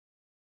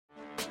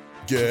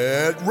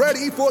Get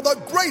ready for the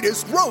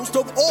greatest roast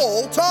of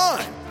all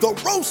time. The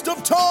Roast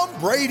of Tom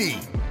Brady.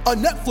 A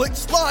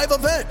Netflix live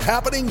event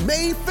happening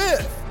May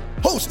 5th.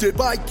 Hosted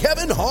by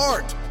Kevin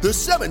Hart. The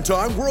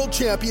 7-time world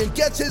champion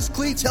gets his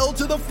cleats held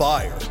to the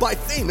fire by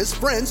famous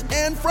friends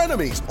and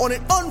frenemies on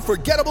an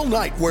unforgettable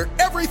night where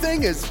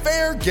everything is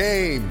fair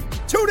game.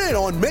 Tune in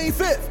on May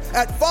 5th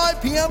at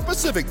 5 p.m.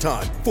 Pacific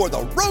time for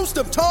the Roast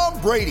of Tom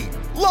Brady.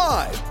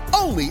 Live,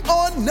 only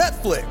on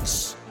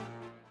Netflix.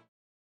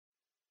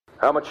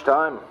 How much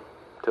time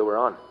till we're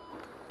on?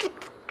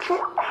 We're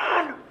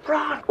on,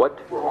 Ron.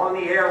 What? We're on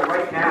the air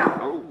right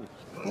now.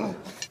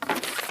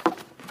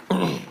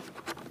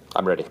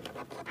 I'm ready.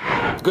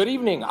 Good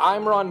evening,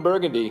 I'm Ron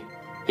Burgundy.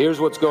 Here's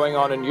what's going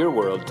on in your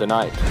world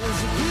tonight.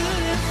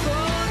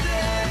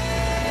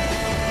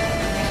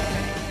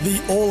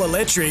 The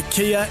all-electric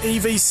Kia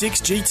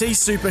EV6 GT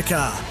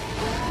Supercar.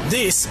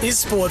 This is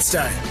Sports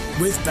Day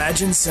with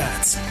Badge and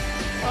Sats.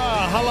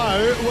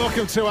 Hello,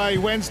 welcome to a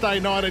Wednesday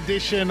night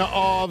edition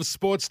of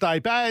Sports Day.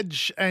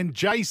 Badge and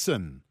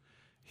Jason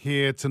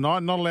here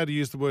tonight. Not allowed to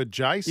use the word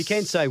Jace. You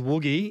can say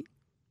Woogie.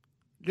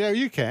 Yeah,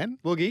 you can.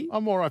 Woogie.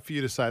 I'm all right for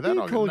you to say that.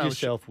 You call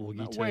yourself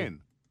Woogie too.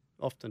 When?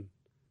 Often.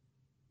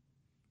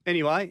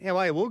 Anyway, how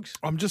are you, Woogs?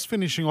 I'm just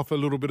finishing off a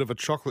little bit of a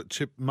chocolate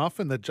chip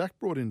muffin that Jack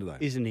brought in today.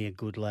 Isn't he a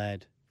good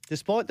lad?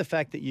 Despite the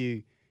fact that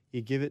you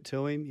give it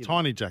to him.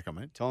 Tiny Jack, I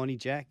mean. Tiny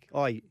Jack.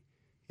 Oh, he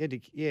had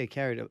to,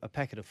 carried a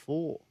packet of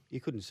 4. You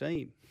couldn't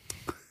see him.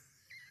 It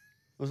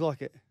was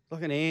like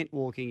an ant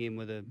walking in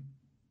with a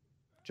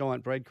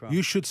giant breadcrumb.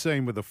 You should see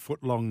him with a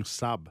foot-long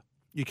sub.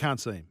 You can't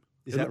see him.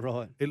 Is that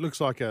right? It looks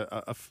like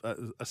a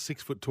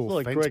 6-foot-tall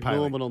Like fence Greg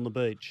paling. Norman on the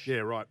beach. Yeah,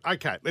 right.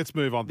 Okay, let's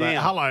move on.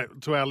 Now, hello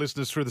to our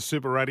listeners through the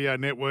Super Radio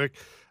Network,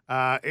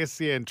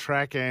 SEN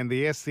Track and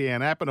the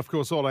SEN app, and, of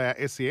course, all our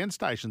SEN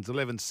stations,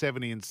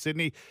 1170 in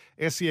Sydney,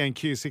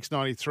 SENQ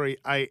 693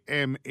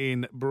 AM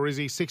in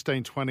Brizzy,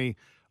 1620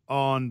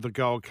 on the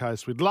Gold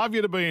Coast. We'd love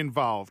you to be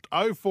involved.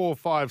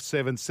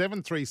 0457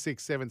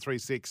 736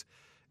 736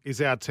 is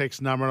our text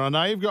number. And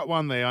I know you've got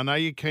one there. I know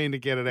you're keen to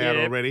get it out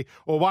already.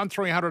 Or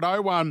 1300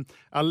 01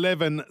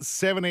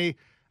 1170.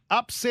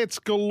 Upsets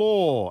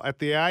galore at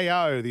the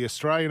AO, the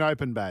Australian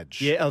Open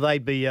Badge. Yeah,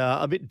 they'd be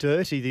a bit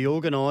dirty, the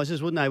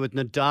organisers, wouldn't they, with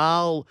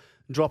Nadal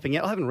dropping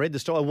out. I haven't read the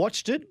story. I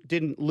watched it,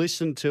 didn't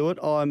listen to it.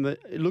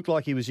 It looked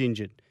like he was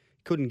injured.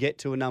 Couldn't get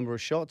to a number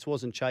of shots,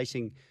 wasn't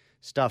chasing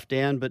stuff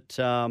down. But,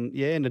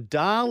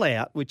 Nadal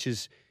out, which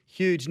is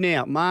huge.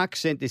 Now, Mark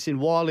sent this in.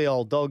 Wily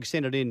Old Dog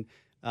sent it in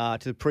to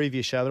the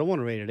previous show, but I want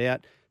to read it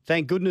out.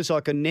 Thank goodness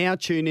I can now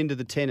tune into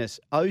the tennis.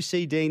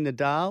 OCD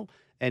Nadal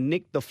and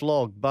Nick the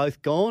Flog,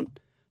 both gone.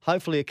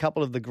 Hopefully a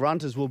couple of the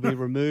grunters will be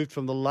removed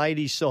from the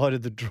ladies' side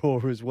of the draw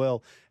as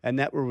well, and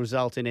that will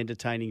result in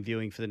entertaining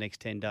viewing for the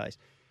next 10 days.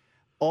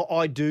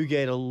 I do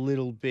get a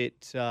little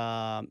bit, put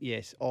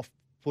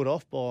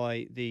off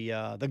by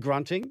the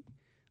grunting.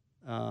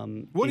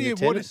 What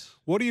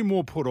are you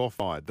more put off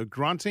by? The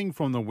grunting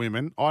from the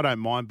women? I don't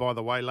mind, by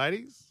the way,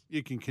 ladies.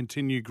 You can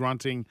continue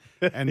grunting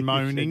and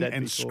moaning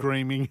and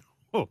screaming.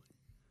 Oh,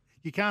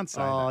 you can't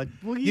say that.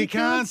 Well, you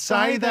can't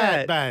say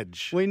that,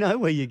 Badge. We know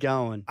where you're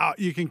going.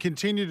 You can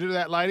continue to do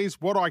that, ladies.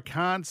 What I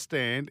can't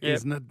stand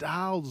is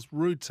Nadal's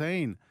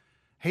routine.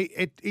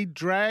 He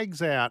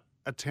drags out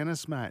a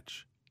tennis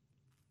match.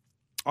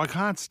 I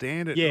can't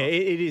stand it. Yeah,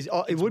 it is.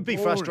 It would be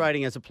boring.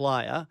 frustrating as a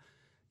player.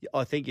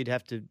 I think you'd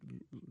have to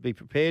be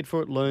prepared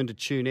for it, learn to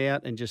tune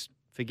out, and just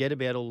forget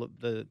about all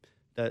that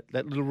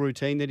little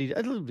routine that he did.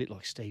 A little bit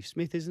like Steve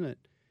Smith, isn't it?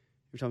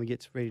 Every time he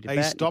gets ready to bat,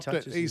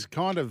 he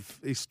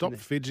stopped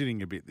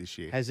fidgeting a bit this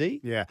year. Has he?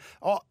 Yeah.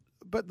 Oh,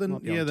 but the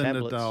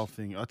tablets. Nadal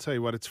thing. I tell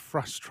you what, it's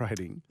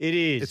frustrating. It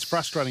is. It's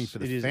frustrating for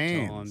the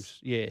fans. At times.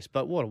 Yes,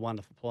 but what a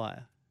wonderful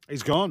player.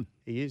 He's gone.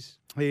 He is.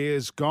 He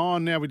is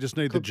gone. Now we just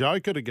need the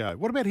Joker to go.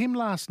 What about him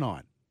last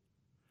night?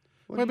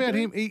 What about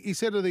him? He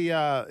said to the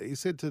I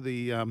was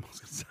going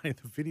to say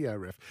the video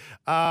ref,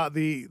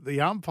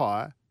 the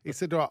umpire. He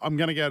said to her, "I'm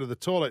going to go to the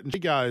toilet," and she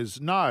goes,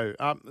 "No,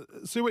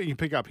 see what you can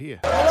pick up here."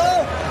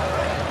 Hello.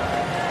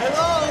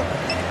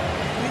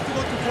 I need to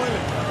go to the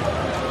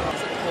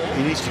toilet.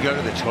 He needs to go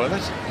to the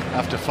toilet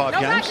after 5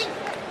 games.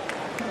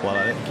 Well,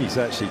 I think he's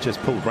actually just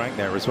pulled rank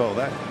there as well.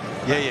 I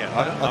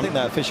think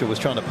that official was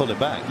trying to pull it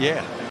back.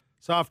 Yeah.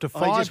 So after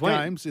 5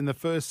 games in the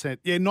first set,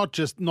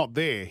 not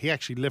there. He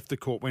actually left the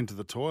court, went to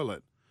the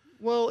toilet.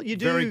 Well, you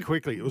do very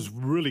quickly. It was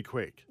really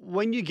quick.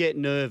 When you get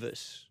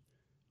nervous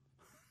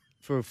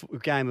for a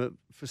game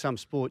for some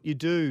sport, you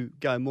do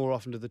go more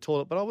often to the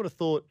toilet. But I would have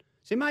thought,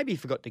 maybe he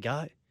forgot to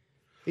go.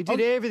 He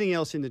did everything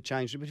else in the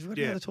change room, but he forgot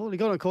to go to the toilet. He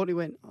got on the court and he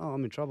went, "Oh,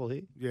 I'm in trouble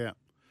here." Yeah.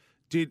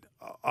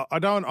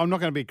 I'm not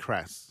going to be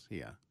crass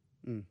here,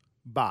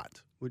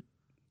 but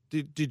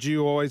did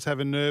you always have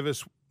a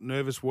nervous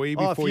wee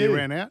before you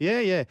ran out?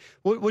 Yeah.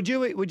 Would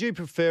you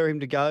prefer him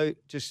to go,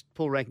 just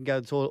pull rank and go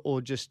to the toilet, or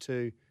just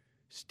to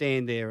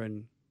stand there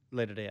and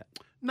let it out?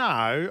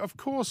 No, of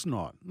course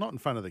not. Not in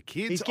front of the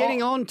kids. He's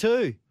getting on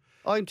too.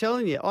 I'm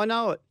telling you, I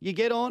know it. You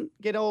get on,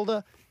 get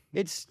older.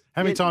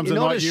 How many times a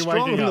night are you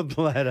waking on up? the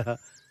bladder?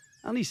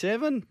 Only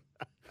 7.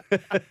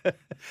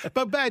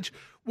 But, Badge,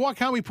 why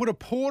can't we put a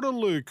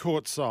Portaloo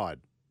courtside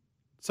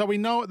so we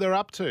know what they're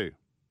up to?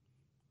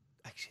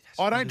 Actually, that's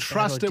I not a don't bad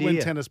trust it when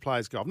idea. tennis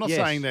players go. I'm not Yes.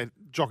 saying that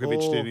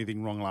Djokovic Or- did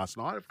anything wrong last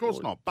night. Of course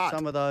Or not. But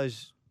some of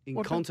those What the-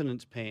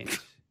 incontinence pants.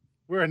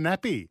 we're a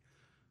nappy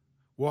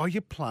while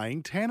you're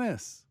playing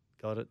tennis.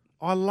 Got it.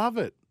 I love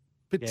it.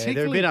 Yeah, they're a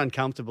Particularly, bit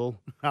uncomfortable.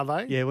 are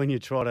they? Yeah, when you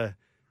try to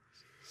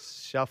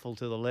shuffle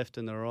to the left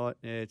and the right,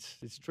 yeah,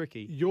 it's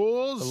tricky.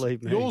 Yours,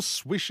 Believe me. yours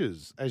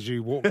swishes as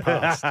you walk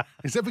past.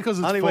 Is that because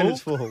it's Only full? when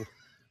it's full.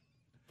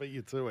 Beat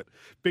you to it.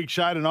 Big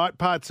show tonight.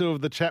 Part 2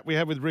 of the chat we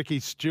had with Ricky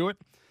Stewart.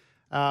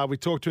 We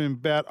talked to him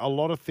about a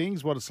lot of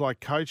things, what it's like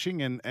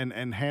coaching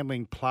and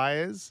handling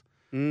players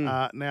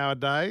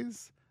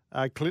nowadays.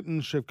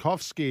 Clinton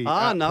Shevkovsky.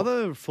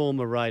 Another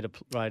former Raiders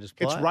player.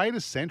 It's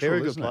Raiders Central,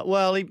 Very good isn't player. it?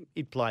 Well,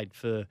 he played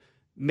for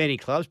many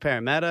clubs,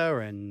 Parramatta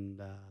and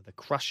the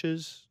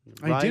Crushers, He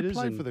did Raiders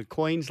play and for the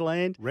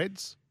Queensland.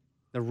 Reds.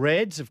 The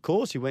Reds, of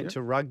course. He went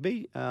to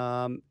rugby,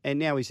 and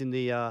now he's in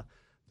the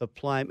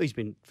play. He's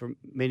been for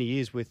many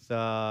years with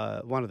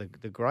one of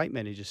the great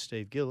managers,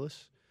 Steve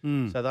Gillis.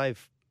 So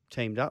they've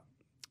teamed up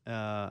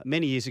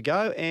many years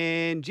ago.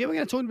 And we're going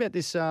to talk about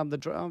this the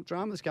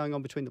drama that's going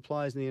on between the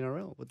players and the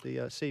NRL with the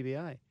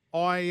CBA.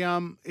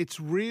 It's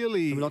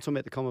really We're not talking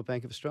about the Commonwealth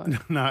Bank of Australia.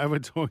 no. We're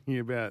talking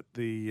about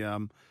the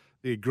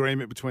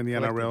agreement between the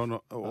NRL and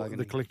or the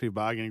bargaining. collective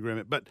bargaining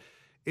agreement. But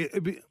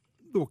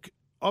look,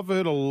 I've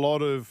heard a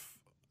lot of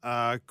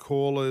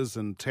callers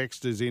and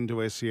texters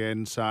into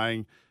SEN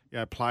saying,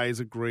 players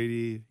are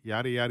greedy,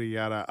 yada yada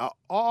yada.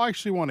 I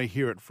actually want to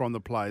hear it from the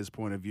players'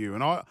 point of view,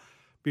 and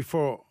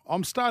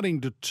I'm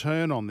starting to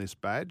turn on this,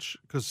 Badge,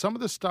 because some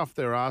of the stuff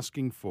they're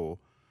asking for,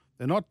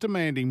 they're not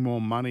demanding more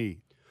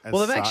money.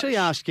 Well, they're actually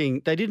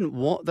asking. They didn't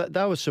want that.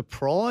 They were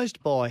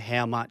surprised by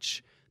how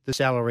much the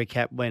salary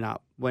cap went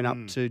up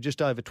to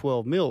just over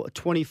 12 mil, a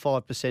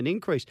 25%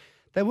 increase.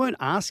 They weren't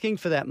asking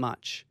for that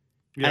much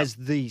as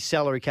the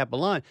salary cap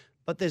alone,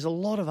 but there's a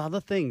lot of other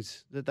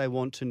things that they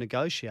want to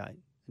negotiate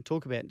and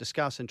talk about and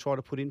discuss and try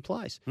to put in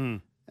place.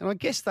 And I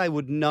guess they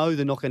would know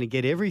they're not going to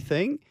get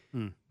everything,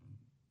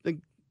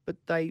 but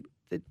they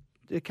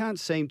can't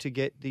seem to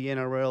get the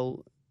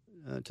NRL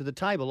to the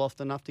table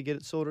often enough to get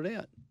it sorted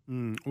out.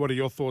 What are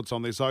your thoughts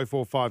on this?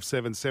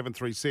 0457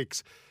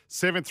 736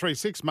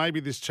 736. Maybe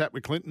this chat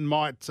with Clinton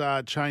might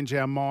change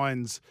our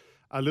minds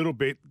a little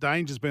bit.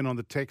 Danger's been on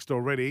the text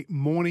already.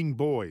 Morning,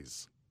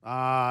 boys.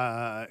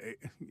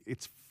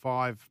 It's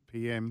 5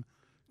 p.m.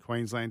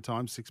 Queensland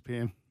time, 6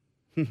 p.m.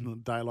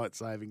 Daylight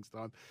savings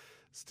time.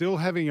 Still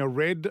having a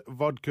red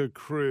vodka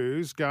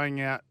cruise, going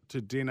out to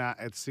dinner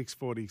at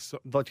 6:45.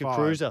 Vodka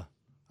cruiser.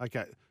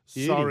 Okay.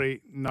 Beauty.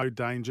 Sorry, no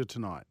Danger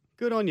tonight.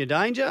 Good on you,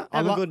 Danger.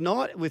 Have a good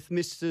night with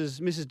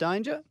Mrs.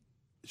 Danger.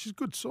 She's a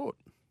good sort,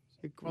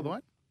 by the way.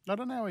 I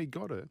don't know how he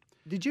got her.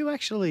 Did you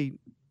actually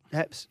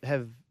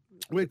have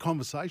We had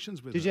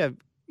conversations with her. Did you have,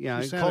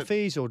 She sounded-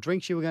 coffees or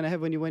drinks you were going to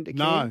have when you went to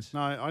No, Cairns? no,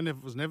 I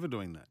was never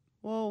doing that.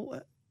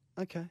 Well,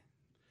 okay.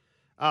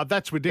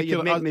 That's But you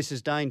ridiculous. met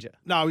Mrs. Danger.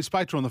 No, we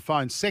spoke to her on the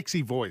phone.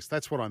 Sexy voice.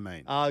 That's what I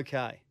mean.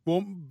 Okay.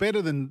 Well,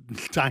 better than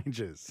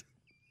Danger's.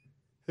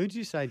 Who did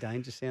you say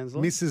Danger sounds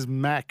like? Mrs.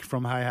 Mack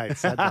from Hey Hey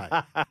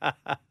Saturday.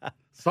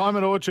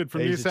 Simon Orchard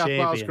from New He's the South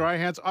Wales champion.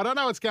 Greyhounds. I don't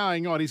know what's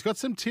going on. He's got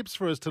some tips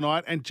for us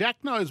tonight, and Jack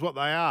knows what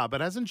they are,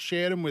 but hasn't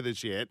shared them with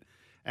us yet.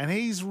 And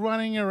he's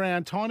running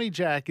around. Tiny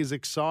Jack is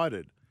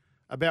excited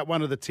about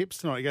one of the tips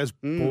tonight. He goes,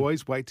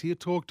 boys, wait till you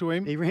talk to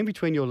him. He ran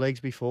between your legs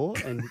before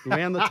and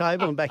around the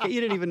table and back.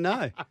 You didn't even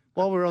know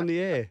while we were on the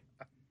air.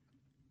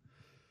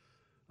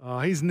 Oh,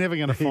 he's never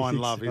going to find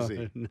He's love, is he?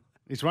 excited.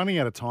 He's running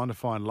out of time to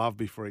find love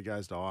before he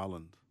goes to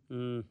Ireland.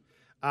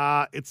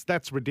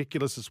 That's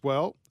ridiculous as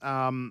well.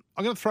 I'm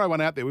going to throw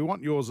one out there. We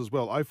want yours as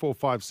well.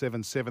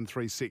 0457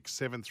 736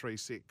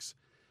 736.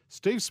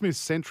 Steve Smith's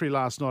century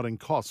last night in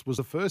Coss was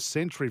the first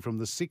century from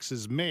the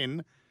Sixers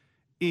men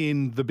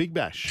in the Big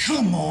Bash.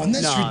 Come on,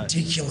 that's No.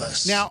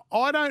 ridiculous. Now,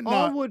 I don't know.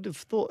 I would have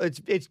thought it's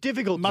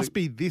difficult. It must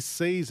be this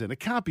season. It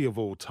can't be of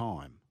all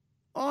time.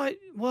 I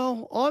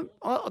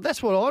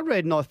that's what I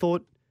read, and I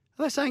thought,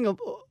 are they saying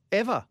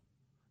ever?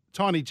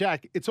 Tiny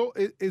Jack,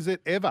 is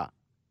it ever?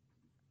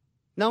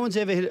 No one's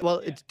ever hit it. Well,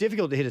 it's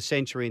difficult to hit a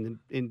century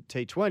in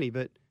T20,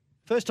 but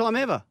first time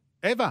ever.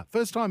 Ever.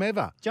 First time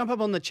ever. Jump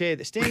up on the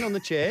chair. Stand on the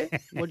chair.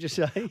 What'd you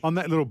say? On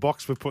that little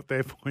box we put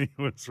there for you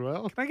as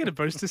well. Can I get a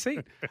booster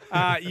seat?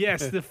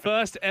 Yes, the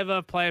first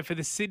ever player for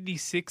the Sydney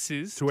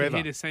Sixers to ever.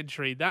 hit a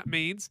century. That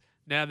means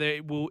now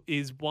there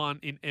is one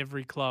in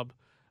every club.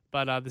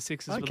 But the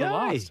Sixers were the Okay.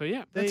 last. So,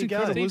 yeah, There That's you go.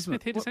 incredible, Steve isn't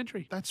Smith it? hit a Well,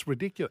 century. That's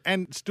ridiculous.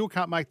 And still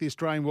can't make the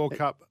Australian World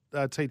Cup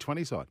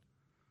T20 side.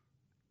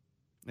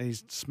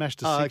 He's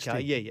smashed a Oh, 60. okay.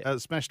 Yeah.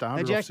 Smashed a Now,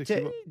 100 Jack, off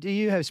 60. do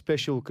you have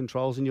special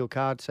controls in your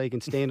car so you can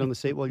stand on the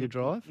seat while you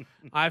drive?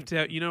 I have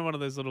to, one of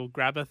those little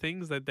grabber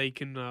things that they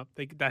can,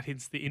 that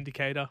hits the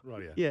indicator.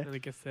 Right, Yeah. And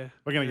it gets there.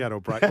 We're going to go to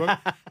a break.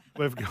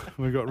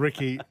 We've got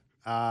Ricky,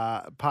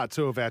 part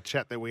 2 of our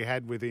chat that we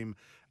had with him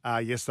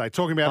yesterday,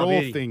 talking about all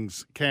beauty.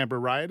 things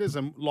Canberra Raiders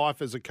and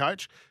life as a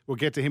coach. We'll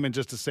get to him in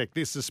just a sec.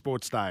 This is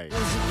Sports Day.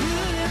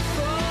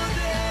 Beautiful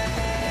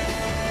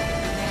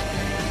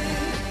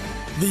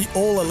The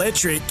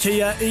all-electric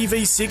Kia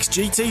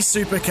EV6 GT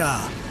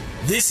Supercar.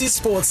 This is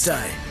Sports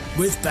Day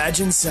with Badge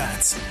and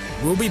Sats.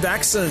 We'll be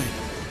back soon.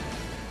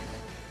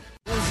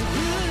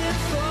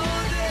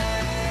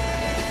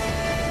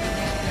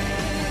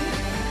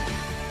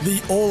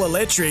 The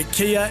all-electric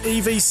Kia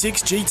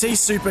EV6 GT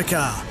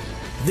Supercar.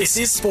 This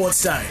is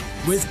Sports Day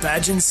with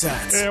Badge and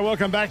Sats. Yeah,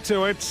 welcome back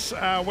to it.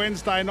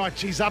 Wednesday night,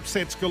 geez,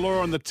 upsets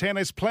galore on the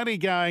tennis. Plenty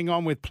going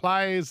on with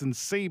players and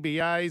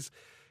CBAs.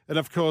 And,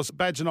 of course,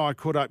 Badge and I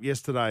caught up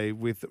yesterday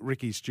with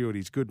Ricky Stewart,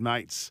 his good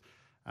mates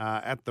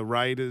at the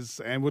Raiders.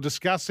 And we're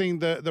discussing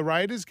the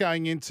Raiders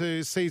going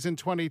into season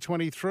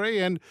 2023.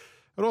 And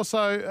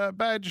also,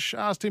 Badge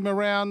asked him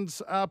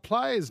around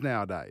players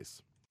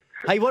nowadays.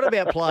 Hey, what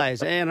about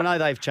players? And I know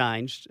they've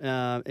changed,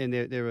 and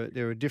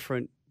they're a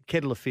different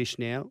kettle of fish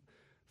now,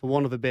 for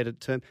want of a better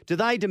term. Do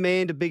they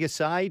demand a bigger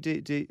say,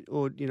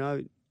 or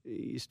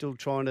you're still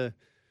trying to?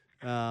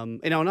 I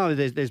know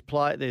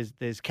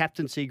there's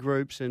captaincy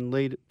groups and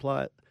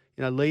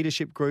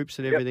leadership groups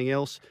and everything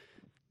else.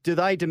 Do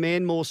they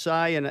demand more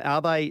say, and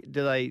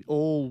do they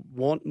all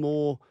want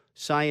more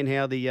say in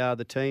how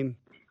the team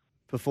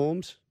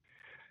performs?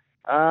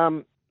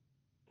 Yeah,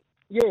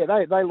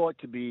 they like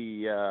to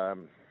be.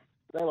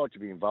 They like to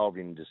be involved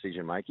in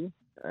decision making,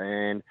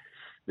 and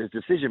there's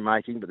decision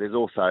making, but there's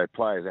also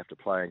players have to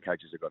play and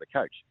coaches have got to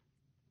coach.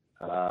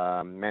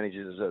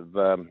 Managers of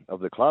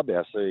the club,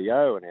 our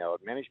CEO and our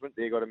management,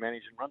 they've got to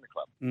manage and run the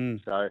club.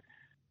 So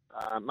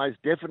most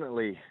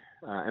definitely,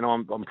 and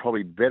I'm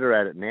probably better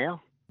at it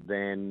now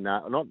than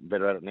not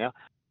better at it now.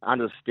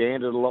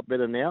 Understand it a lot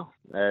better now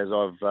as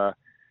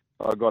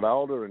I've got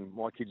older and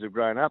my kids have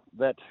grown up.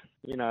 That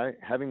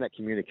having that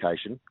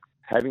communication,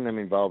 having them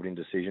involved in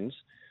decisions,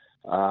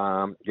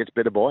 gets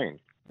better buy-in.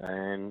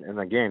 And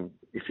again,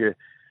 if you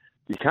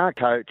can't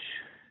coach,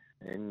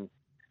 and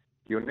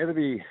you'll never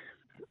be,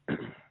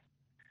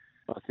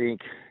 I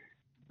think,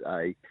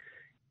 a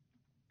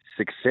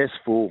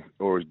successful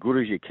or as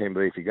good as you can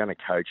be if you're going to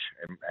coach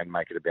and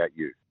make it about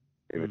you.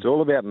 If it's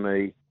all about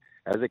me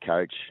as a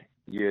coach,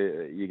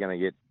 you're going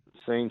to get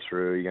seen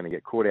through, you're going to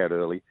get caught out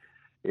early.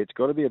 It's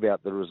got to be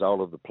about the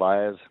result of the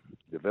players,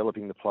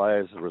 developing the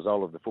players, the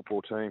result of the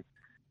football team.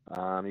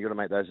 You've got to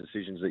make those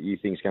decisions that you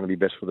think is going to be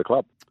best for the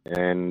club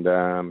and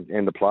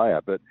the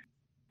player. But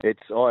I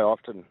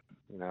often,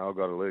 I've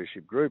got a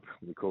leadership group.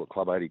 We call it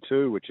Club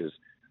 82, which is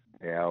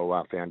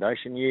our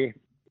foundation year.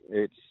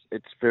 It's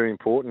very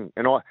important,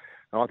 and I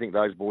think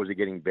those boys are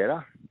getting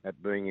better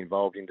at being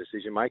involved in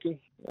decision making.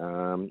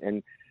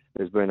 And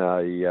there's been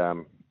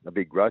a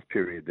big growth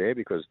period there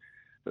because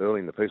early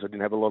in the piece I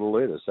didn't have a lot of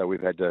leaders, so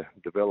we've had to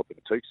develop and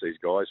teach these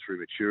guys through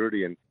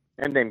maturity and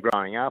them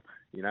growing up.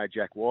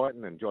 Jack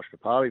Whiten and Josh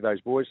Papali,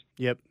 those boys.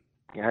 Yep.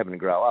 Having to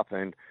grow up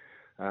and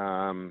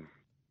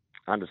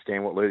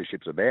understand what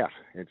leadership's about.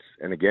 It's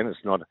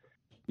not.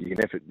 You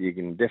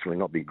can definitely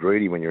not be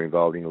greedy when you're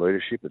involved in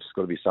leadership. It's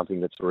got to be something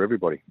that's for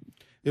everybody.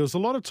 There was a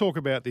lot of talk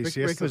about this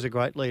yesterday. Rick was a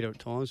great leader at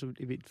times.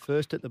 He'd be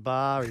first at the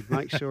bar. He'd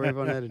make sure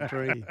everyone had a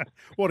drink.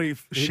 What, he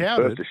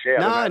shouted? First to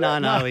shout.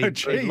 No.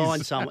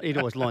 He'd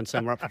always line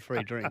someone up for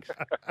free drinks.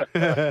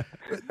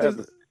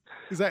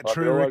 Is that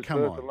true, Rick? Come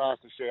first on. And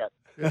last to shout.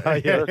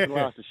 Yeah. First and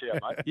last to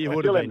shout, mate. You I'm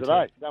would have still been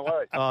today. too. Don't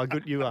worry. Oh,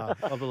 good you are.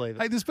 I believe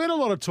it. Hey, there's been a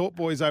lot of talk,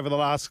 boys, over the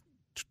last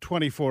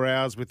 24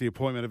 hours with the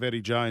appointment of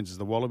Eddie Jones as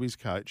the Wallabies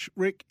coach.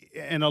 Rick,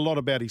 and a lot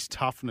about his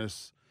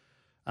toughness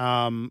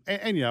and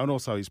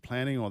also his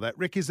planning and all that.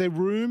 Rick, is there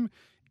room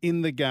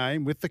in the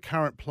game with the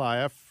current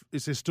player?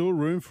 Is there still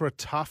room for a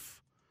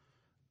tough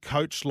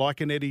coach like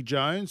an Eddie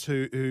Jones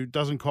who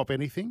doesn't cop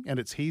anything and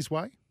it's his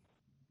way?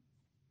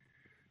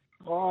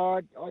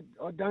 I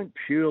don't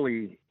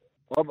purely.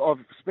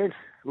 I've spent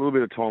a little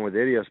bit of time with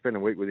Eddie. I spent a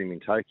week with him in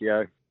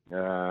Tokyo,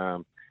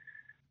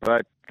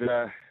 but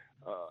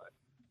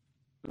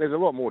there's a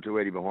lot more to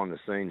Eddie behind the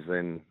scenes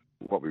than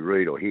what we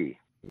read or hear.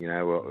 You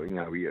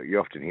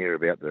often hear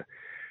about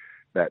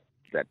that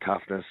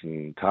toughness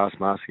and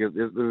taskmaster.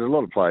 There's a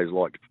lot of players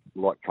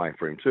like playing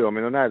for him too. I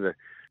mean, I know that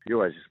you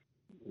always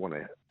want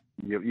to.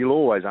 You'll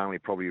always only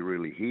probably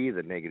really hear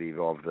the negative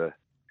of the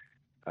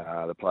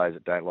players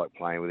that don't like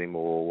playing with him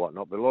or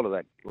whatnot. But a lot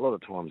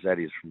of times that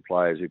is from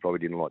players who probably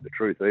didn't like the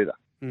truth either.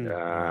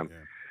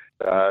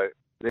 So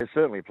there's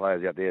certainly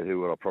players out there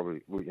who I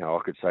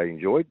could say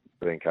enjoyed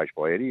being coached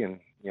by Eddie, and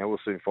we'll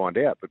soon find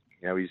out. But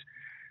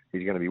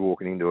he's going to be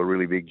walking into a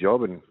really big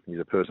job, and he's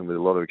a person with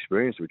a lot of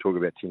experience. We talked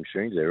about Tim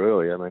Sheens there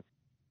earlier. I mean,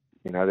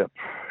 they're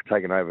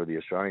taking over the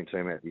Australian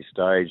team at this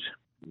stage,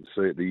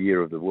 the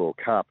year of the World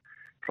Cup.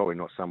 Probably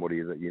not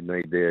somebody that you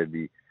need there to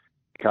be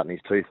cutting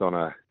his teeth on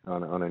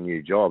a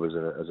new job as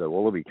a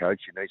Wallaby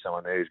coach. You need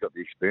someone there who's got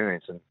the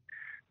experience, and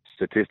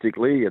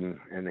statistically, and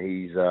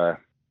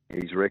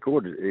his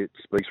record, it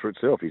speaks for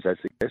itself. He's had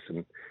success,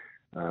 and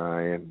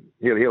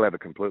he'll have a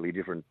completely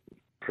different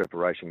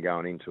preparation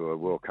going into a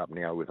World Cup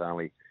now with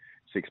only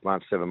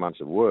 7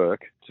 months of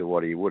work to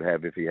what he would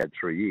have if he had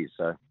 3 years.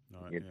 So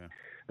it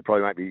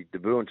probably won't be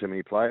debuting too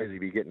many players. He'll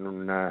be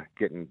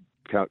getting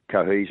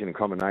cohesion and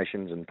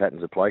combinations and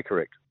patterns of play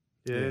correct.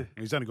 Yeah.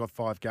 He's only got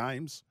 5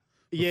 games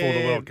before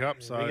the World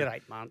Cup. So we got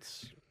 8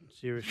 months.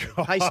 Seriously.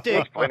 Hey, Stick.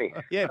 That's plenty.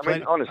 Yeah, I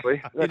mean,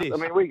 honestly, It is. I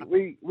mean,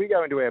 we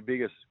go into our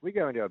biggest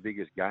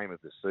game of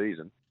the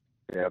season,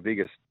 our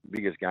biggest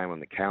game on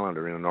the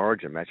calendar in an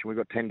Origin match, and we've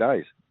got 10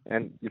 days,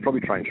 and you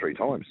probably train 3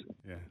 times.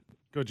 Yeah,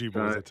 good, you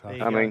boys are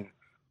tough. I mean,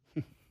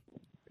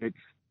 I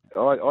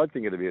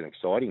think it'd be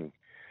exciting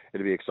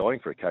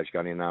for a coach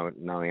going in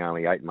knowing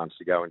only 8 months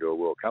to go into a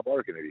World Cup. I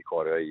reckon it'd be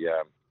quite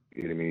an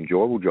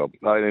enjoyable job,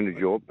 an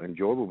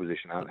enjoyable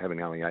position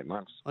having only 8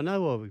 months. I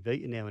know why we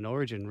beat you now in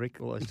Origin, Rick.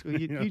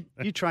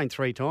 You trained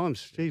 3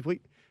 times. Gee, we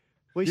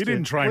used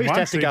didn't train we used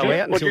once, to have to did go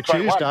you? out Well, until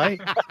you trained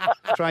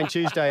Tuesday. Train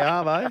Tuesday,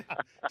 Arvo.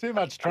 Too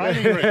much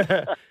training, Rick.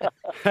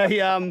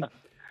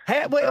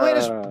 Hey,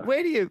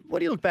 where do you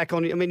look back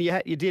on? I mean,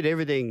 you did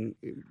everything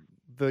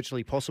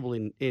virtually possible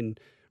in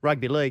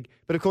rugby league,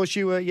 but of course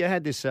you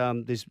had this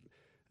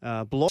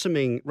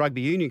blossoming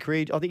rugby union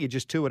career. I think you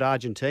just toured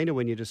Argentina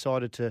when you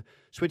decided to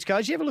switch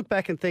codes. You ever look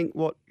back and think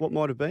what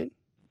might have been?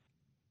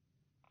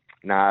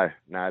 No,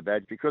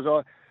 Badge, because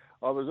I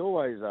was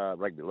always a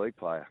rugby league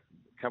player.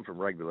 Come from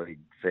rugby league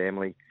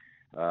family.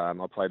 I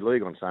played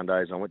league on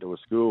Sundays. I went to a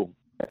school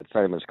at St.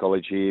 Edmunds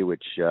College here,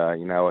 which I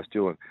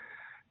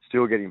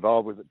still get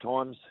involved with at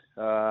times.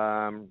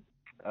 And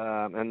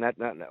that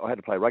I had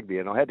to play rugby,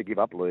 and I had to give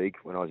up league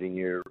when I was in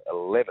year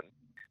 11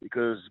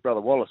 because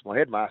Brother Wallace, my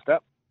headmaster,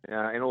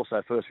 and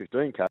also first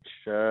 15 coach,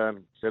 said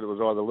it was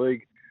either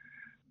league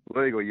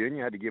or union.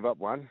 You had to give up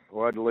one,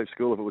 or I had to leave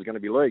school if it was going to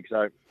be league.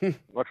 So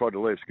I tried to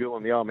leave school,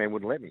 and the old man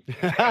wouldn't let me.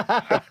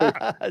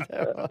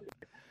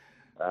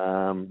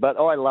 But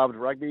I loved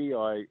rugby.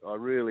 I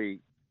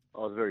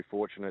was very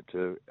fortunate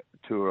to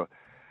tour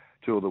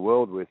the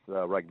world with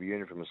rugby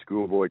union from a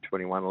schoolboy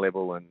 21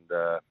 level, and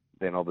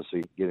then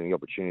obviously getting the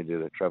opportunity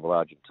to travel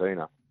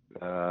Argentina.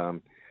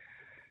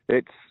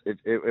 It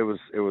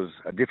was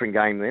a different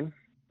game then,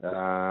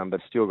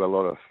 but still got a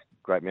lot of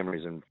great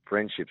memories and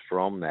friendships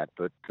from that.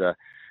 But no,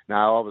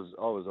 I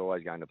was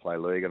always going to play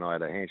league, and I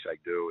had a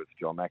handshake deal with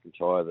John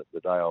McIntyre that the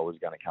day I was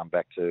going to come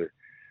back to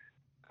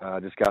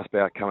discuss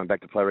about coming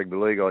back to play rugby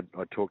league,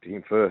 I'd talk to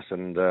him first,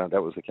 and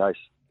that was the case.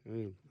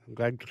 I'm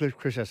glad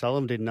Chris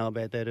O'Sullivan didn't know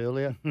about that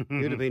earlier.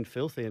 You'd have been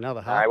filthy.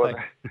 Another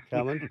halfback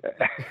coming.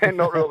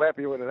 Not real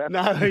happy when it happened.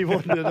 No, he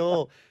wasn't at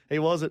all. He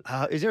wasn't.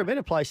 Is there a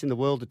better place in the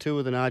world to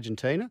tour than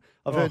Argentina?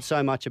 I've heard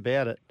so much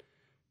about it.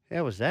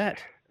 How was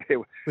that?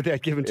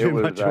 Without giving too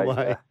much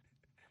away.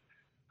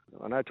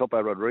 I know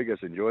Topo Rodriguez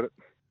enjoyed it.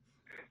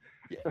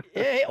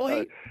 Yeah,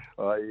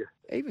 well,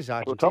 he was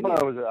Argentinian. Well,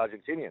 Topo was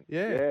Argentinian.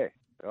 Yeah.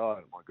 Oh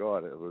my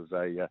God, it was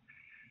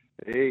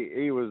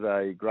he was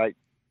a great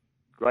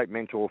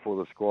mentor for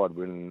the squad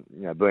when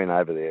being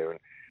over there. And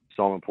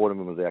Simon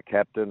Porterman was our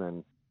captain,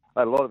 and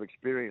I had a lot of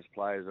experienced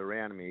players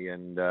around me,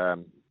 and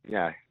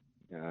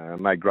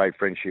made great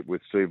friendship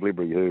with Steve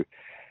Libri, who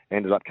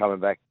ended up coming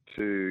back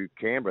to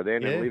Canberra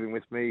then and living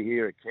with me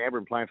here at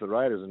Canberra and playing for the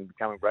Raiders and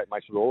becoming great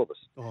mates with all of us,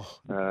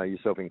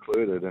 yourself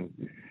included. And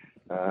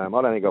I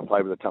don't think I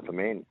played with a tougher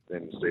man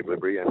than Steve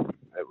Libri, and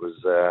it was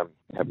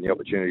having the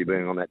opportunity of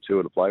being on that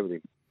tour to play with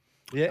him.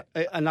 Yeah,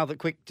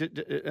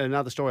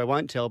 another story I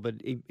won't tell, but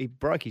he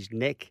broke his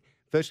neck,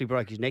 virtually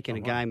broke his neck in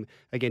a game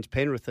against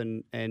Penrith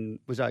and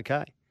was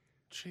okay.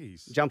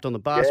 Jeez. Jumped on the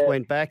bus,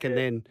 went back,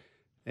 and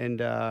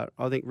I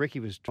think Ricky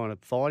was trying to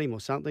fight him or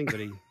something, but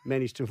he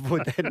managed to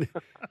avoid that.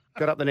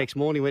 Got up the next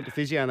morning, went to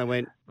physio, and they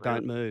went,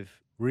 "Don't move."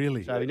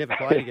 Really? So he never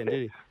played again,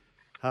 did he?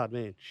 Hard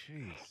man.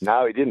 Jeez.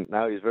 No, he didn't.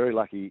 No, he was very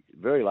lucky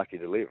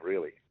to live,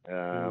 really.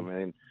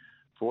 And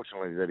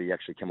fortunately that he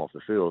actually came off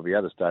the field. If he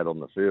had stayed on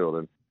the field,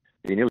 and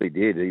he nearly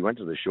did. He went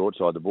to the short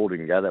side. The ball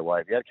didn't go that way.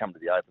 If he had come to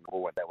the open, the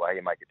ball went that way.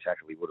 He make a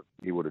tackle,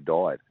 he would have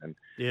died. And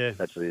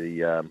that's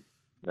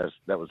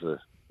that was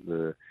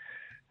the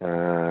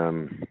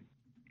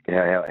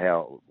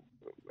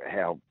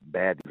how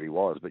bad he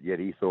was. But yet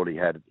he thought he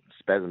had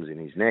spasms in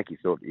his neck. He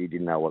thought he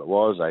didn't know what it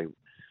was. They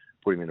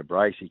put him in a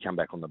brace. He came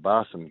back on the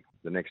bus, and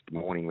the next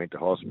morning went to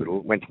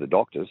hospital. Went to the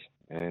doctors,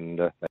 and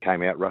they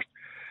came out, rushed,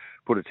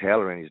 put a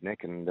towel around his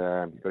neck, and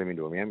got him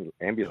into an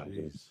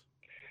ambulance.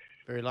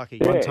 Very lucky.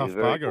 One tough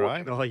bugger,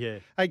 eh? Oh, yeah.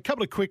 Hey, a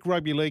couple of quick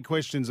rugby league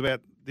questions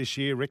about this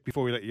year, Rick,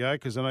 before we let you go,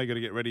 because I know you've got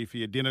to get ready for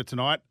your dinner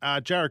tonight.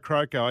 Jared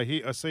Croker,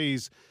 I see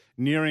he's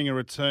nearing a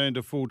return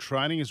to full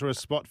training. Is there a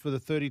spot for the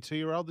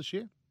 32-year-old this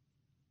year?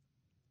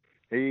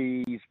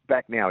 He's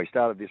back now. He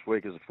started this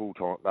week as a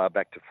full-time,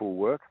 back to full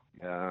work.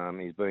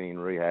 He's been in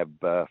rehab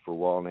for a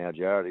while now,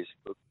 Jared.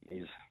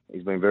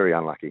 He's been very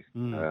unlucky.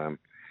 And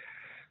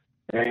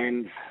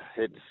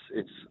it's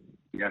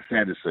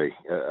sad to see.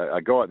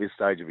 A guy at this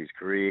stage of his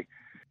career,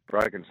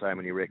 broken so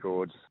many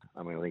records.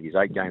 I mean, I think he's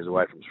 8 games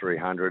away from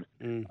 300.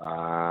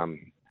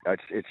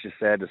 It's just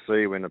sad to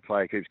see when the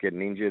player keeps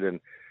getting injured, and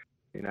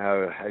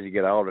as you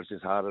get older, it's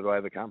just harder to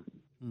overcome.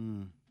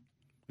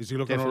 Is he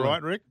looking all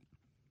right, Rick?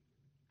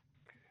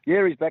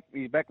 Yeah,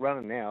 he's back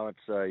running now.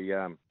 It's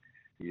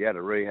he's out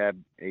of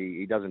rehab.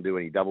 He doesn't do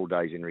any double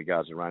days in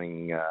regards to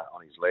running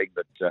on his leg,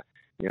 but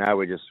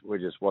we're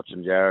just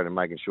watching Jared and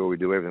making sure we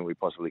do everything we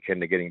possibly can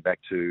to get him back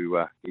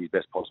to his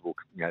best possible,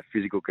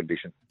 physical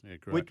condition. Yeah,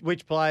 great.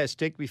 Which player,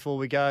 Stick, before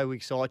we go,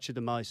 excites you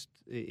the most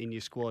in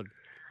your squad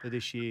for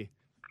this year?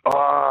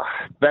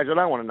 Badge, I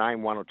don't want to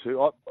name one or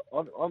two.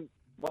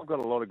 I've got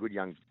a lot of good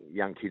young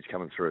kids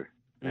coming through,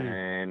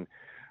 and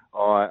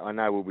I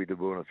know we'll be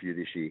debuting a few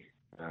this year.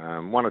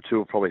 One or two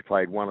have probably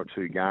played one or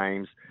two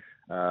games,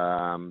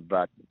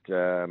 but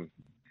we're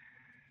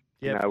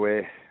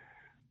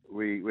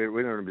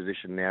in a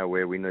position now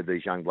where we need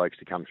these young blokes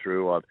to come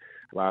through.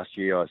 Last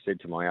year I said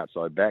to my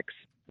outside backs,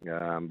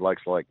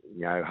 blokes like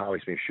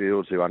Harley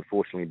Smith-Shields, who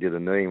unfortunately did a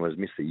knee and was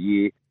missed a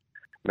year.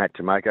 Matt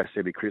Tomoko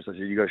said to Chris, I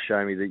said, you've got to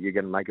show me that you're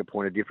going to make a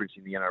point of difference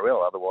in the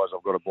NRL, otherwise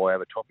I've got to buy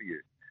over top of you.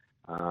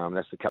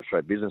 That's the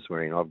cutthroat business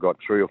we're in. I've got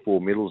 3 or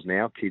 4 middles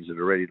now, kids that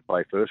are ready to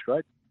play first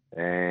grade,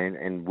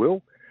 and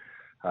will.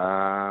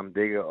 I've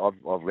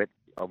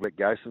let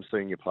go some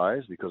senior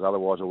players because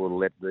otherwise I would have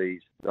let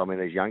these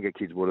younger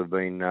kids would have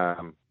been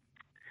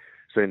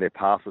seen their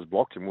path was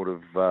blocked and would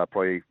have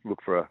probably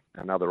looked for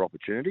another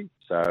opportunity.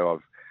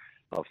 So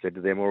I've said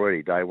to them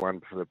already, day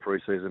one for the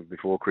pre-season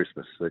before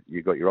Christmas, that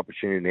you've got your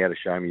opportunity now to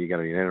show me you're going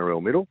to be an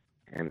NRL middle,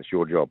 and it's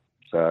your job.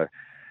 So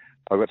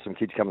I've got some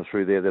kids coming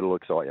through there that'll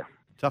excite you.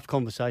 Tough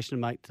conversation,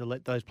 mate, to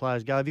let those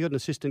players go. Have you got an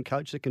assistant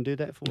coach that can do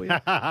that for you?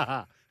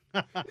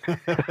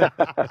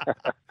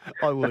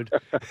 I would.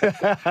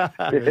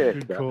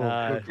 Good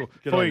call.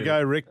 Before you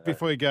go, Rick,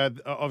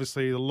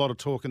 obviously a lot of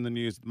talk in the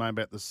news at the moment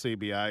about the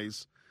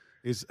CBAs.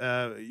 Is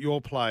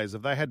your players,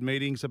 have they had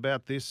meetings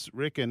about this,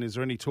 Rick, and is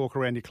there any talk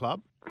around your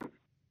club?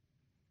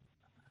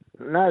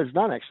 No, there's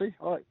none actually.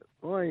 I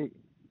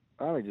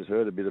only just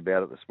heard a bit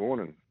about it this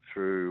morning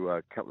through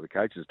a couple of the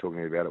coaches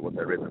talking about it, what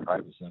they read in the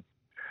papers. So.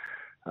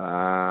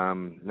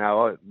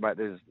 Mate,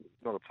 there's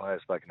not a player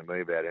spoken to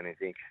me about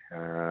anything.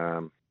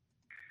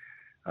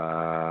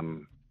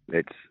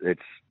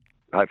 It's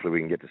hopefully we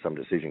can get to some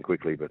decision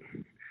quickly, but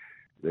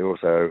they're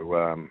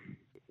also,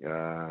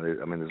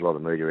 there's a lot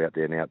of media out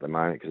there now at the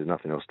moment because there's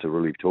nothing else to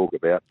really talk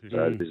about.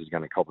 So this is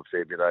going to cop a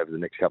fair bit over the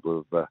next couple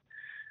of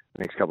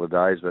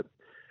days. But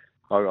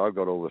I've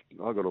got all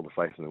the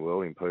faith in the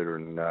world in Peter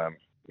and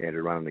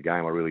Andrew running the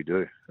game. I really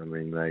do. I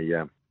mean, they.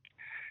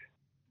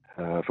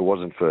 If it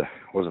wasn't for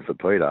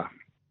Peter,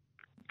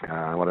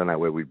 I don't know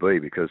where we'd be,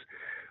 because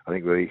I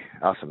think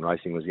us and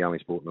racing was the only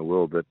sport in the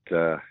world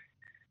that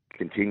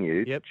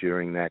continued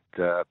during that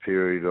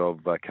period of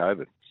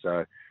COVID.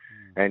 So,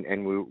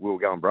 and we were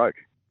going broke.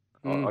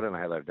 I don't know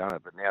how they've done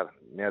it, but now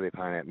they're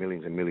paying out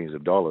millions and millions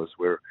of dollars.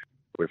 We're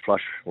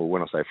flush. Well,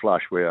 when I say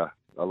flush, we're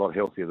a lot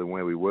healthier than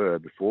where we were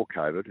before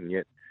COVID, and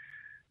yet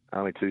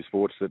only 2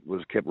 sports that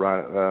was kept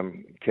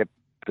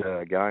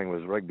going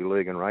was rugby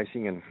league and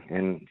racing,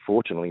 and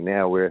fortunately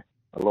now we're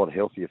a lot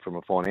healthier from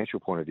a financial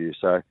point of view.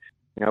 So,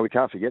 we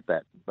can't forget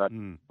that. But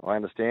I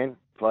understand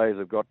players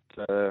have got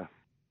their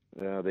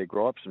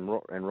gripes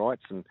and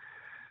rights, and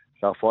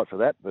they'll fight for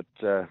that. But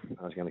I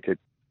was going to keep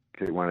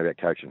worrying about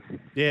coaching.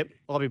 Yeah,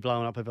 I'll be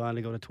blowing up if I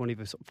only got a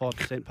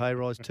 25% pay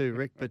rise too,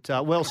 Rick. But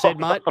well said,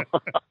 mate.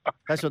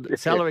 That's what the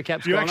salary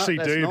cap's you gone actually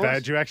up. do, That's nice.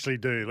 Badge. You actually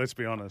do. Let's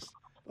be honest.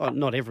 Oh,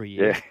 not every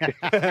year.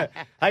 Yeah.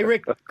 Hey,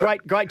 Rick,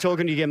 great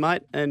talking to you again,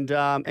 mate, and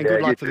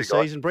good luck for the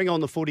season. Bring on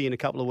the footy in a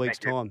couple of weeks'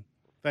 time.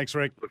 Thanks,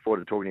 Rick. Look forward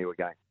to talking to you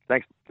again.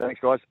 Thanks,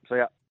 guys. See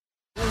ya.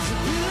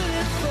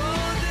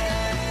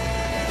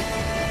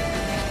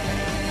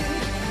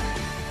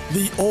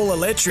 The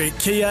all-electric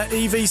Kia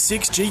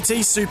EV6 GT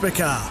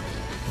Supercar.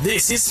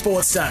 This is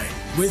Sports Day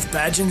with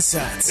Badge and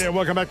Sats. Yeah,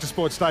 welcome back to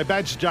Sports Day.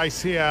 Badge,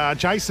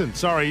 Jason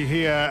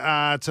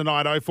here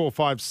tonight,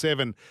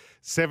 0457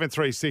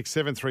 736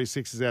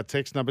 736 is our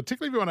text number.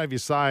 Particularly if you want to have your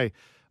say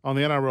on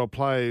the NRL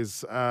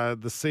players, the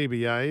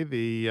CBA,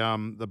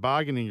 the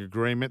bargaining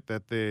agreement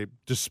that they're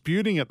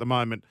disputing at the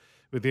moment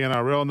with the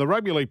NRL. And the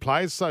Rugby League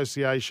Players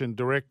Association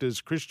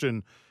directors,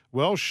 Christian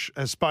Welsh,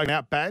 has spoken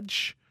out,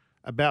 Badge,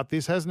 about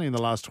this, hasn't he, in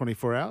the last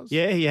 24 hours?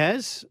 Yeah, he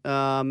has.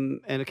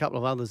 And a couple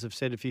of others have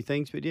said a few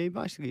things. But yeah, he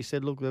basically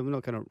said, look,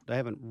 they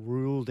haven't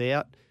ruled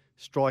out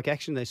strike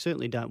action. They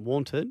certainly don't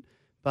want it.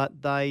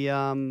 But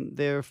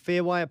they're a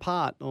fair way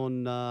apart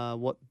on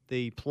what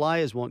the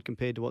players want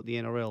compared to what the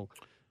NRL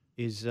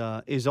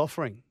is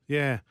offering.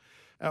 Yeah.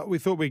 We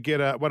thought we'd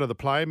get one of the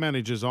player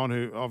managers on,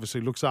 who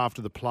obviously looks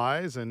after the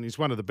players, and he's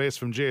one of the best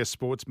from GS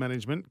Sports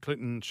Management.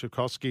 Clinton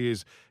Schakowsky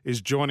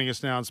is joining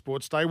us now on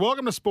Sports Day.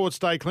 Welcome to Sports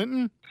Day,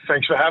 Clinton.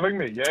 Thanks for having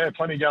me. Yeah,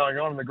 plenty going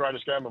on in the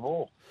greatest game of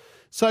all.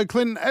 So,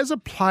 Clinton, as a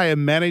player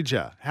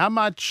manager, how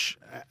much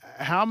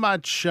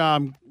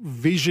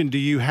vision do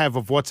you have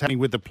of what's happening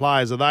with the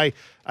players?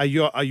 Are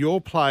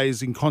your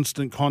players in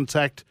constant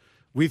contact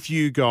with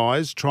you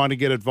guys, trying to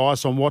get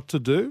advice on what to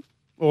do,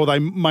 or are they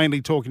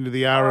mainly talking to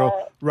the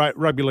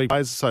Rugby League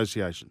Players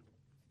Association?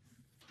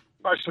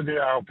 Mostly the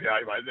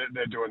RLPA, mate.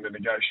 They're doing the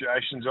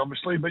negotiations,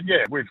 obviously, but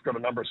yeah, we've got a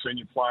number of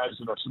senior players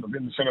that are sort of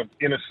in the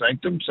inner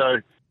sanctum, so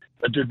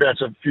they do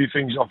bounce a few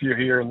things off you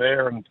here and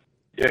there, and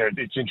yeah,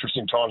 it's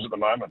interesting times at the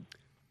moment.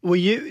 Well,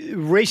 you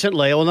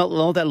recently, or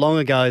not that long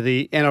ago,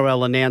 the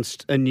NRL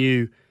announced a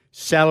new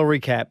salary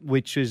cap,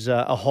 which is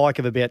a hike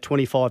of about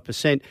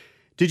 25%.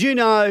 Did you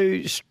know,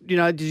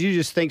 did you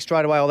just think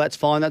straight away, oh, that's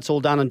fine, that's all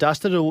done and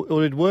dusted,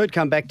 or did word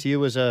come back to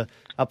you as a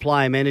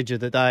player manager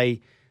that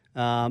they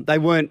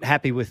weren't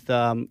happy with,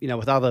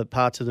 with other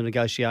parts of the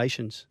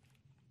negotiations?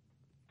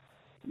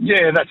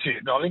 Yeah, that's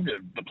it. I think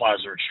the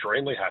players are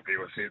extremely happy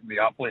with the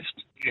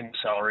uplift in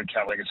salary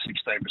cap. I think it's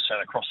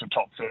 16% across the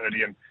top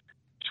 30 and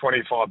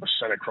 25%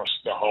 across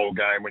the whole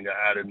game when you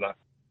add in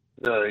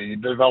the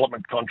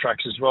development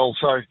contracts as well.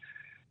 So,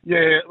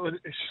 yeah,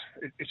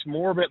 it's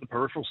more about the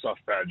peripheral stuff,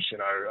 Badge.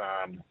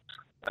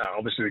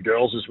 Obviously the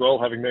girls as well,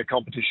 having their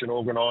competition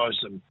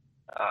organised and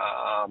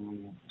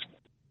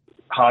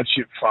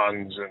hardship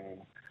funds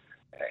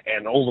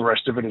and all the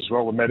rest of it as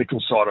well, the medical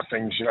side of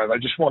things. They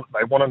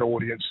want an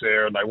audience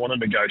there and they want to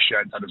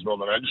negotiate that as well.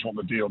 They don't just want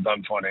the deal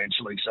done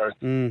financially. So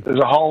there's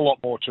a whole lot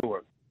more to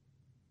it.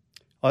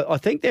 I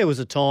think there was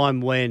a time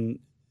when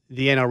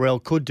the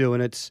NRL could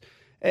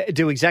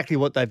do exactly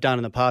what they've done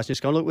in the past.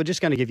 Just go, look, we're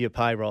just going to give you a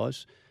pay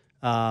rise,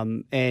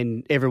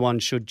 and everyone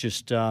should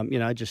just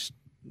just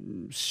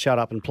shut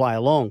up and play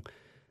along.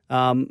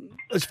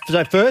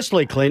 So,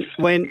 firstly, Clint,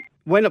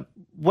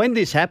 when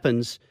this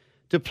happens,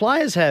 do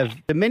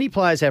many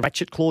players have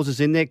ratchet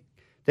clauses in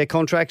their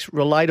contracts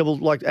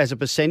relatable, like as a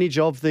percentage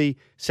of the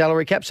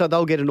salary cap, so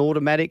they'll get an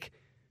automatic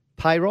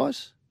pay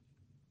rise?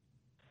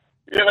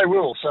 Yeah, they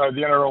will. So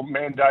the NRL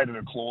mandated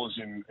a clause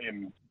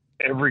in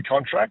every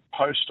contract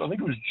post, I think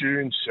it was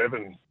June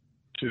 7,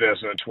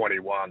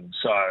 2021.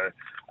 So,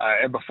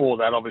 and before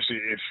that, obviously,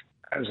 if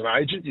as an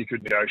agent you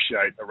could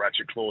negotiate a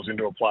ratchet clause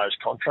into a player's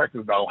contract,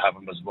 they'll have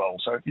them as well.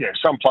 So, yeah,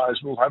 some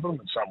players will have them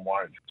and some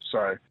won't.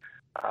 So,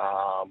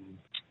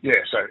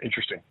 so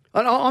interesting.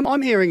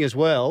 I'm hearing as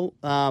well,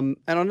 and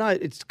I know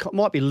it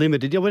might be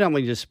limited. We don't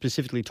want you to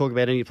specifically talk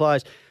about any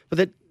players, but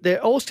that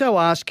they're also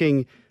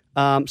asking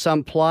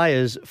some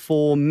players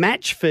for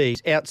match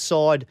fees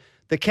outside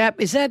the cap.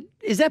 Is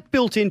that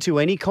built into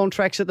any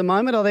contracts at the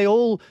moment? Are they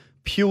all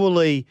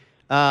purely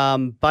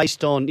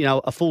based on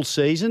a full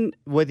season,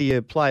 whether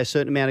you play a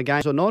certain amount of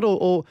games or not,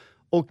 or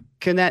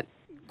can that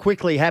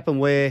quickly happen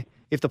where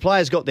if the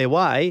players got their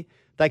way,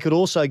 they could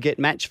also get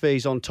match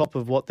fees on top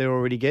of what they're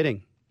already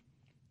getting?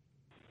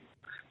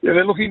 Yeah,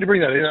 they're looking to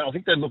bring that in. I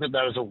think they look at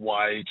that as a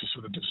way to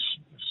sort of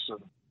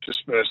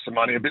disperse the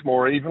money a bit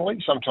more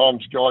evenly.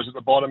 Sometimes guys at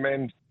the bottom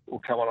end will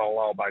come on a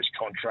lower base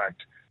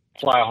contract,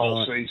 play a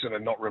whole season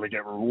and not really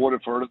get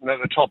rewarded for it. And at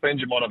the top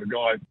end, you might have a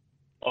guy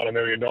on $1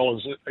 million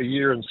a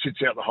year and sits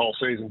out the whole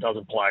season,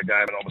 doesn't play a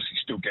game, and obviously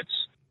still gets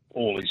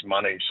all his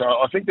money. So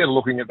I think they're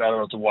looking at that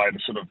as a way to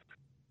sort of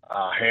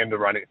hand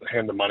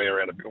the money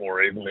around a bit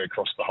more evenly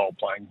across the whole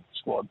playing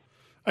squad.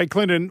 Hey,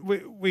 Clinton,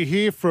 we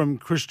hear from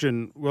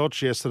Christian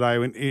Welch yesterday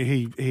when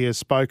he has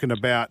spoken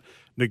about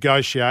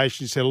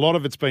negotiations. He said a lot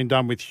of it's been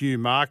done with Hugh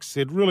Marks.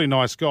 Said really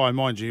nice guy,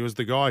 mind you. He was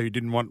the guy who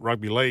didn't want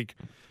rugby league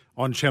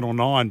on Channel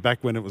 9 back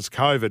when it was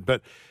COVID.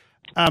 But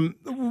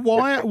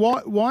why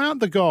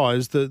aren't the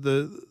guys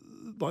the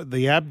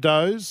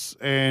Abdos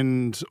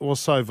and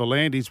also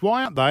Volandis,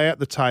 why aren't they at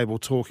the table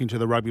talking to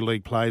the Rugby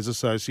League Players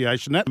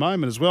Association at the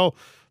moment as well?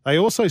 They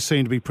also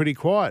seem to be pretty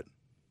quiet.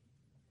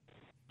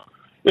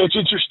 Yeah, it's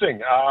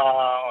interesting.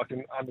 I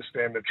can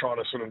understand they're trying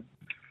to sort of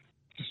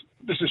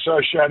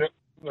disassociate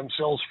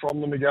themselves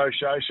from the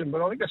negotiation,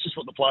 but I think that's just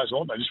what the players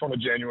want. They just want a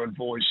genuine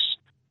voice.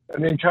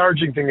 And the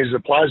encouraging thing is the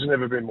players have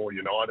never been more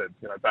united.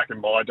 Back in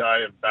my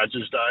day, and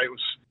Badger's day, it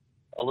was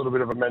a little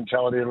bit of a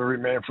mentality of every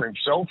man for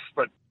himself.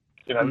 But,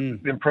 the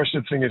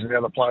impressive thing is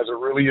now the players are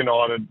really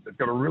united. They've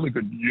got a really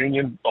good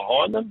union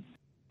behind them.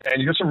 And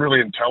you've got some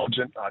really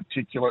intelligent,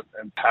 articulate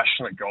and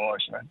passionate guys,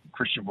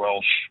 Christian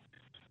Welch,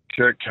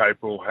 Kirk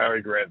Capel,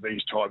 Harry Grant,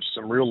 these types,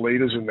 some real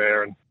leaders in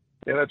there. And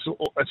that's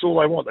all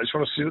they want. They just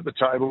want to sit at the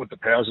table with the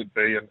powers that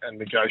be and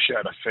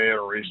negotiate a fair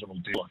or reasonable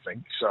deal, I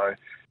think. So,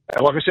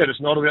 and like I said, it's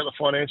not about the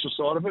financial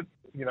side of it.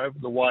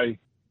 The way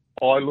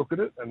I look at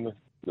it and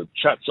the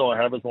chats I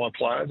have with my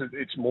players,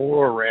 it's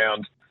more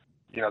around,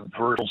 the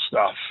peripheral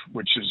stuff,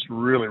 which is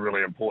really,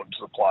 really important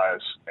to the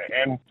players.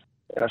 And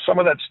some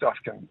of that stuff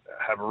can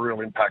have a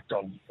real impact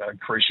on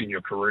increasing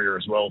your career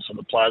as well. So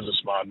the players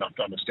are smart enough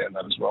to understand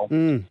that as well.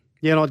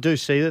 Yeah, and I do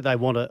see that they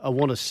want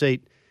to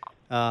seat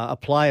a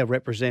player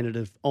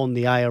representative on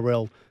the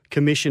ARL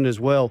commission as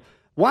well.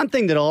 One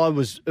thing that I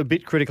was a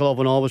bit critical of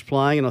when I was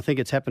playing, and I think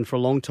it's happened for a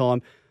long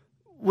time,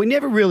 we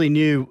never really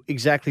knew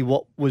exactly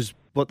what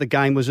the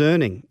game was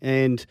earning.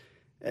 And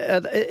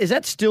is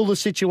that still the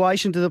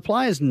situation? Do the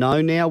players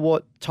know now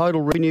what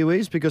total revenue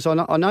is? Because I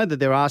know that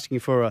they're asking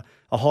for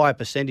a higher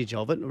percentage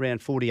of it,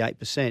 around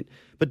 48%.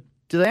 But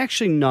do they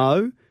actually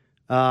know?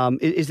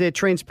 Is there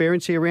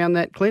transparency around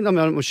that, Clint? I mean,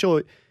 I'm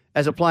sure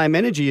as a player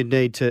manager you'd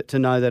need to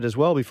know that as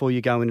well before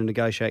you go in and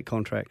negotiate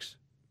contracts.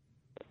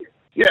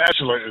 Yeah,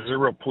 absolutely. There's a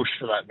real push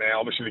for that now.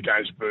 Obviously, the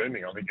game's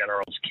booming. I think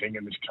NRL's king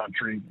in this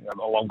country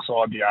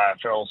alongside the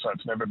AFL, so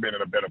it's never been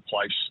in a better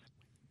place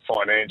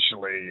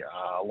financially.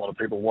 A lot of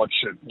people watch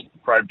it,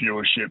 great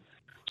viewership.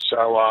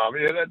 So,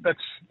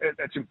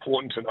 that's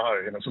important to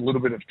know. It's a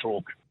little bit of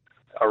talk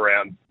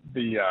around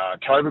the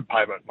COVID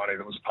payment money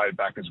that was paid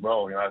back as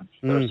well.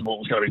 First of all, it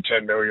was going to be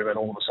 10 million, then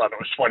all of a sudden it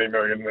was 20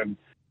 million, and then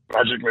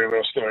magically there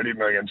was 30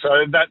 million. So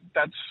that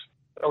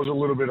was a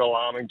little bit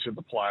alarming to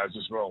the players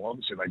as well.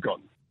 Obviously, they got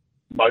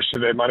most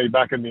of their money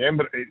back in the end,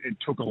 but it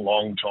took a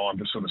long time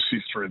to sort of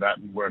sift through that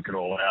and work it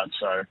all out.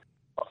 So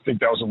I think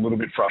that was a little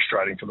bit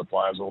frustrating for the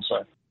players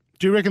also.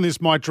 Do you reckon this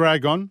might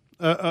drag on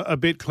a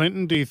bit,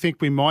 Clinton? Do you think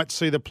we might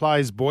see the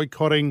players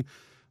boycotting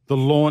the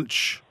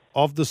launch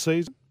of the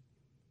season?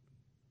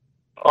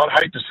 I'd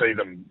hate to see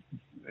them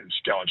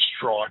go on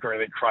strike or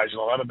anything crazy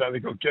like that. I don't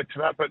think it'll get to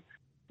that. But,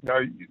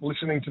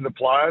 listening to the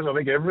players, I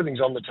think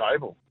everything's on the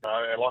table.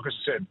 And like I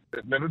said,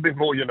 they've never been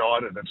more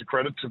united. It's a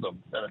credit to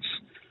them. And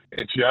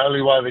it's the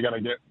only way they're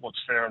going to get what's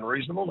fair and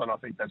reasonable. And I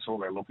think that's all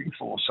they're looking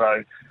for.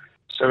 So,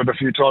 said it a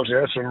few times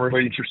now, some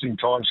really interesting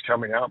times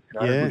coming up.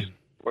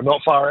 We're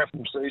not far out from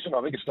the season.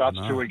 I think it starts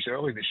 2 weeks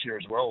early this year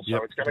as well.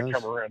 So it's going to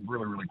come around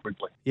really, really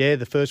quickly. Yeah,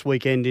 the first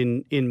weekend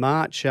in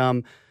March.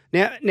 Now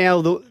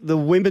the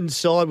women's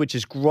side, which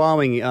is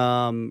growing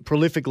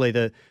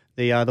prolifically,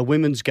 the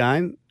women's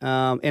game,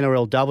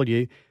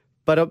 NRLW,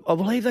 but I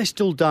believe they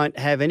still don't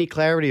have any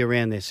clarity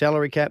around their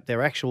salary cap,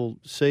 their actual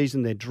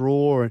season, their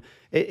draw.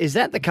 Is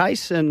that the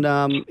case? And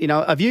are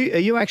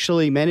you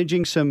actually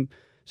managing some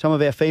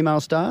of our female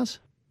stars?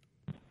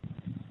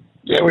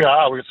 Yeah, we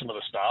are. We've got some of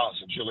the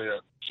stars.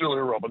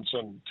 Julia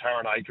Robinson,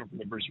 Taryn Aiken from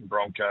the Brisbane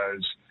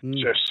Broncos,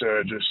 Jess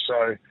Surgis.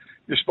 So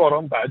you're spot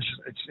on, Badge.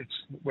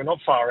 We're not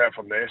far out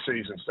from their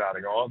season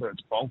starting either.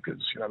 It's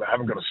bonkers. They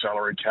haven't got a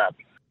salary cap.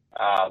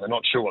 They're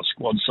not sure what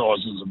squad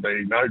sizes will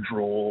be. No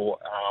draw.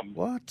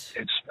 What?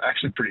 It's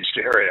actually pretty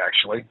scary,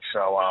 actually.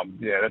 So,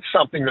 that's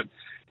something that,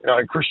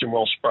 and Christian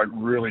Welsh spoke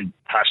really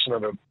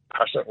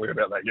passionately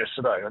about that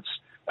yesterday.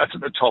 That's at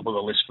the top of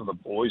the list for the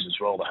boys as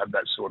well, to have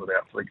that sorted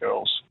out for the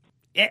girls.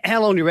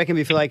 How long do you reckon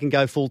before they can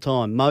go full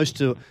time?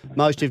 Most,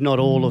 if not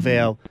all, of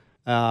our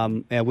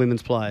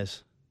women's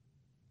players.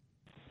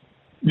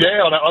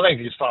 Yeah, I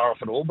think it's far off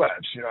at all,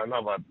 Badge.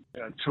 Another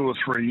 2 or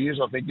 3 years,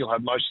 I think you'll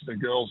have most of the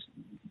girls.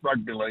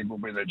 Rugby league will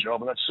be their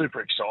job, and that's super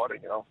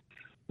exciting.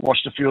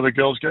 Watched a few of the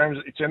girls' games.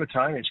 It's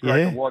entertaining. It's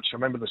great to watch. I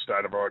remember the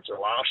State of Origin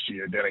last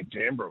year down in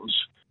Canberra. It was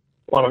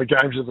one of the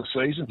games of the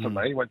season for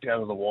me. Went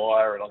down to the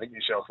wire, and I think New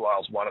South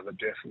Wales won at the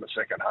death in the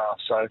second half.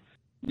 So,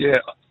 yeah,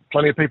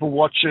 plenty of people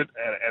watch it,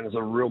 and there's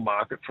a real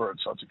market for it,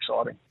 so it's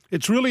exciting.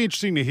 It's really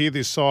interesting to hear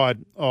this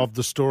side of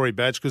the story,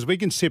 Badge, because we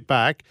can sit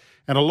back,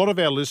 and a lot of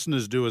our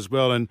listeners do as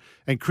well, and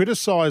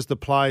criticise the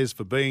players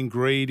for being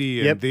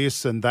greedy and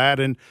this and that.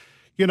 And,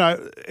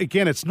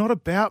 again, it's not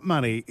about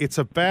money. It's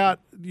about,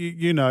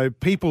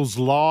 people's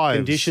lives.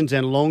 Conditions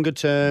and longer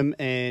term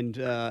and,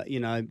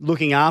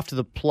 looking after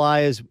the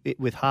players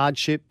with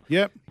hardship.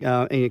 Yep.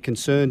 And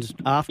concerns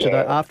after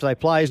they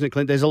play, isn't it,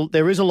 Clint?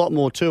 There is a lot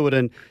more to it,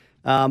 and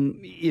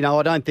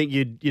I don't think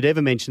you'd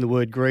ever mention the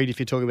word greed if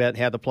you're talking about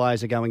how the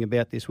players are going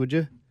about this, would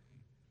you?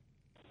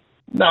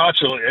 No,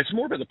 absolutely. It's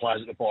more about the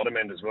players at the bottom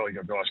end as well.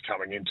 You've got guys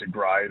coming into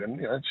grade, and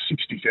it's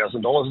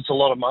 $60,000. It's a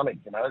lot of money.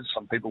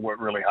 Some people work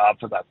really hard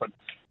for that, but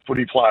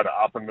footy player to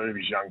up and move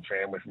his young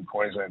family from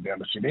Queensland down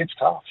to Sydney, it's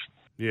tough.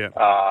 Yeah.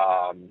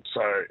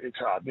 So it's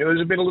hard.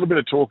 There's been a little bit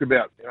of talk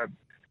about.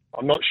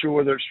 I'm not sure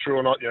whether it's true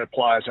or not.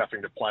 Players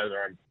having to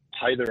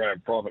pay their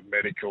own private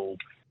medical.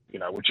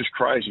 Which is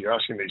crazy. You're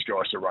asking these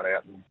guys to run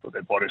out and put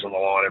their bodies on the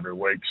line every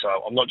week. So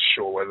I'm not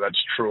sure whether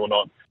that's true or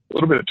not. A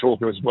little bit of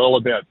talk as well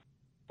about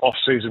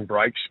off-season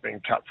breaks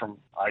being cut from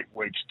 8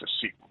 weeks to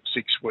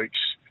 6 weeks.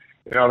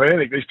 I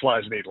think these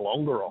players need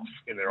longer off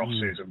in their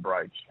off-season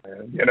break.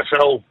 The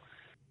NFL,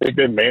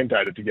 they're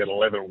mandated to get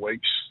 11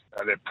 weeks.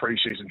 Their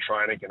pre-season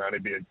training can only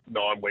be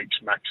 9 weeks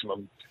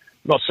maximum.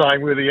 Not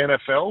saying we're the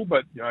NFL,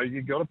 but,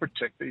 you've got to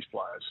protect these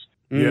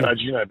players.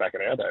 As you know, back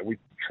in our day, we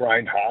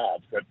trained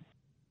hard, but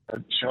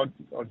I'd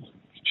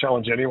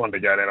challenge anyone to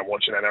go down and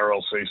watch an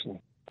NRL season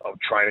of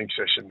training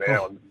session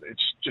now, and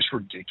it's just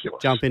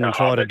ridiculous. Jump in and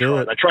try to do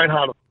it. They train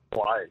hard to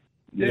play.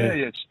 Yeah,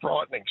 it's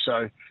frightening.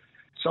 So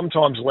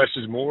sometimes less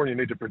is more, and you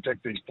need to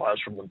protect these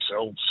players from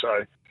themselves.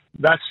 So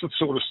that's the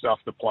sort of stuff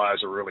the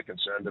players are really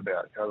concerned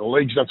about. The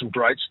league's done some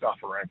great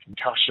stuff around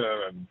concussion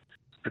and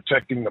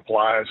protecting the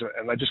players,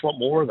 and they just want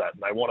more of that,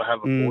 and they want to have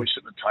a voice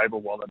at the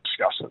table while they're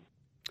discussing.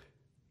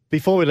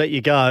 Before we let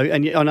you go,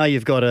 and I know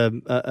you've got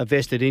a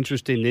vested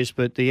interest in this,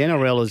 but the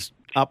NRL has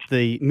upped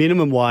the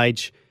minimum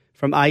wage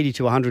from 80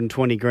 to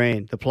 120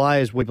 grand. The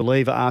players, we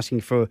believe, are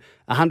asking for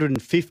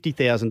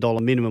 $150,000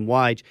 minimum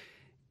wage.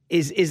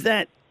 Is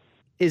that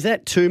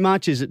too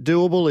much? Is it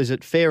doable? Is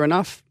it fair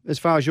enough as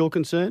far as you're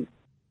concerned?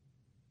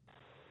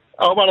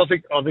 Oh, well,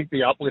 I think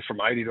the uplift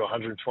from 80 to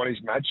 120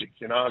 is magic.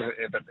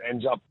 If it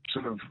ends up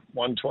sort of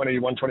 120,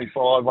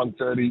 125,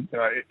 130,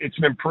 it's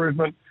an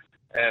improvement.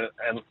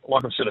 And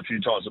like I've said a few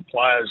times, the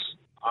players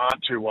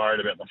aren't too worried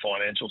about the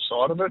financial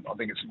side of it. I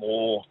think it's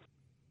more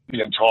the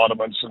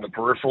entitlements and the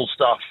peripheral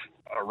stuff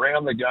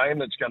around the game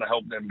that's going to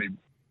help them be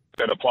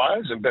better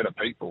players and better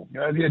people.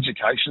 The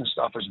education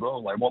stuff as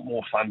well. They want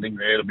more funding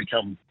there to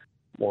become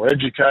more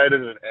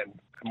educated and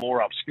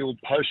more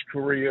upskilled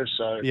post-career.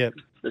 So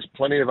there's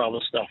plenty of other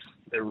stuff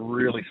they're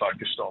really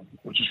focused on,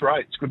 which is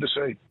great. It's good to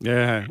see.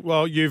 Yeah.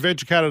 Well, you've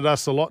educated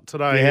us a lot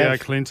today,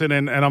 Clinton,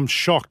 and I'm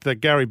shocked that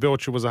Gary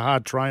Belcher was a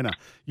hard trainer.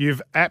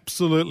 You've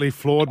absolutely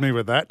floored me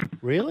with that.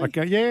 Really?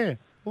 Okay, yeah.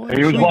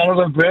 He was one of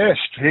the best.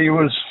 He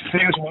was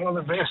one of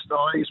the best.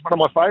 He's one of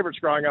my favourites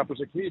growing up as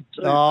a kid,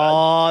 too.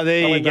 Oh,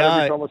 there you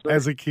go.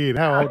 As a kid,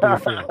 how old do you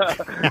feel?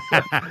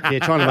 Yeah,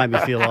 trying to make me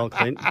feel old,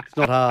 Clint. It's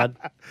not hard.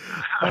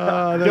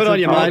 Good on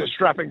you, I mate. was a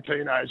strapping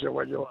teenager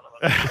when you were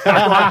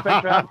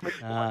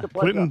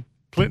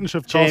Clinton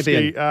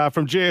Shevchovsky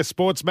from GS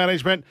Sports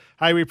Management.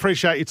 Hey, we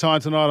appreciate your time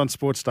tonight on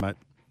Sports Day, mate.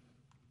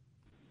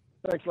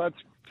 Thanks, lads.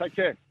 Take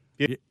care.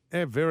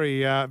 Yeah,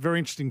 very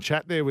interesting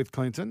chat there with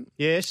Clinton.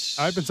 Yes.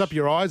 Opens up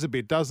your eyes a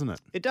bit, doesn't it?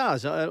 It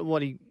does.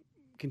 What he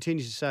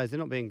continues to say is they're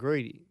not being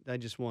greedy. They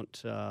just want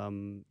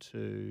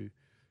to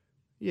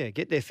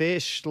get their fair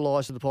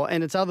slice of the pie.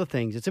 And it's other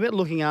things. It's about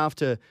looking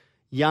after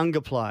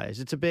younger players.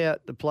 It's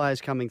about the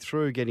players coming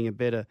through getting a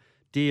better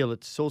deal.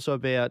 It's also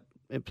about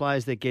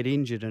players that get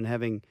injured and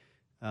having,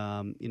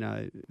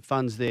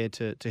 funds there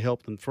to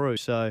help them through.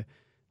 So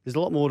there's a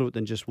lot more to it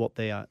than just what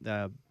they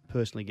are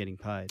personally getting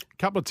paid. A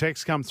couple of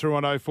texts come through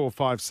on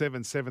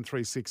 0457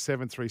 736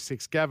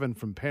 736. Gavin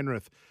from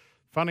Penrith.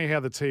 Funny how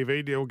the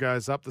TV deal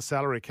goes up, the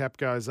salary cap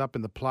goes up,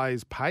 and the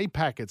players' pay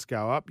packets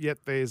go up, yet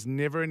there's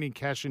never any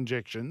cash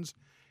injections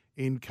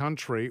in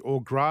country or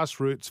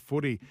grassroots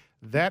footy.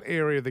 That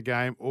area of the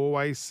game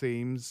always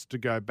seems to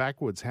go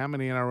backwards. How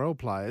many NRL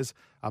players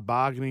are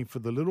bargaining for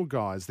the little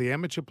guys, the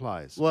amateur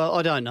players? Well,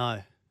 I don't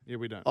know. Yeah,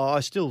 we don't.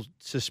 I still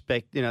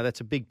suspect, that's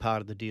a big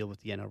part of the deal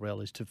with the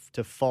NRL is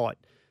to fight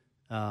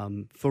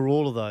for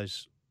all of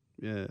those,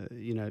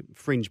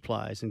 fringe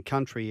players and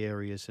country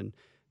areas, and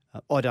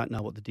I don't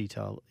know what the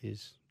detail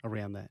is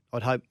around that.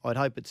 I'd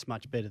hope it's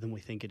much better than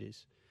we think it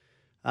is.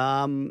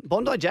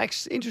 Bondi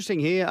Jack's interesting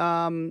here.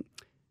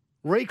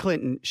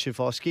 Clinton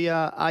Shevchovsky,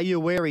 are you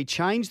aware he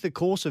changed the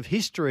course of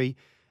history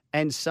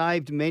and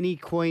saved many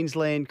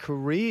Queensland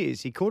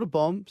careers? He caught a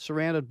bomb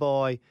surrounded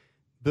by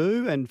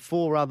Boo and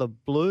 4 other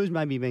Blues,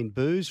 maybe you mean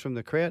Boos from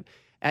the crowd.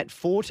 At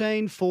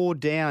 14-4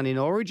 down in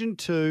Origin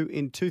 2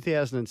 in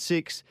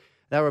 2006,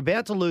 they were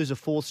about to lose a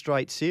 4th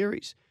straight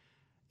series.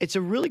 It's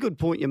a really good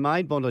point you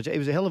made, Bondi. He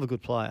was a hell of a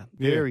good player,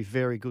 very,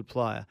 very good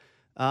player,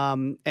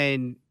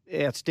 and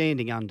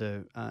outstanding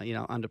under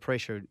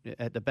pressure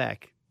at the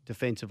back,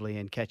 defensively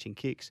and catching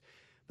kicks.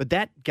 But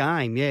that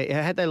game,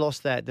 had they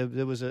lost that,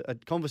 there was a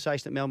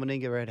conversation that Mal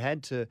Meninga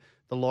had to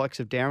the likes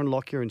of Darren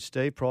Lockyer and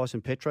Steve Price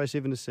and Petro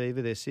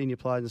Civoniceva, their senior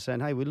players, and saying,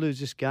 hey, we lose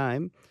this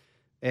game,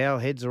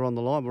 our heads are on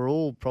the line. We're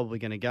all probably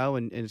going to go,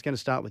 and it's going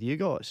to start with you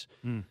guys.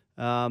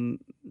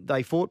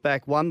 They fought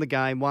back, won the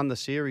game, won the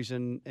series,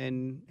 and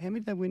how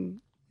many did they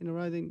win in a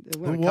row? They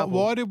won a couple.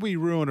 Why did we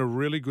ruin a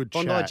really good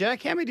chat? Bondi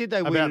Jack, how many did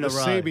they win in a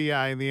row? About the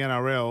CBA and the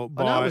NRL.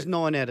 I know it was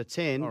 9 out of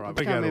 10. All right,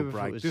 we go to a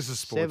break. This is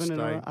Sports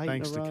Day.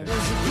 Thanks to Kevin.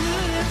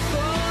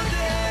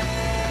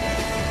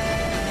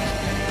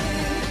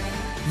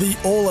 The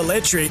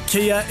all-electric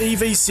Kia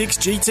EV6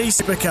 GT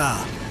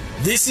Supercar.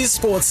 This is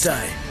Sports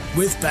Day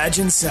with Badge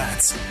and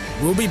Sats.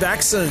 We'll be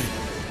back soon.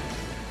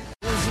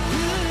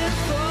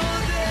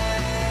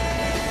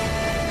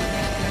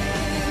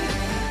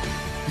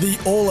 The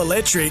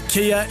all-electric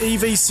Kia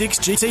EV6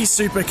 GT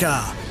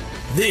Supercar.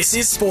 This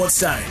is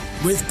Sports Day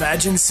with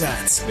Badge and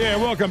Sats. Yeah,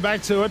 welcome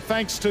back to it.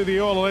 Thanks to the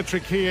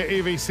all-electric Kia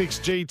EV6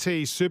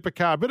 GT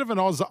Supercar. A bit of an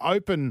Oz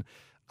Open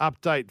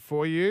update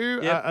for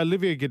you. Yep.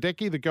 Olivia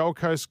Gadecki, the Gold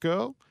Coast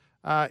girl,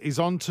 is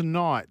on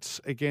tonight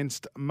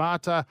against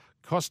Marta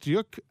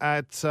Kostyuk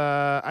at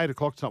 8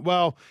 o'clock tonight.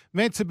 Well,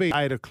 meant to be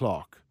 8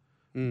 o'clock,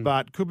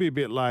 but could be a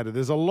bit later.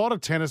 There's a lot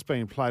of tennis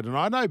being played, and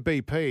I know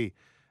BP,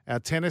 our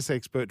tennis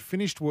expert,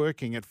 finished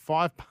working at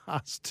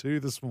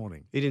 2:05 this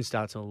morning. He didn't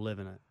start till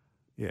 11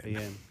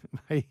 p.m.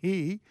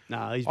 He's been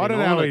I don't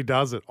know on how it. he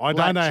does it. I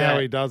Flat don't know how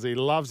chat. he does it. He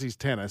loves his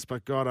tennis,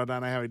 but God, I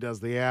don't know how he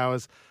does the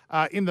hours.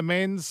 In the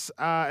men's,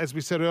 as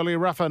we said earlier,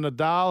 Rafa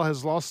Nadal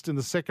has lost in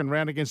the second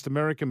round against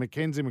American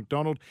Mackenzie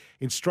McDonald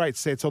in straight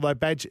sets, although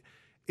Badge,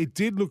 it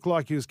did look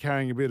like he was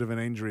carrying a bit of an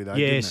injury, though,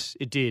 Yes,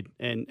 didn't it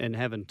did, and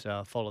haven't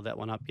followed that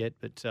one up yet.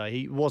 But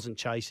he wasn't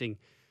chasing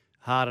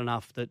hard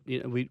enough that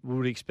we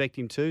would expect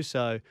him to.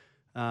 So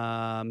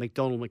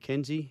McDonald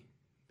Mackenzie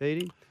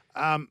beat him.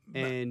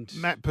 And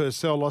Matt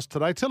Purcell lost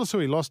today. Tell us who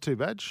he lost to,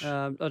 Badge.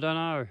 I don't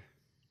know.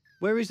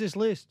 Where is this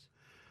list?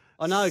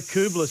 I know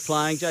Kubler's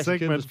playing. Jason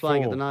Segment Kubler's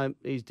playing 4. at the moment.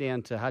 He's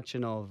down to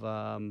Hutchinov.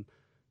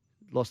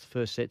 Lost the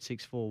first set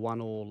 6-4,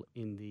 1-1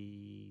 in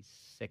the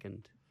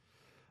second.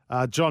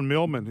 John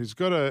Millman, who's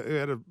had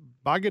a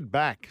buggered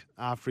back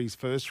after his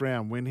first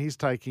round win. He's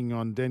taking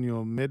on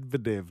Daniel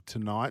Medvedev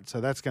tonight,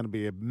 so that's going to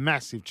be a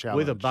massive challenge.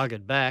 With a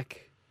buggered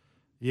back.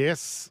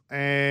 Yes,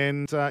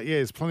 and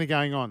there's plenty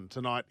going on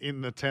tonight in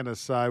the tennis,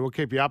 so we'll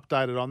keep you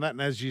updated on that.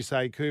 And as you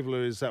say,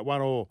 Kubler is at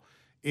 1-1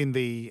 in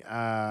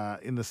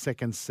the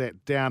second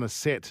set, down a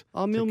set.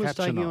 Oh, to Millman's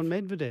taking Kachanov. on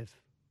Medvedev.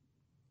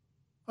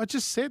 I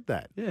just said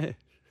that. Yeah.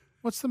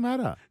 What's the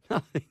matter?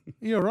 Nothing.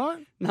 You all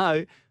right?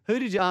 No. Who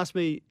did you ask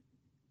me?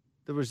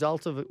 the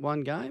result of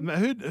one game?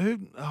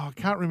 I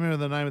can't remember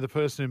the name of the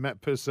person who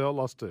Matt Purcell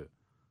lost to.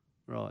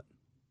 Right.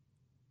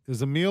 It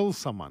was Emil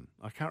someone.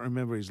 I can't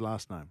remember his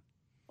last name.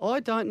 I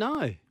don't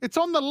know. It's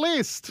on the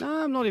list.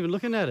 No, I'm not even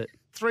looking at it.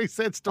 3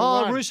 sets to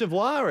 1. Oh,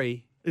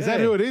 Roussevoiri. Is that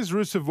who it is?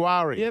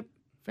 Roussevoiri. Yep.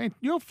 Mate,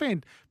 you're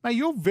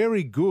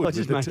very good. I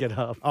just make it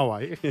up. Oh,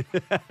 are you?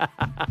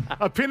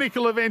 A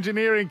pinnacle of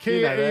engineering,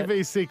 Kia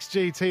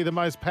EV6 GT, the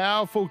most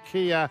powerful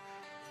Kia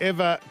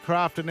ever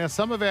crafted. Now,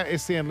 some of our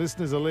SCN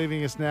listeners are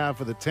leaving us now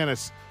for the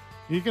tennis.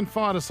 You can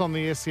find us on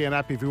the SCN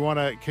app if you want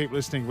to keep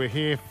listening. We're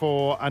here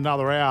for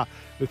another hour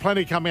with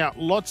plenty coming out.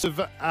 Lots of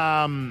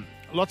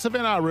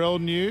NRL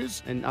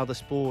news. And other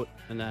sport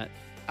and that.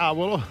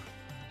 Well,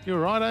 you're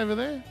right over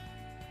there.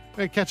 We're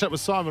going to catch up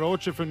with Simon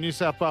Orchard from New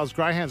South Wales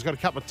Greyhounds. Got a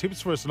couple of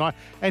tips for us tonight.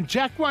 And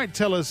Jack won't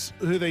tell us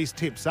who these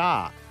tips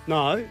are.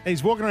 No.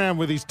 He's walking around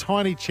with his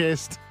tiny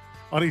chest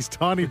on his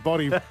tiny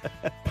body,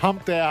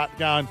 pumped out,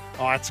 going,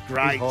 oh, it's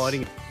great. He's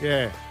hiding.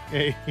 Yeah,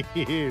 he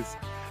is.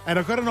 And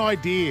I've got an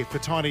idea for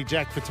Tiny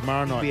Jack for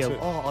tomorrow night. I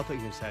thought you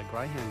were going to say a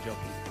greyhound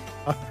jockey.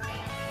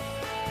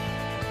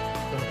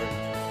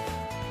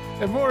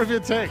 And more of your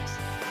texts.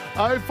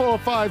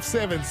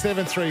 0457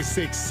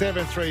 736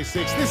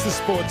 736. This is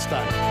Sports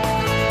Day.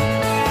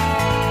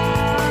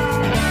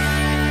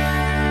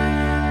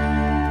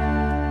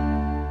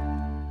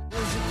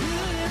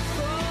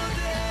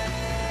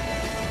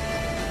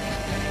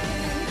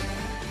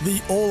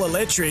 The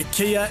all-electric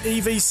Kia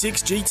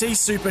EV6 GT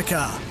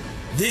Supercar.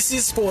 This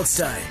is Sports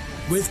Day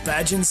with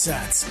Badge and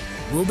Sats.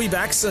 We'll be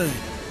back soon.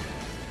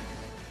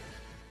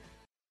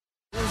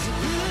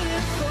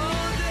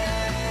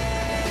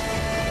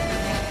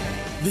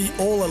 The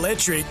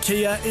all-electric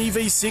Kia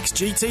EV6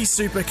 GT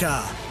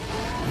Supercar.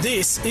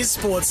 This is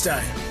Sports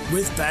Day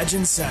with Badge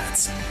and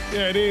Sats.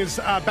 Yeah, it is.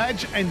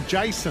 Badge and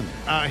Jason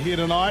are here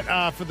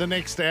tonight for the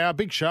next hour.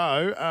 Big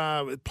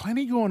show.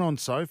 Plenty going on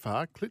so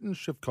far. Clinton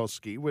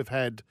Shavkovsky. We've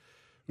had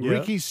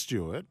Ricky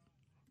Stewart.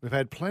 We've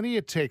had plenty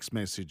of text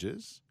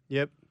messages.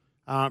 Yep.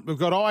 We've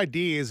got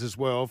ideas as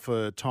well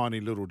for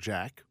tiny little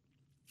Jack.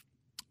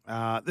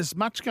 There's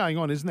much going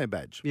on, isn't there,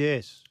 Badge?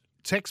 Yes.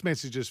 Text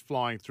messages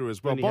flying through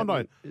as well.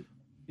 Bondi.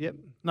 Yep.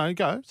 No,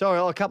 go. Sorry,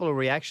 a couple of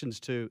reactions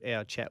to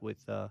our chat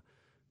with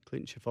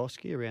Clinton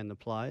Shavkovsky around the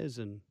players,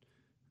 and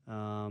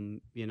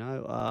one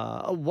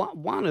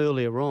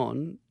earlier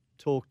on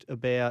talked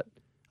about.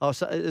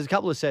 So there's a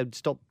couple that said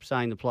stop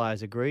saying the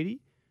players are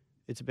greedy.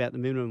 It's about the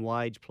minimum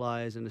wage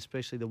players, and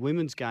especially the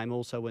women's game.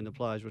 Also, when the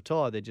players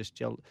retire, they're just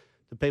jealous.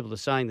 The people that are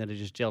saying that are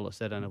just jealous.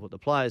 They don't know what the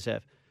players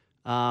have.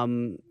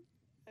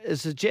 A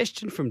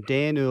suggestion from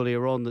Dan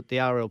earlier on that the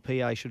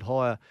RLPA should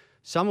hire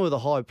someone with a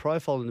high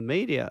profile in the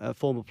media, a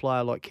former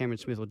player like Cameron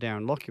Smith or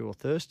Darren Lockyer or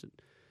Thurston,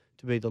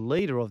 to be the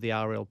leader of the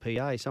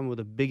RLPA. Someone with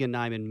a bigger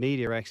name in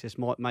media access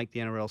might make the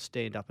NRL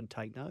stand up and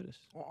take notice.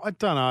 I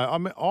don't know. I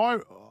mean,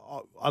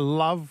 I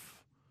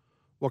love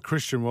what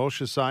Christian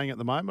Welsh is saying at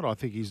the moment. I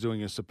think he's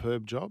doing a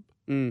superb job.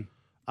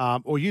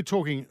 Or you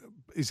talking?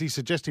 Is he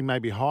suggesting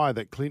maybe hire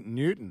that Clinton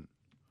Newton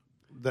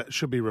that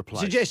should be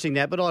replaced? Suggesting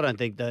that, but I don't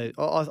think they.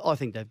 I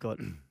think they've got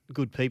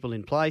good people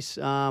in place.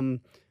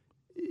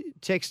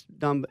 Text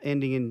number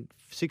ending in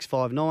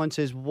 659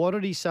 says, what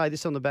did he say?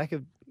 This on the back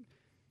of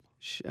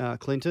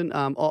Clinton.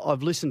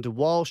 I've listened to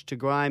Walsh, to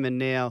Graham, and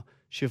now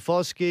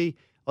Shavkovsky.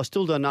 I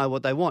still don't know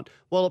what they want.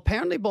 Well,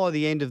 apparently by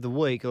the end of the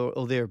week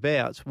or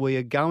thereabouts, we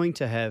are going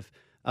to have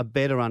a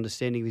better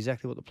understanding of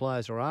exactly what the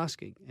players are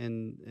asking.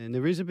 And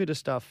there is a bit of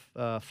stuff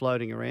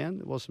floating around.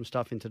 There was some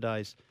stuff in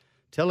today's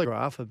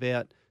Telegraph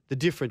about the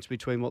difference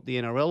between what the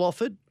NRL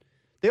offered.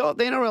 The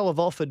NRL have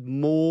offered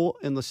more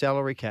in the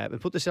salary cap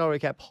and put the salary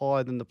cap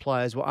higher than the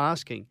players were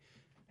asking,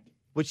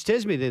 which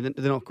tells me they're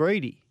not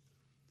greedy.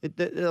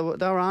 They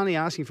were only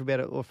asking for about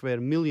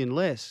 $1 million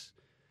less,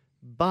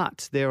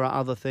 but there are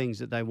other things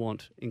that they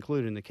want,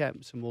 including the cap,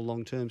 some more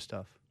long-term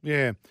stuff.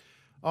 Yeah.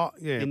 Oh,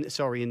 yeah. In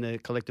the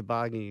collective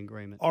bargaining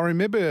agreement. I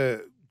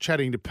remember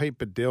chatting to Pete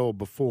Bedell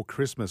before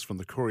Christmas from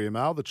the Courier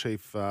Mail, the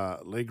chief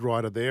league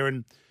writer there,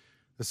 and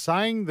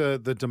saying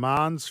the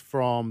demands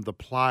from the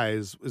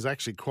players is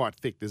actually quite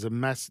thick.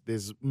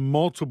 There's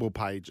multiple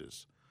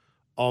pages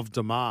of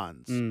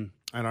demands. And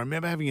I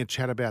remember having a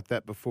chat about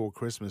that before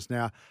Christmas.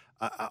 Now,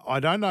 I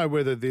don't know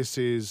whether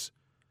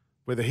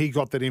he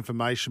got that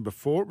information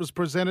before it was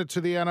presented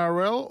to the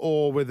NRL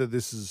or whether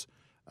this is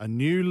a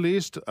new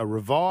list, a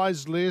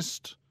revised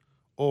list,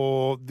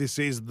 or this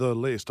is the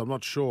list. I'm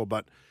not sure,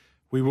 but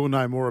we will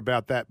know more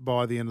about that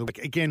by the end of the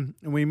week. Again,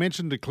 we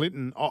mentioned to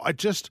Clinton,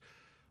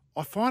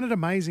 I find it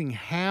amazing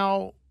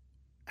how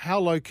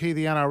low-key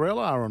the NRL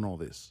are on all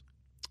this.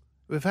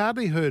 We've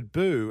hardly heard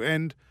boo.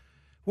 And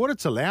what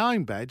it's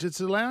allowing, Badge, it's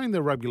allowing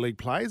the Rugby League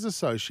Players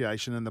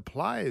Association and the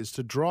players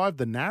to drive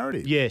the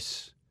narrative.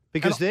 Yes,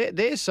 because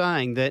they're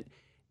saying that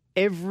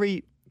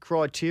every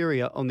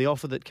criteria on the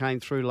offer that came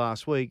through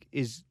last week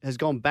has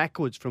gone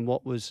backwards from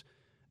what was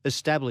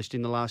established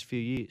in the last few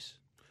years.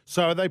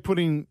 So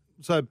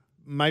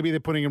maybe they're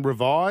putting a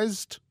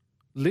revised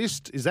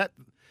list? Is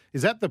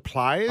Is that the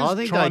players I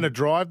think trying to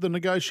drive the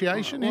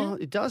negotiation Well, here?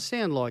 it does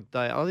sound like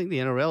I think the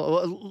NRL,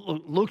 well,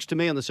 it looks to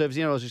me on the surface,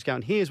 the NRL is just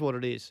going, here's what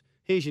it is.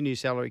 Here's your new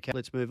salary cap.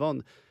 Let's move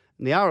on.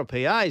 And the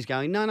RPA is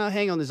going, no,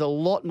 hang on. There's a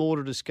lot more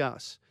to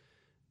discuss.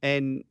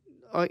 And,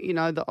 I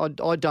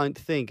don't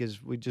think,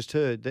 as we just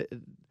heard,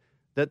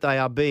 that they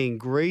are being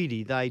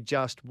greedy. They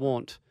just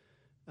want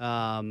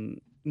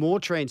more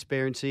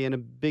transparency and a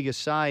bigger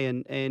say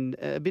and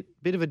a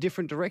bit of a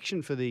different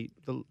direction for the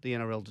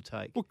NRL to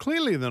take. Well,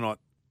 clearly they're not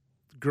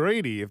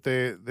greedy if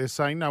they're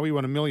saying, no, we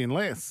want $1 million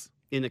less.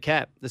 In the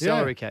cap, the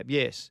salary cap,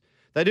 yes.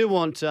 They do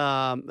want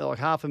like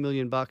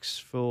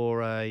 $500,000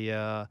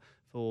 for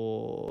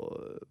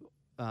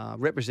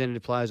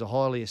representative players or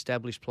highly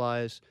established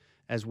players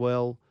as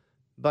well.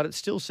 But it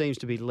still seems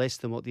to be less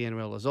than what the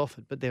NRL has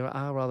offered. But there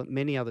are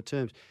many other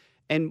terms.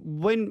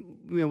 And when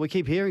we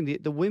keep hearing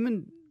the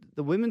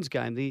women's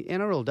game, the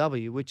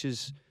NRLW, which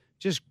is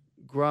just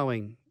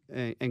growing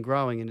and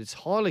growing, and it's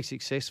highly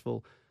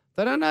successful.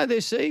 They don't know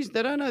their season.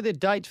 They don't know their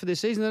dates for their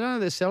season. They don't know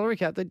their salary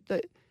cap.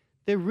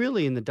 They're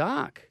really in the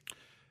dark.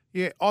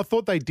 Yeah, I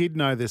thought they did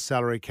know their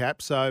salary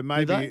cap, so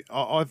maybe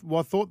I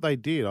thought they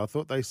did. I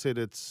thought they said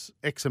it's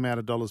X amount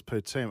of dollars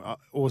per team.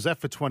 Or was that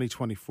for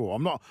 2024?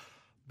 I'm not,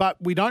 but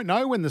we don't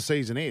know when the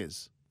season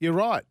is. You're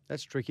right.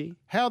 That's tricky.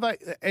 How they're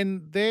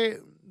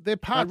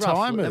part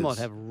timers.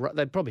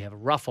 They'd probably have a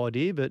rough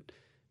idea, but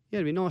yeah,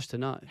 it'd be nice to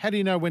know. How do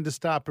you know when to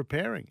start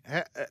preparing?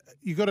 A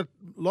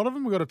lot of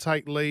them have got to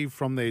take leave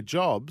from their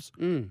jobs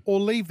or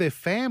leave their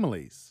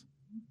families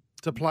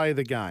to play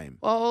the game.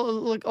 Well,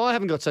 look, I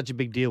haven't got such a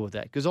big deal with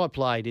that because I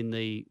played in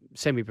the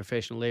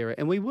semi-professional era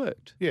and we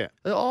worked. Yeah.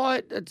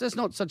 That's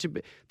not such a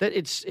big...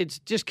 It's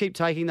just keep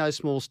taking those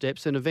small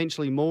steps and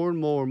eventually more and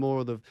more and more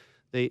of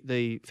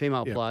the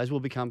female players will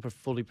become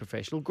fully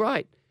professional.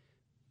 Great.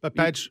 But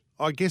Badge,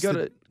 I guess... You've got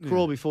to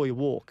crawl before you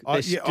walk.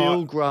 They're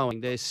still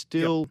growing. There's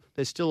still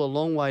a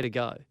long way to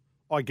go.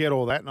 I get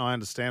all that and I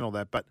understand all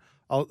that, but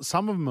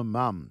some of them are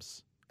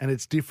mums. And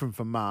it's different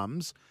for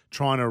mums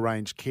trying to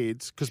arrange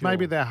kids because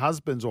maybe their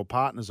husbands or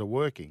partners are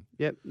working.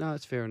 Yep, no,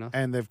 that's fair enough.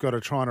 And they've got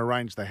to try and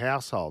arrange the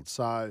household.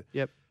 So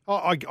yep,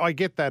 I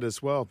get that as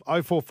well.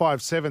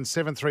 0457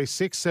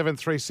 736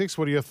 736.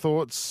 What are your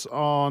thoughts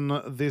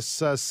on this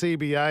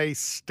CBA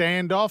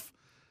standoff?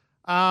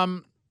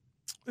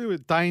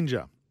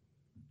 Danger.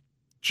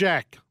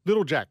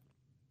 Little Jack.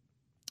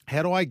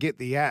 How do I get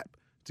the app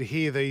to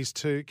hear these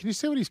two? Can you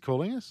see what he's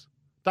calling us?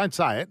 Don't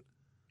say it.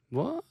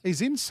 What?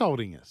 He's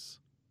insulting us.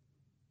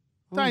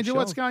 Danger,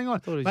 what's going on? I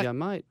thought he was your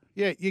mate.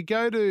 Yeah, you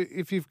go to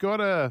if you've got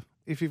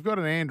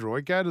an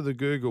Android, go to the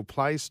Google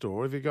Play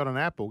Store. If you've got an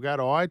Apple, go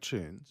to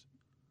iTunes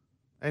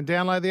and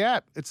download the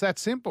app. It's that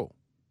simple.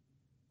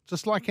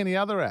 Just like any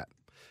other app.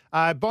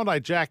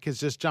 Bondi Jack has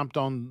just jumped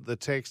on the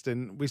text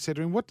and we said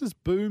to him, what does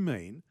boo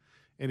mean?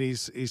 And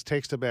his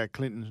text about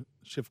Clinton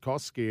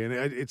Shivkovsky, and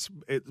it's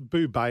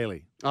Boo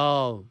Bailey.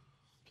 Oh,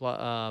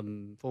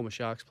 former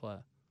Sharks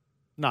player.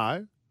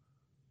 No.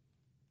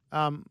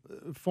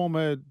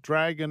 Former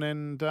Dragon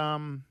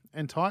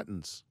and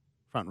Titans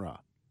front row.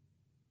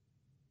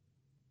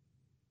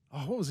 Oh,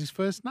 what was his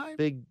first name?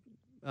 Big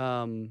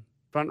front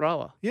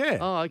rower. Yeah.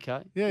 Oh,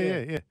 okay.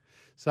 Yeah.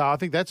 So I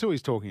think that's who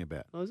he's talking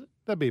about. Oh, is it?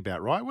 That'd be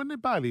about right, wouldn't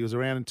it? Bailey was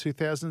around in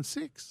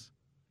 2006.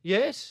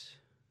 Yes.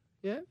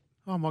 Yeah.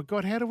 Oh, my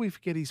God, how do we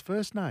forget his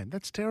first name?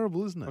 That's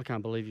terrible, isn't it? I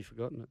can't believe you've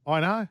forgotten it. I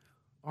know.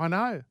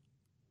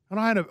 And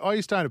I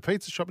used to own a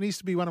pizza shop and he used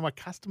to be one of my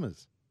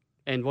customers.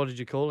 And what did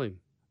you call him?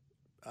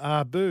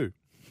 Boo.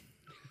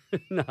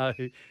 No.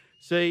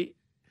 See,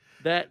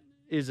 that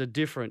is a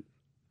different...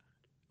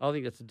 I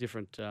think that's a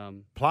different...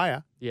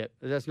 player? Yeah.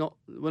 That's not...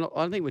 I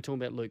don't think we're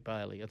talking about Luke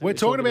Bailey. I think we're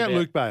talking about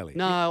Luke Bailey?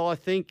 No, I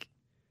think...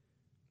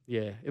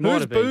 Yeah, it Who's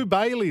might have been. Boo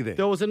Bailey then?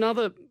 There was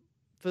another...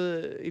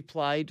 He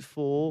played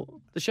for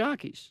the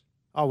Sharkies.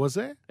 Oh, was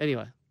there?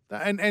 Anyway.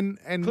 And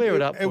clear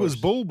it up. It was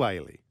Bull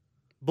Bailey.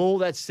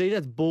 That's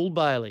Bull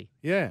Bailey.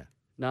 Yeah.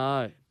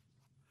 No.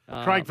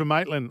 Craig from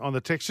Maitland on the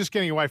text, just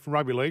getting away from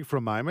rugby league for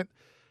a moment.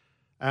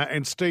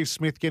 And Steve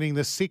Smith getting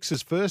the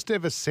Sixers' first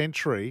ever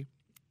century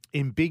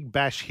in Big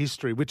Bash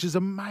history, which is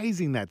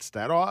amazing, that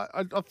stat.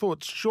 I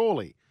thought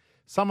surely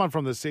someone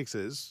from the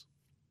Sixers,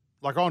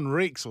 like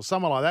Enriques or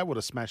someone like that, would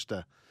have smashed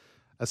a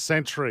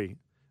century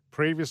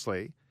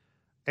previously.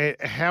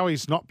 How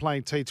he's not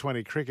playing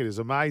T20 cricket is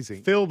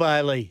amazing. Phil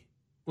Bailey.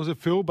 Was it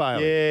Phil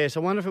Bailey? Yes, I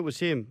wonder if it was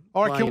him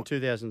playing in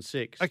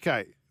 2006.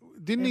 Okay.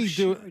 Didn't he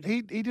do it?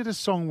 He did a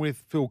song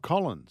with Phil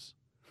Collins.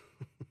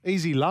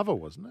 Easy Lover,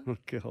 wasn't it? Oh,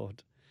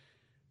 God.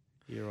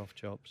 You're off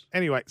chops.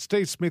 Anyway,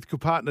 Steve Smith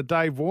could partner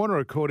Dave Warner,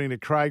 according to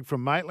Craig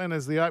from Maitland,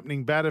 as the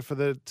opening batter for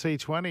the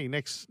T20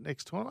 next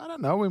tournament. I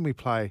don't know when we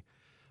play.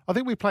 I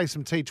think we play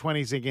some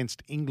T20s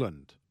against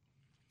England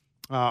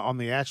on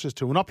the Ashes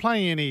tour. We're not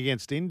playing any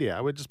against India.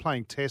 We're just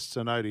playing tests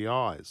and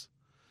ODIs.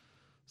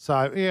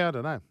 So, yeah, I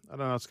don't know. I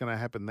don't know what's going to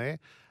happen there.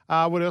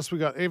 What else we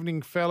got?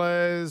 Evening,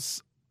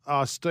 fellas.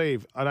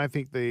 Steve, I don't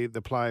think the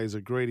players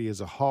are greedy as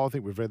a whole. I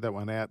think we've read that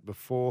one out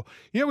before.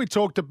 You know, we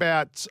talked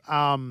about,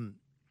 who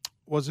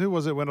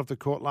was it went off the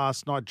court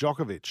last night?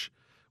 Djokovic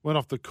went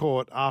off the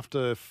court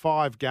after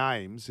 5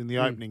 games in the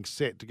opening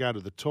set to go to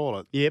the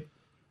toilet. Yep.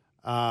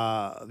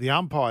 The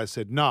umpire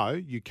said, no,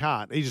 you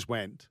can't. He just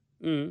went.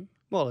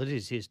 Well, it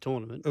is his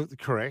tournament.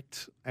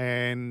 Correct.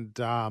 And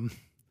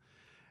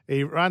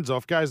he runs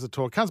off, goes to the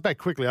toilet, comes back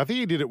quickly. I think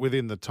he did it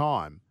within the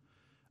time.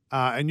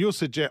 And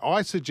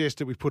I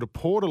suggested we put a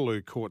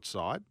Portaloo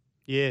courtside.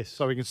 Yes.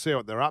 So we can see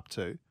what they're up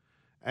to.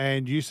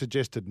 And you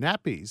suggested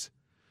nappies.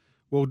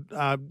 Well,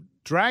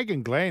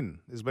 Dragon Glenn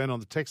has been on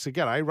the text.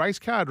 G'day, race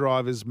car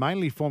drivers,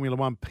 mainly Formula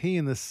One, pee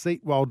in the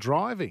seat while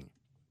driving.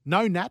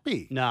 No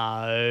nappy.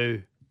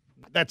 No.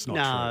 That's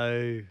not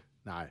true.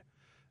 No.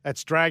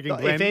 That's Dragon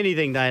Glenn. If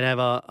anything, they'd have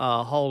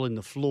a hole in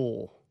the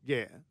floor.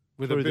 Yeah.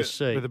 Through the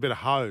seat. With a bit of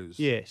hose.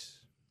 Yes.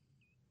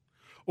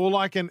 Or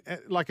like a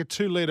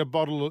 2-litre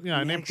bottle,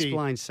 an empty.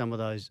 Explain some of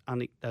those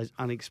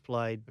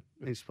unexplained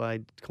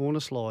corner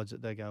slides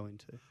that they go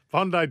into.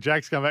 Bondi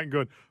Jack's come back and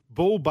gone,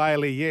 Bull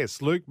Bailey,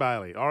 yes. Luke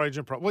Bailey,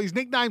 Origin Pro. Well, his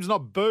nickname's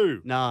not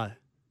Boo. No,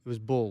 it was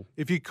Bull.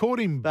 If you caught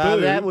him Boo.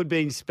 That would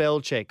be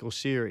spell check or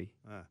Siri.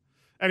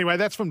 Anyway,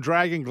 that's from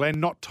Dragon Glenn,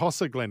 not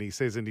Tosser Glenn, he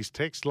says in his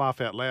text. Laugh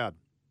out loud.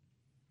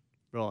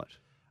 Right.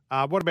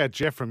 What about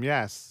Jeff from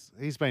Yass?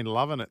 He's been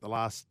loving it the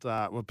last,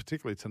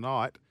 particularly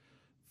tonight.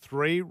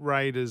 3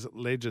 Raiders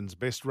legends,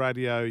 best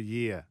radio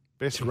year.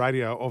 Best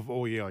radio of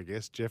all year, I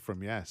guess. Jeff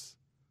from Yass.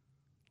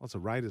 Lots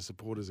of Raiders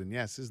supporters in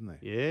Yass, isn't there?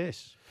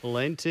 Yes,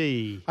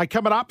 plenty. Hey,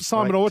 coming up,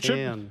 Simon Great Orchard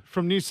town.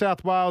 from New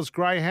South Wales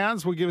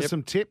Greyhounds will give us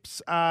some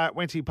tips.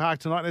 Wenty Park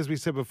tonight, as we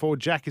said before,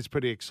 Jack is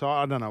pretty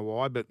excited. I don't know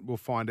why, but we'll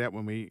find out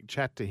when we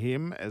chat to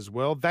him as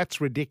well. That's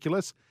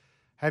ridiculous.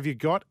 Have you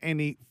got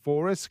any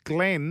for us?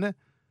 Glenn,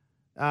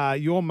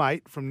 your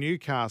mate from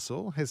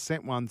Newcastle, has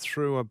sent one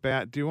through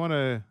about, did you want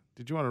to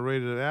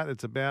read it out?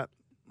 It's about,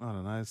 I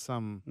don't know,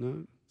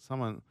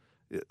 someone,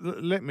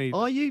 let me.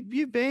 Oh,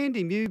 you banned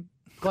him. You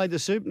played the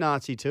soup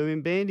Nazi to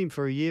him, banned him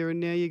for a year,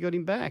 and now you got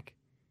him back.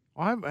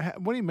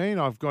 What do you mean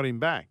I've got him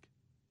back?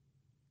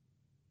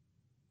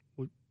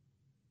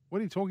 What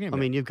are you talking about? I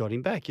mean, you've got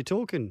him back. You're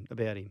talking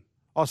about him.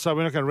 Oh, so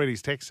we're not going to read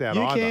his text out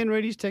You either? can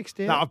read his text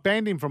out. No, I've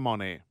banned him from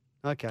on air.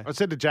 Okay. I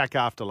said to Jack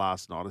after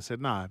last night, I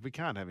said, no, we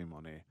can't have him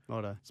on air.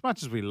 Righto. As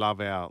much as we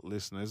love our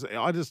listeners,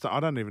 I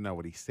don't even know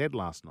what he said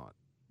last night.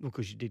 Well,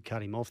 because you did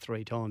cut him off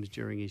 3 times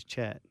during his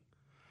chat.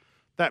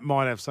 That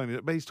might have something,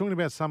 but he's talking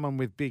about someone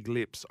with big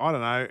lips. I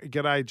don't know.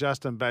 G'day,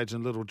 Justin Badge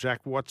and Little Jack.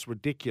 What's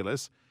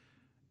ridiculous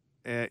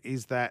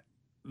is that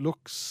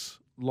looks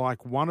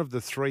like one of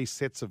the 3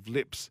 sets of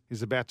lips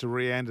is about to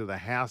re-enter the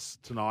house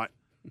tonight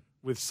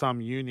with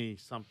some uni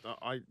something.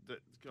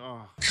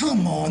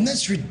 Come on,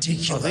 that's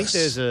ridiculous. I think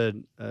there's a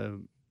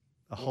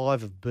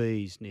hive of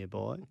bees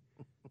nearby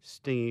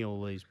stinging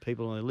all these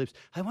people on their lips.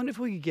 I wonder if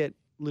we could get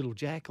Little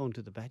Jack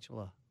onto The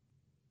Bachelor.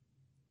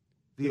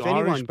 The If Irish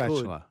anyone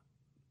Bachelor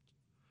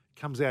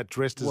comes out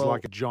dressed as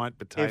like a giant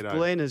potato. If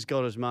Glenn has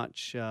got as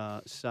much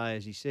say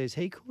as he says,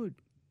 he could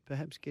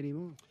perhaps get him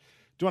on.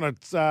 Do you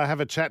want to have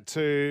a chat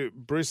to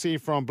Brucey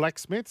from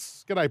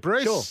Blacksmiths? G'day,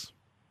 Bruce. Sure.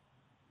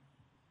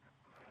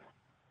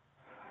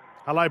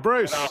 Hello,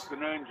 Bruce. Good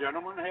afternoon,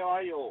 gentlemen. How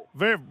are you all?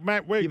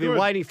 Mate, we're You've good. been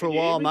waiting for a Can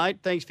you hear while, me? mate.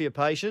 Thanks for your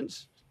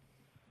patience.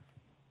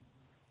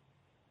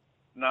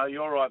 No,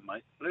 you're right,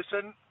 mate.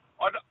 Listen,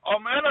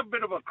 I'm at a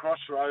bit of a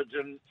crossroads,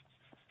 and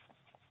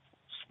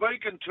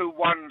speaking to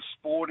one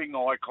sporting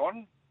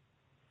icon,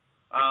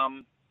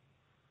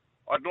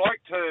 I'd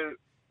like to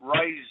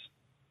raise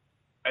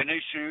an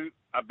issue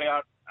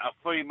about a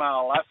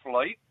female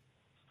athlete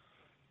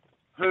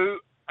who,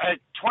 at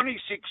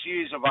 26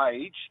 years of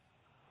age,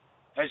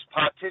 has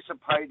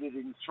participated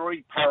in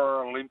 3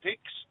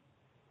 Paralympics,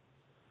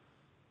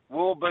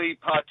 will be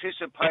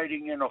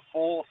participating in a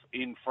 4th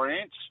in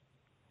France,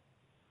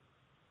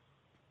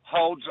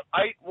 holds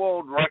 8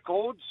 world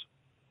records,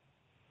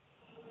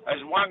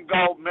 has won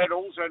gold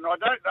medals, and I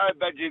don't know,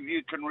 Badger, if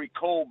you can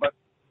recall, but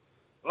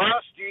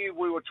last year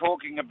we were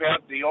talking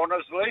about the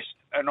honours list,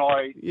 and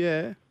I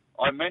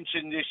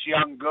mentioned this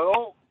young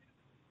girl,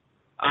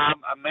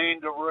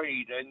 Amanda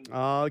Reid, and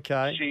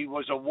okay. she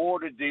was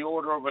awarded the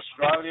Order of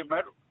Australia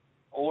medal.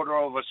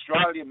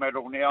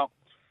 Now,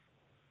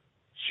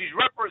 she's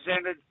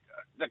represented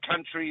the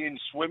country in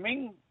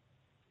swimming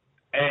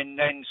and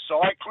then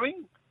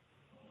cycling,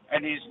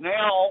 and is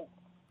now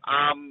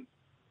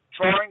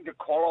trying to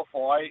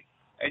qualify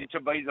and to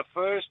be the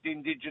first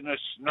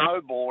Indigenous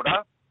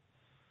snowboarder.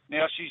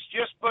 Now, she's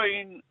just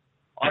been,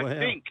 I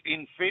think,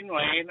 in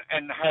Finland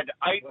and had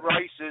 8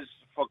 races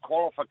for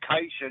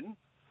qualification.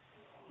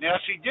 Now,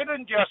 she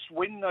didn't just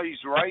win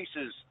these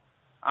races.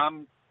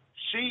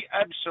 She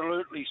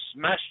absolutely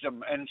smashed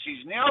them, and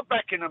she's now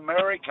back in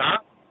America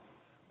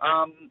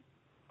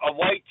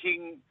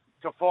awaiting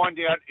to find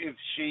out if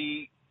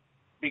she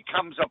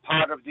becomes a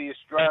part of the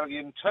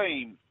Australian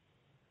team.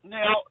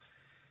 Now,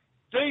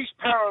 these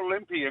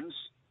Paralympians,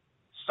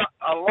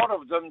 a lot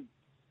of them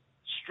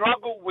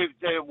struggle with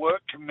their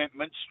work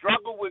commitment,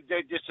 struggle with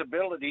their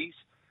disabilities,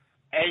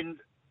 and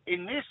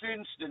in this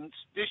instance,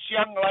 this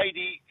young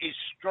lady is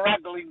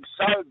struggling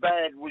so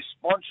bad with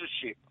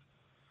sponsorship.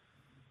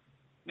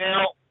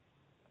 Now,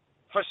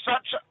 for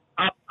such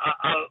a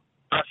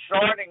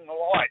shining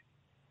light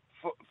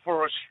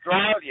for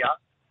Australia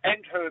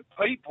and her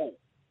people.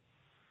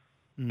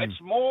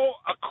 It's more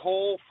a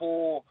call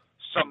for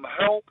some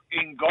help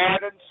in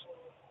guidance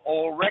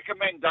or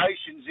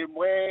recommendations in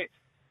where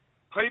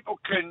people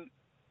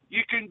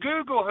you can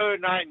Google her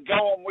name, go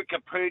on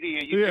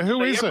Wikipedia.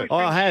 Who is it?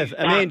 I have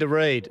Amanda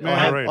Reid. I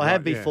have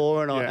right,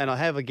 before, yeah. and I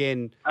have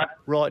again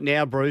right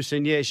now, Bruce.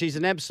 And yeah, she's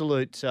an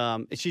absolute.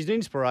 She's an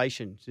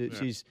inspiration.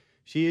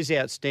 She is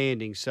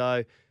outstanding.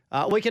 So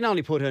we can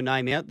only put her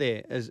name out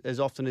there as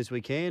often as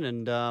we can,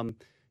 and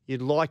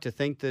you'd like to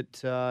think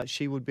that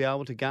she would be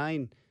able to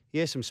gain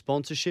some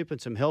sponsorship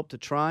and some help to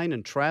train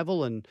and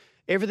travel and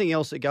everything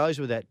else that goes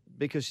with that,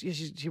 because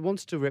she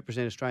wants to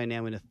represent Australia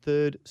now in a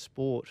third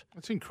sport.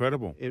 That's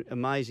incredible.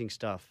 Amazing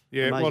stuff.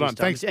 Yeah, Amazing well done.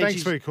 stuff.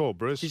 Thanks for your call,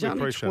 Bruce. She's we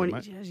only appreciate 20, it,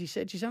 mate. as you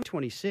said, she's only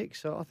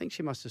 26, so I think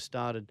she must have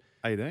started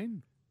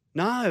 18?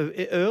 No,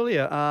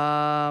 earlier,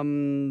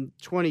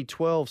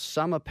 2012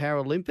 Summer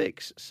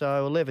Paralympics,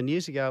 so 11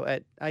 years ago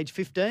at age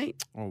 15.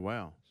 Oh,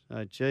 wow.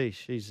 So, gee,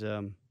 she's,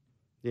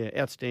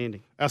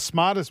 outstanding. Our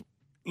smartest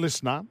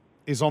listener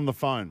is on the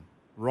phone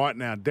right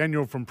now,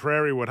 Daniel from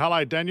Prairie Wood.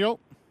 Hello, Daniel.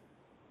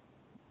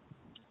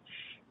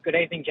 Good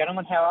evening,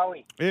 gentlemen. How are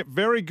we? Yeah,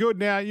 very good.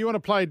 Now, you want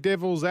to play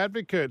devil's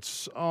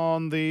advocates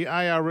on the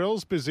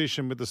ARL's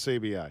position with the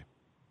CBA?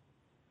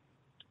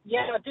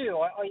 Yeah, I do.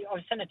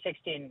 I sent a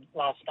text in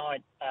last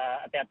night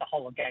about the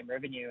whole of game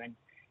revenue,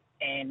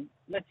 and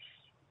let's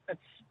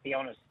be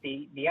honest.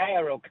 The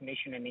ARL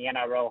Commission and the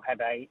NRL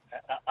have a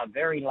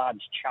very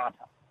large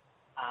charter,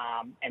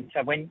 and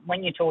so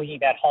when you're talking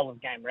about whole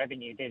of game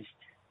revenue, there's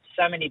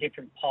so many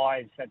different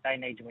pies that they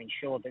need to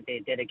ensure that they're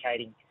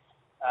dedicating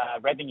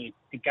revenue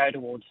to go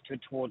towards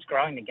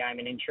growing the game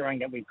and ensuring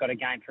that we've got a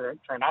game for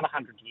another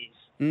 100 years.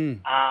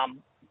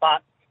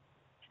 But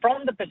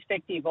from the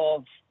perspective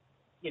of,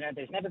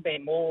 there's never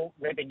been more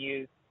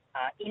revenue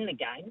in the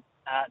game,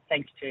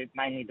 thanks to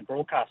mainly the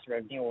broadcast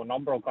revenue or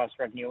non-broadcast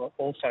revenue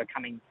also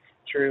coming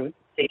through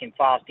thick and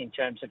fast in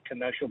terms of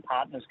commercial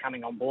partners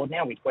coming on board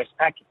now with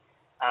Westpac,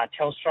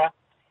 Telstra,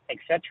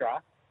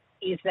 etc.,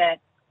 is that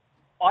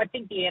I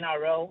think the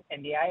NRL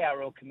and the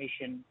ARL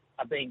Commission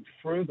are being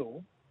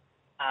frugal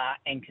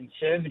and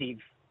conservative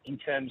in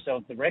terms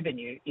of the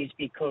revenue is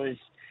because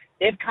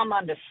they've come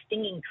under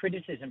stinging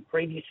criticism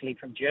previously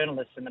from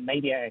journalists and the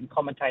media and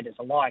commentators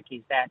alike,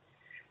 is that,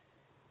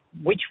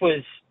 which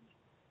was,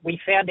 we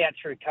found out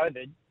through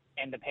COVID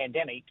and the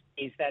pandemic,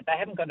 is that they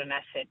haven't got an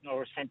asset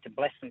nor a cent to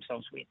bless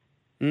themselves with.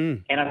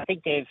 And I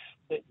think the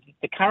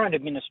current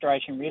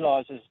administration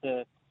realises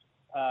the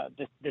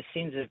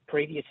sins of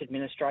previous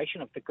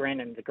administration of the Gren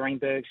and the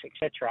Greenbergs,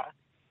 etc.,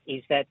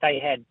 is that they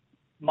had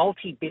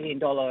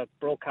multi-billion-dollar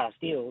broadcast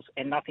deals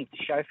and nothing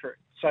to show for it.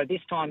 So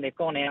this time they've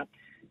gone out,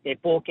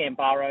 they've bought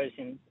Gambaros,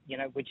 and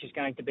which is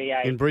going to be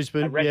in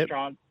Brisbane, a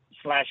restaurant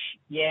slash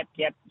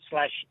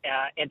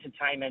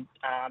entertainment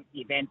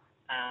event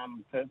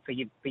for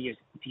your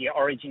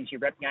Origins, your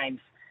rep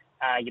games,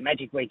 your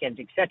Magic weekends,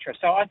 etc.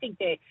 So I think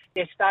they're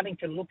starting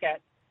to look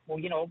at,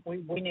 we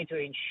need to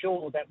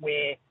ensure that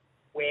we're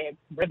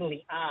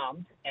readily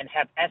armed and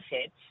have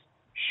assets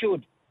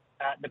should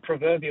the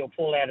proverbial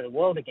fall out of the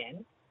world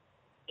again,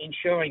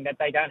 ensuring that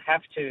they don't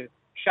have to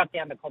shut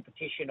down the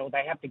competition or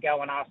they have to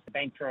go and ask the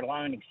bank for a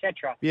loan,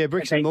 etc. Yeah,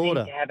 bricks and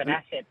mortar. Need to have an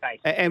asset base.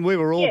 And we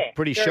were all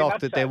pretty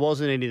shocked that there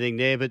wasn't anything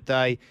there,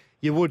 but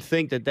you would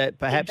think that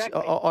perhaps,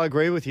 exactly. I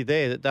agree with you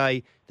there,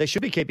 that they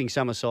should be keeping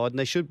some aside, and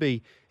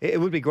it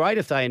would be great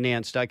if they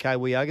announced, okay,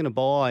 we are going to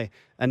buy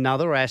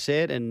another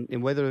asset,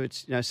 and whether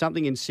it's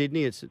something in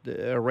Sydney, it's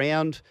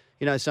around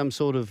some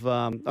sort of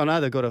I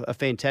know they've got a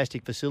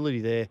fantastic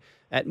facility there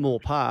at Moore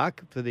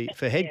Park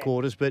for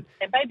headquarters, but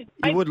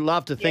you would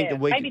love to think that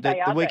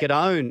we could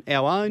own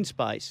our own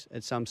space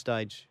at some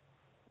stage.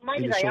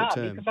 Maybe in the they short are,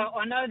 term. because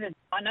I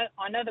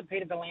know that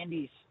Peter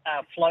V'landys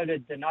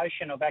floated the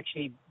notion of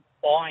actually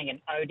buying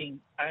and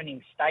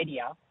owning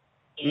stadia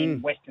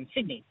in Western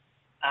Sydney.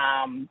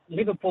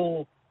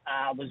 Liverpool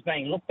was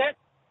being looked at,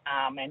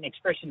 and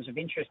expressions of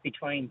interest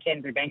between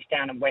Canterbury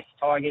Bankstown and West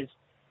Tigers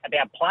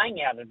about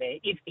playing out of there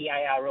if the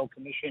ARL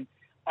Commission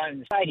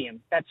owned the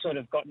stadium. That sort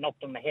of got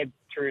knocked on the head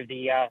through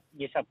the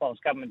New South Wales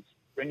government's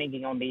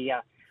reneging on the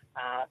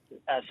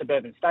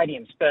suburban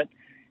stadiums. But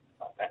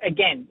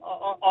again,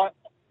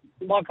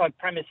 like I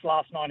premised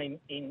last night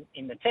in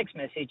the text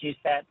message, is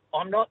that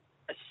I'm not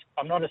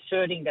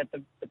asserting that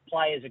the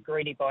players are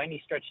greedy by any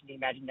stretch of the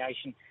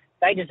imagination.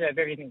 They deserve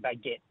everything they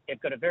get.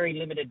 They've got a very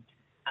limited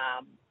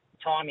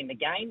time in the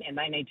game, and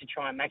they need to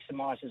try and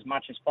maximise as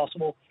much as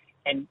possible.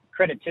 And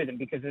credit to them,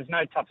 because there's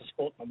no tougher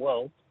sport in the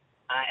world,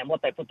 and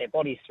what they put their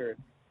bodies through.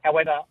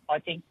 However, I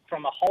think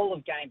from a whole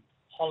of game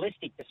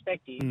holistic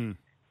perspective,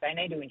 they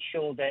need to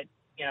ensure that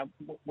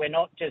we're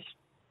not just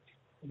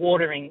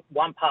watering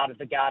one part of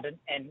the garden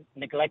and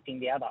neglecting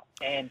the other.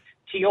 And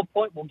to your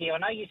point, Woogie, I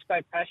know you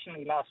spoke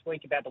passionately last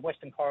week about the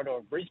Western Corridor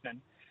of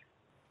Brisbane.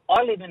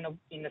 I live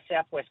in the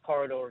Southwest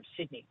Corridor of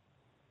Sydney.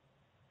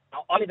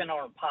 I live in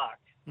Oran Park.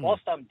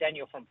 Whilst I'm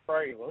Daniel from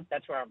Prairie Wood,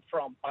 that's where I'm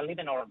from, I live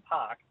in Oran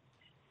Park.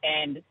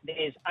 and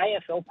there's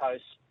AFL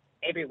posts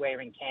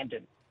everywhere in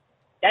Camden.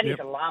 That is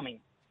alarming.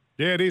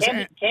 Yeah, it is.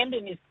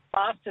 Camden is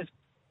fastest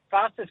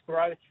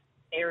growth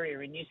area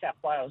in New South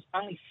Wales,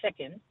 only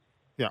second.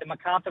 Yeah. The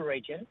Macarthur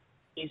region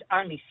is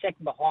only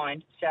second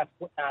behind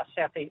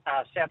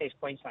Southeast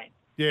Queensland.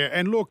 Yeah,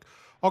 and look,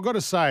 I've got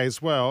to say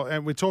as well,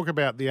 and we talk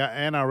about the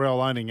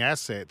NRL owning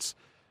assets,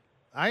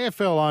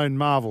 AFL own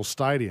Marvel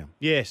Stadium.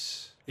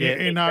 Yes. Yeah,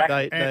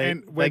 exactly.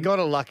 They got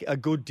a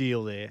good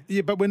deal there.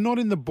 Yeah, but we're not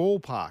in the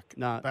ballpark,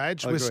 no,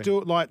 Badge. I We're agree.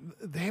 still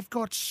they've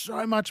got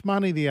so much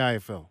money, the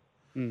AFL.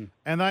 And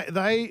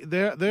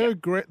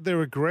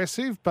they're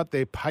aggressive, but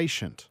they're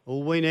patient.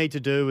 All we need to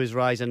do is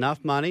raise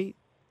enough money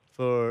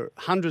for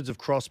hundreds of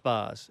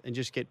crossbars and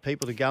just get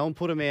people to go and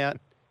put them out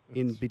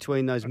in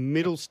between those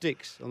middle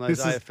sticks on those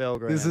AFL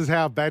grounds. This is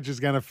how Badge is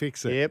going to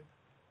fix it. Yep.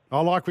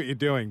 I like what you're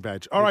doing,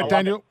 Badge. All right,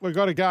 Daniel, we've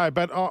got to go.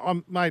 But,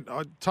 mate,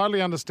 I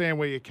totally understand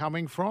where you're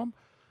coming from.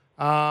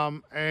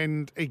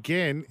 And,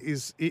 again,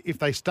 if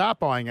they start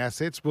buying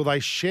assets, will they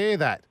share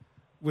that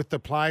with the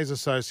Players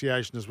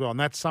Association as well? And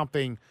that's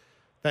something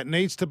that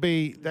needs to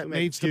be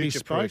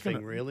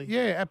spoken. Really?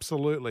 Yeah,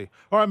 absolutely.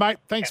 All right, mate,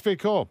 thanks for your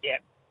call. Yeah.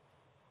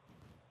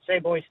 See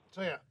you, boys.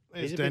 See ya.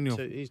 There's He's Daniel.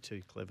 He's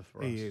too clever for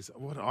us. He is.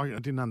 I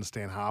didn't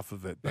understand half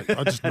of it, but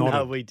I just nodded.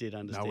 No, we did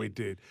understand. No, we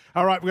did.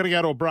 All right, we're going to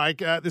go to a break.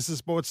 This is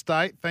Sports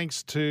Day.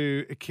 Thanks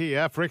to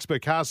Kia for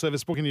expert car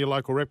service. Booking your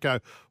local Repco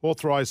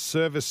authorised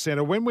service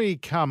centre. When we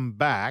come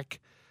back,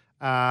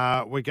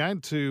 we're going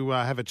to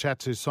have a chat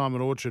to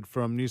Simon Orchard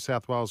from New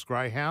South Wales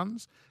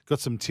Greyhounds. Got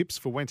some tips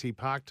for Wenty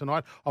Park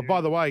tonight. Oh, by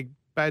the way,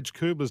 Badge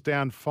Kubler's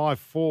down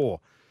 5-4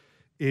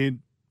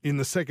 in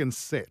the second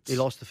set. He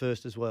lost the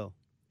first as well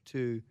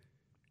to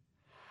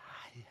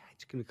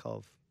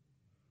Hitchcock.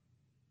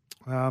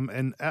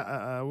 And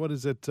what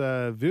is it?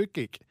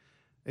 Vukik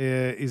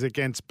is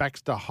against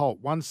Baxter Holt.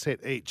 1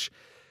 set each.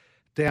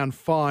 Down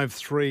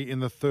 5-3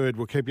 in the third.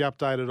 We'll keep you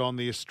updated on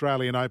the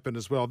Australian Open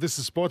as well. This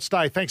is Sports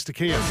Day. Thanks to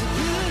Kia.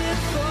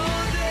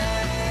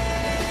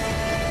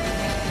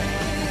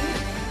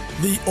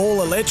 The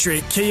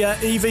all-electric Kia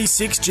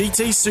EV6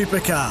 GT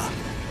Supercar.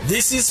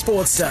 This is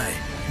Sports Day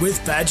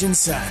with Badge and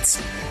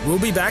Sats. We'll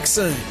be back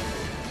soon.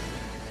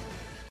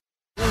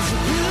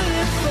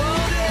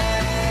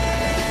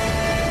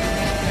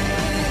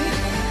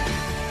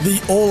 The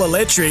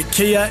all-electric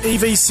Kia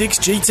EV6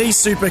 GT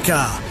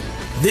Supercar.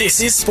 This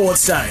is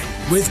Sports Day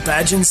with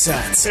Badge and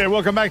Sats. Yeah,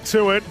 welcome back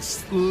to it.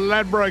 It's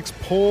Ladbrokes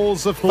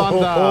Paws of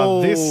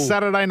Thunder this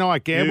Saturday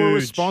night. Gamble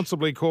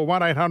responsibly. Call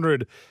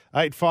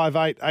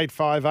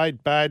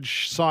 1-800-858-858.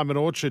 Badge, Simon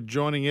Orchard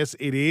joining us.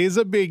 It is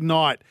a big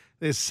night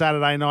this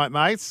Saturday night,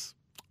 mates.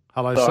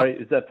 Hello, Sorry,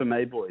 is that for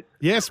me, boys?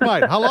 Yes,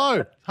 mate.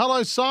 Hello.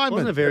 Hello, Simon.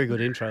 Wasn't a very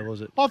good intro, was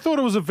it? I thought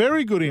it was a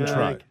very good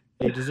intro.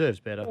 He deserves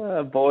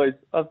better. Boys,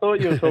 I thought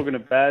you were talking to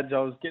Badge.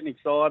 I was getting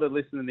excited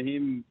listening to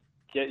him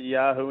get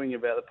yahooing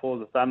about the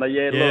Paws of Thunder.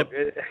 Yeah, Yep.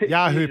 look.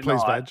 Yahoo, huge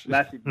please, night, Badge.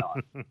 Massive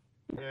night.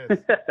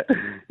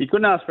 You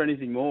couldn't ask for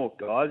anything more,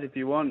 guys. If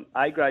you want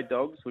A-grade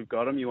dogs, we've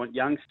got them. You want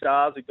young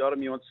stars, we've got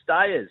them. You want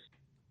stayers,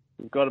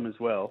 we've got them as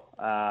well.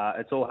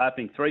 It's all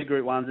happening. 3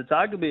 Group 1s. It's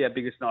arguably our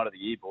biggest night of the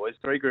year, boys.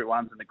 3 Group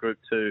 1s in the Group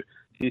 2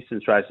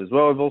 Houston's race as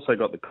well. We've also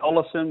got the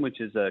Collison, which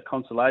is a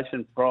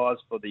consolation prize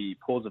for the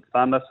Paws of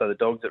Thunder. So the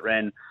dogs that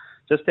ran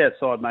just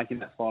outside making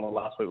that final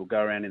last week will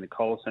go around in the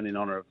Collison in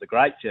honour of the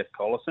great Jeff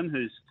Collison,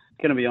 who's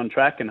going to be on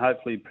track and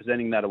hopefully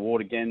presenting that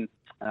award again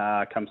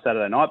come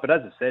Saturday night. But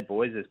as I said,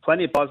 boys, there's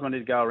plenty of prize money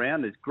to go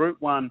around. There's Group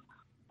 1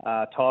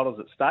 titles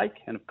at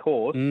stake. And, of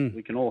course,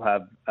 we can all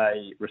have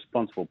a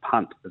responsible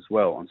punt as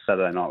well on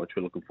Saturday night, which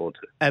we're looking forward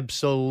to.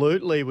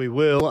 Absolutely, we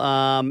will.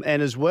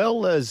 And as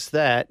well as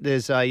that,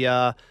 there's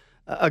a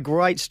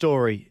great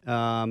story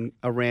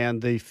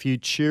around the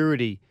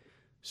futurity,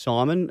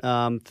 Simon.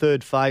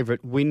 Third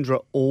favourite,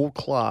 Windra All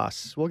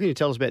Class. What can you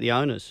tell us about the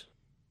owners?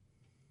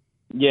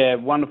 Yeah,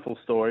 wonderful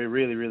story.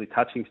 Really, really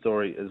touching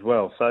story as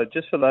well. So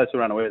just for those who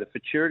are unaware, the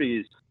Futurity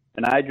is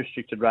an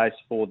age-restricted race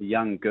for the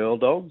young girl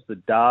dogs. The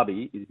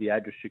Derby is the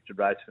age-restricted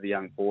race for the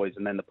young boys,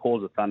 and then the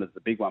Paws of Thunder is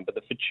the big one. But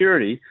the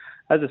Futurity,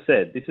 as I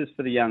said, this is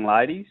for the young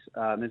ladies.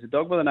 There's a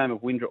dog by the name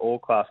of Windra All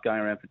Class going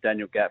around for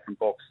Daniel Gatt from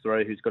Box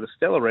 3, who's got a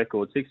stellar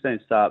record,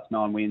 16 starts,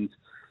 9 wins,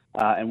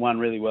 and won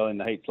really well in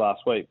the heats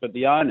last week. But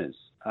the owners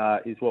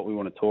is what we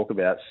want to talk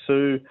about.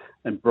 Sue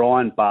and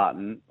Brian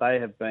Barton, they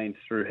have been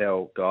through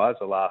hell, guys,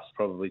 the last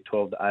probably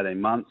 12 to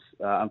 18 months.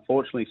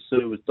 Unfortunately,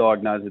 Sue was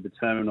diagnosed with a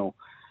terminal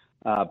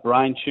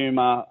brain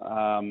tumour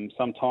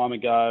some time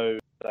ago.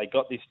 They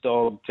got this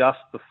dog just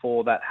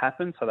before that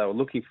happened, so they were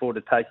looking forward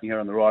to taking her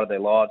on the ride of their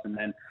lives. And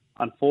then,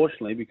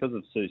 unfortunately, because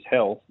of Sue's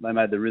health, they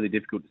made the really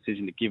difficult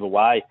decision to give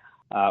away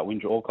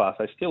Windra All Class.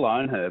 They still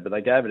own her, but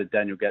they gave it to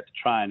Daniel Gatt to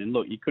train. And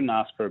look, you couldn't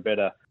ask for a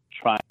better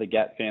trainer. The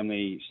Gatt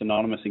family,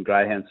 synonymous in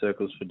greyhound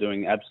circles for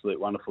doing an absolute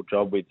wonderful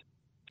job with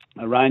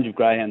a range of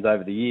greyhounds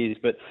over the years.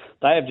 But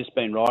they have just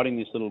been riding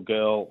this little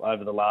girl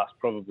over the last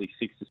probably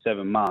 6 to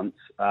 7 months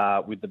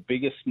with the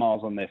biggest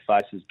smiles on their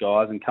faces,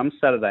 guys. And come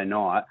Saturday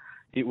night,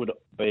 it would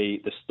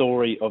be the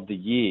story of the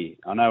year.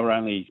 I know we're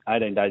only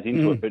 18 days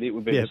into it, but it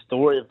would be the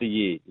story of the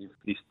year if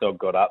this dog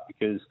got up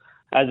because,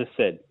 as I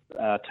said,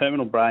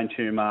 terminal brain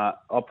tumour,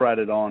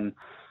 operated on.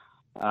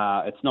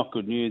 It's not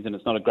good news and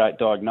it's not a great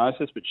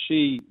diagnosis, but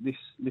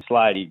this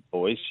lady,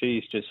 boys,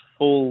 she's just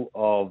full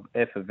of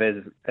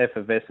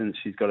effervescence.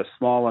 She's got a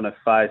smile on her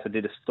face. I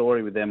did a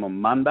story with them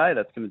on Monday.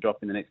 That's going to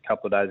drop in the next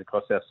couple of days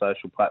across our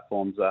social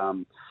platforms.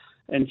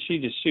 And she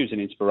was an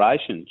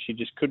inspiration. She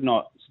just could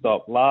not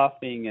stop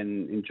laughing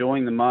and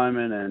enjoying the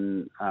moment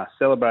and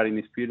celebrating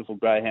this beautiful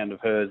greyhound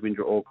of hers,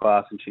 Windra All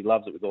Class, and she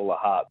loves it with all her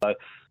heart. So,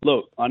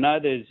 look, I know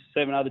there's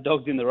 7 other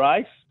dogs in the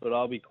race, but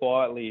I'll be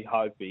quietly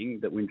hoping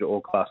that Windra All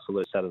Class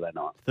salutes Saturday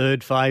night.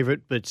 Third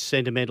favourite, but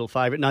sentimental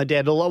favourite, no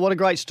doubt. What a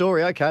great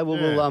story. Okay,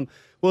 well,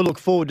 we'll look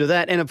forward to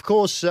that. And, of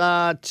course,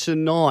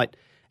 tonight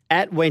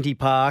at Wenty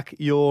Park,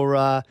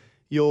 your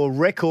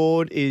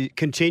record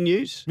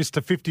continues.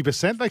 Mr.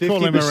 50%, they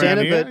call him around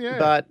here.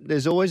 But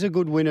there's always a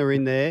good winner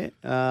in there.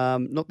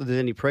 Not that there's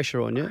any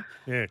pressure on you.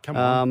 Yeah, come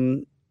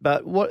on.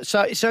 But what?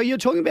 So you're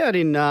talking about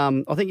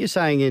I think you're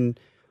saying in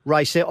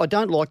race 7. I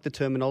don't like the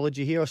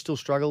terminology here. I still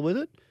struggle with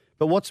it.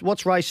 But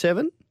what's race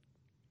 7?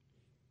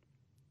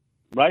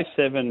 Race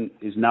 7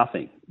 is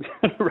nothing.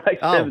 Race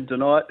 7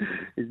 tonight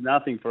is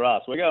nothing for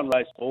us. We're going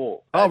race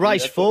 4. Oh,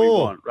 race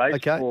 4.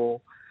 Race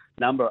 4.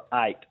 Number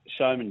 8,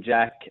 Showman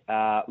Jack.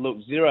 Look,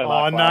 0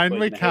 luck. Oh, no,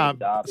 we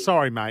can't.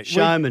 Sorry, mate.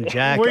 Showman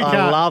Jack,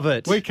 I love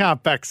it. We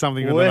can't back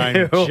something with the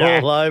name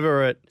Jack. All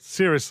over it.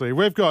 Seriously,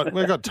 we've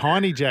got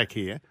Tiny Jack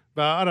here,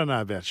 but I don't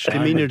know about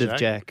Showman Diminutive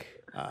Jack.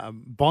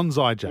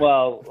 Bonsai Jack.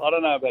 Well, I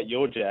don't know about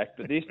your Jack,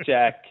 but this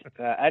Jack,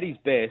 at his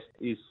best,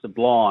 is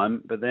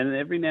sublime, but then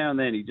every now and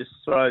then he just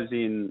throws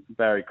in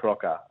Barry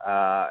Crocker.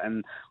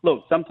 And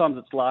look, sometimes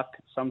it's luck,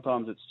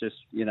 sometimes it's just,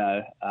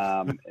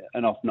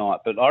 an off night.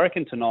 But I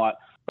reckon tonight,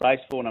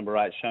 race 4, number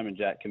 8, Showman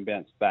Jack can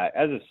bounce back.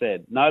 As I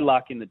said, no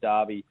luck in the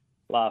Derby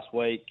last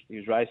week. He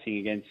was racing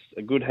against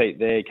a good heat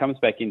there. He comes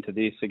back into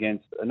this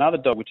against another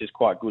dog which is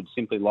quite good,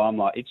 Simply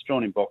Limelight. It's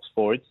drawn in box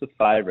 4. It's the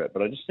favourite.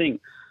 But I just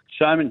think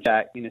Showman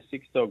Jack in a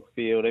 6-dog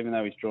field, even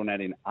though he's drawn out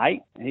in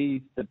 8,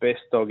 he's the best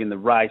dog in the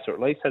race, or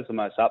at least has the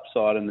most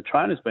upside. And the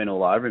trainer's been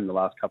all over him the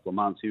last couple of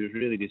months. He was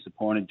really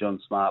disappointed,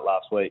 John Smart,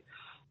 last week,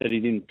 that he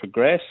didn't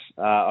progress.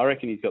 I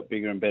reckon he's got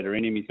bigger and better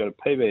in him. He's got a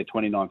PB of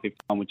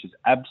 29.51, which is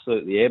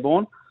absolutely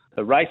airborne.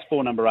 So race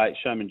 4, number 8,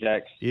 Showman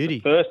Jack's the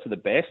first to the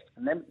best.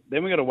 And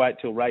then we've got to wait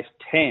till race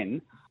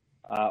 10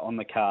 on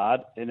the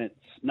card. And it's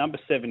number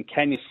 7,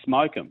 Can You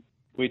Smoke 'Em,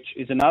 which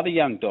is another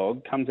young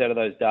dog, comes out of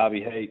those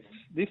Derby heats.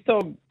 This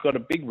dog got a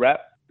big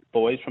rap,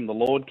 boys, from the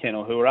Lord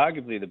Kennel, who are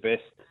arguably the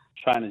best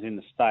trainers in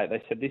the state.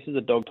 They said this is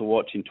a dog to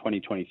watch in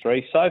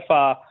 2023. So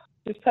far,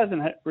 just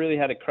hasn't really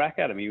had a crack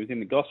at him. He was in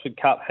the Gosford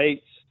Cup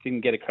heats,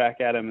 didn't get a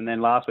crack at him. And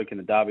then last week in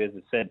the Derby, as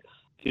I said,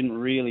 didn't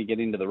really get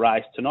into the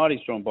race. Tonight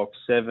he's drawn box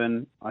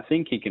 7. I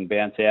think he can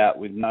bounce out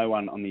with no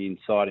one on the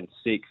inside in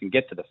 6 and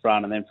get to the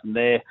front. And then from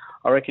there,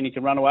 I reckon he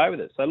can run away with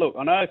it. So, look,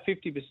 I know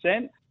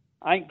 50%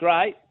 ain't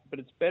great, but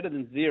it's better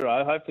than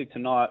 0. Hopefully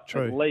tonight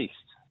at least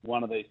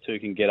one of these two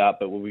can get up,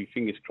 but we'll be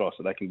fingers crossed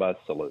that they can both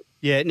salute.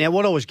 Yeah, now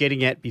what I was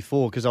getting at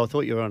before, because I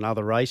thought you were on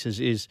other races,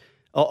 is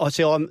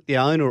I'm the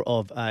owner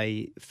of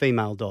a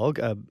female dog,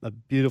 a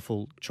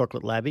beautiful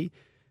chocolate labby,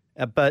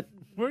 but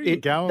where are you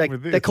going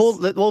with this?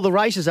 The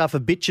races are for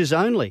bitches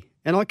only,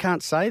 and I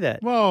can't say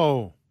that.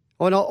 Whoa.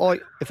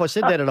 If I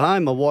said that at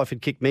home, my wife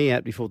would kick me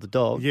out before the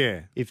dog.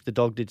 Yeah. If the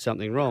dog did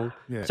something wrong.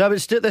 Yeah. So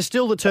there's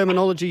still the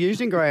terminology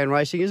used in greyhound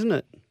racing, isn't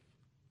it?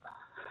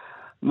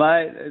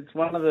 Mate, it's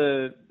one of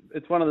the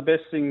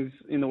best things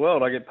in the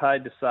world. I get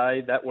paid to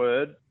say that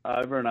word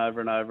over and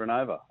over and over and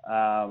over.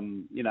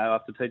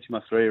 After teaching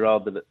my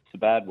 3-year-old that it's a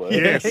bad word,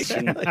 yes. She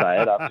can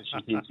say it after she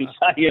hears me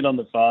saying it on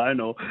the phone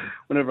or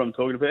whenever I'm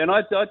talking to her. And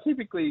I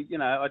typically,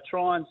 I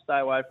try and stay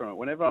away from it.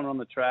 Whenever I'm on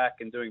the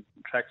track and doing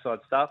trackside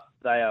stuff,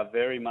 they are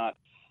very much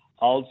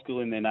old school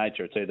in their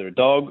nature. It's either a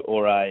dog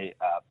or a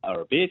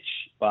bitch,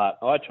 but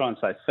I try and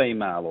say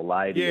female or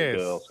lady or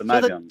girl.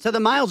 So the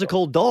males are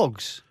called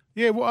dogs.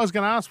 Yeah, well, I was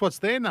going to ask, what's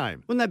their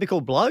name? Wouldn't they be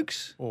called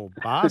blokes? Or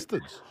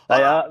bastards?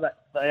 They are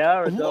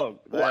a dog.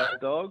 They are a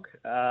dog.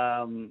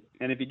 And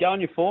if you go on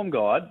your form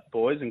guide,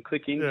 boys, and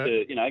click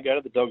into, go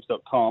to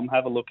thedogs.com,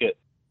 have a look at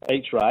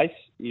each race,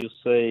 you'll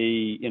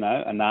see,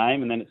 a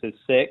name, and then it says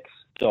sex,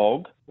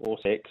 dog, or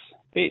sex,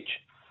 bitch.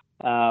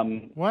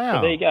 Wow.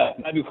 So there you go.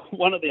 Maybe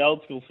one of the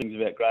old school things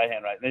about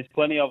greyhound racing. There's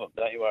plenty of them,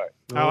 don't you worry.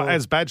 Oh,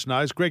 as Badge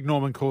knows, Greg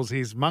Norman calls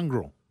his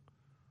mongrel,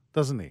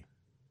 doesn't he?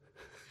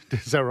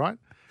 Is that right?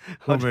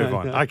 We'll move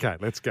on. Okay,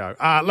 let's go.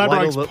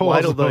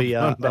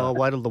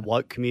 Wait till the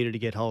woke community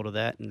get hold of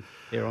that and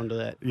they're onto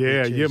that.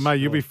 Yeah,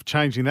 you'll be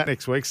changing that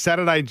next week.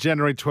 Saturday,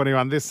 January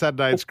 21. This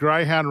Saturday, it's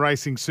Greyhound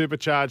Racing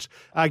Supercharged.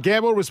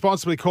 Gamble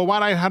responsibly. Call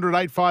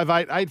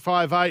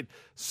 1-800-858-858.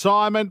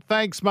 Simon,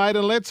 thanks, mate.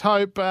 And let's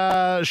hope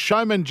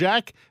Showman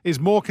Jack is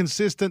more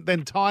consistent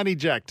than Tiny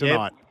Jack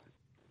tonight. Yep.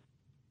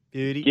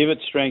 Beauty. Give it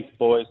strength,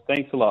 boys.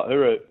 Thanks a lot.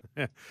 Hooroo.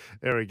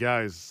 There he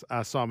goes,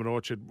 Simon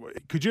Orchard.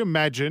 Could you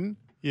imagine...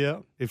 Yeah.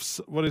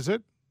 What is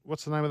it?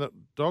 what's the name of that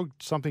dog?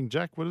 Something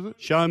Jack. What is it?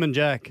 Showman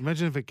Jack.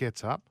 Imagine if it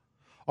gets up.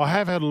 I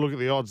have had a look at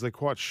the odds. They're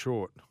quite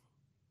short.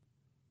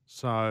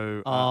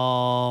 So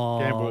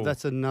gamble.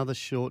 That's another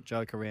short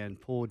joke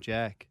around. Poor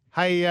Jack.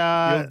 Hey,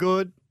 you're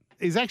good.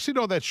 He's actually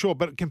not that short,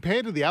 but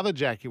compared to the other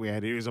Jack we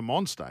had here, he's a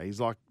monster.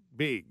 He's like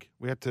big.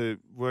 We had to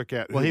work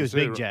out. Well, he was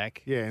Big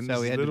Jack. Yeah, and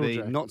so he had to be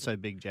Jack. not so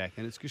Big Jack,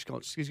 and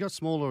he's got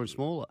smaller and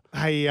smaller.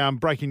 Hey,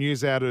 breaking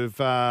news out of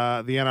the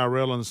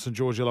NRL and St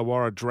George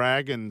Illawarra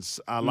Dragons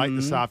late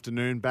this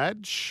afternoon.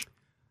 Badge.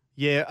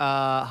 Yeah,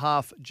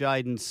 half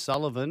Jaden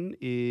Sullivan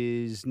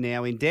is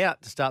now in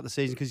doubt to start the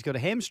season because he's got a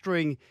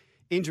hamstring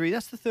injury.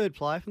 That's the third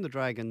player from the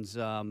Dragons'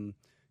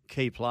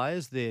 key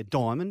players, their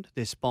diamond,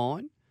 their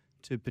spine,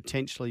 to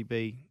potentially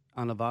be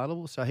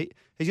unavailable. So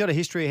he's got a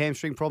history of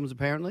hamstring problems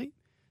apparently.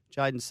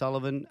 Jaden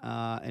Sullivan,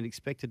 and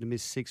expected to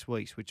miss 6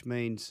 weeks, which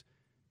means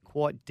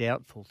quite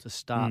doubtful to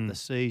start the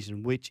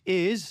season, which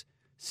is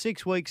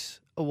 6 weeks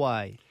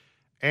away.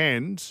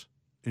 And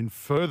in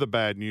further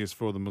bad news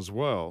for them as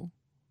well,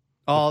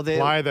 the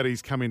player that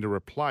he's coming to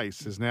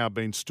replace has now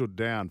been stood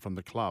down from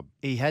the club.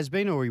 He has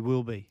been, or he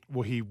will be?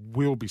 Well, he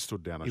will be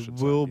stood down, I should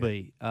say. He will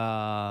be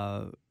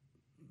by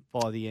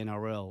the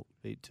NRL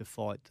to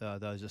fight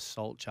those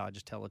assault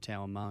charges,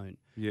 Talatau and Moan.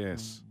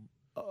 Yes.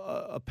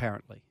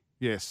 Apparently.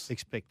 Yes.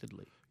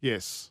 Expectedly.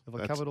 Yes.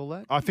 Have I covered all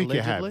that? I think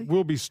Allegedly? you have.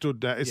 Will be stood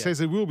down. It says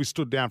he will be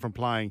stood down from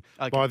playing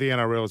by the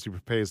NRL as he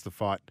prepares to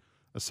fight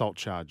assault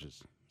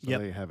charges. So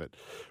there you have it.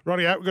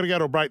 Rightio, we've got to go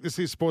to a break. This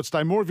is Sports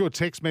Day. More of your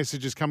text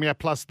messages coming up.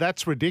 Plus,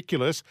 that's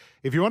ridiculous.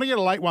 If you want to get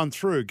a late one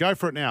through, go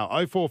for it now.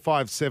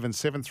 0457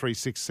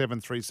 736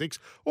 736.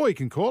 Or you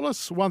can call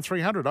us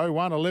 1300 01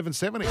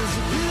 1170.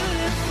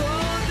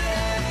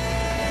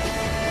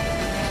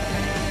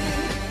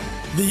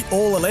 The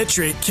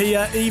all-electric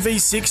Kia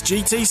EV6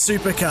 GT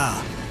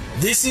Supercar.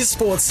 This is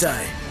Sports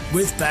Day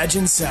with Badge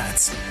and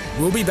Sats.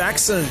 We'll be back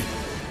soon.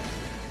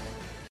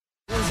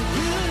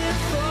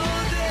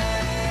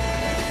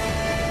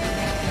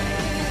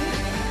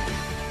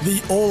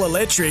 The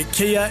all-electric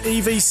Kia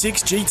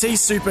EV6 GT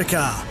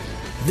Supercar.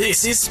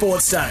 This is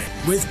Sports Day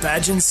with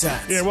Badge and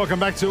Sats. Yeah, welcome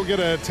back to. We'll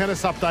get a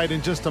tennis update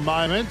in just a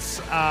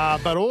moment.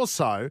 But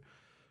also,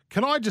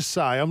 can I just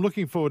say, I'm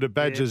looking forward to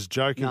Badge's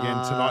joke again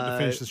tonight to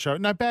finish the show.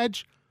 No,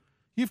 Badge,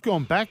 you've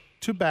gone back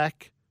to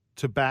back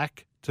to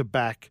back to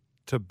back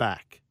to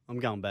back. I'm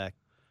going back.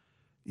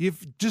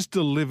 You've just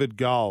delivered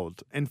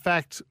gold. In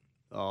fact,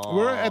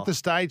 we're at the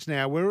stage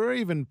now where we're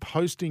even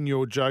posting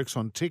your jokes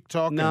on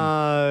TikTok and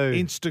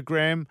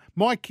Instagram.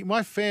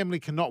 My family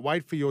cannot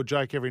wait for your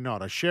joke every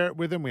night. I share it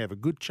with them. We have a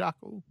good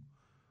chuckle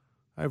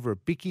over a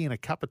bicky and a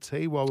cup of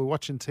tea while we're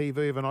watching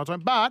TV of a night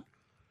time. But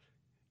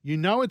you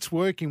know it's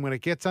working when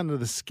it gets under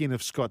the skin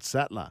of Scott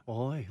Sattler.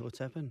 Why? What's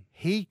happened?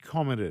 He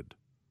commented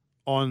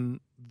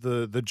on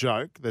the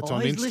joke that's on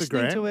he's Instagram.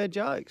 Listening to our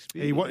jokes.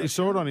 He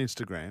saw it on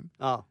Instagram.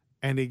 Oh.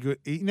 And you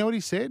know what he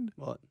said?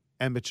 What?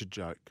 Amateur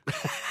joke.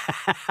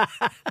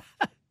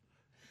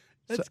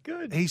 That's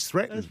good. He's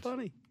threatened. That's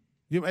funny.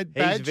 He's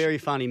a very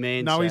funny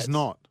man. No, he's Sats.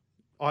 not.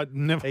 I've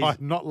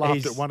not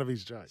laughed at one of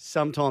his jokes.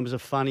 Sometimes a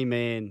funny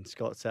man,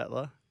 Scott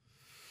Sattler.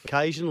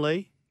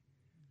 Occasionally,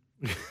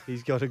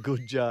 he's got a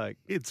good joke.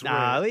 It's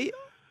rare.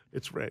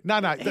 It's rare. No.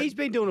 He's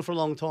been doing it for a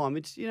long time.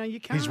 It's you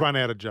can't. He's run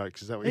out of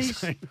jokes. Is that what you're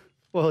saying?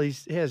 Well, he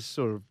has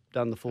sort of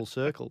done the full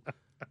circle.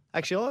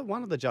 Actually,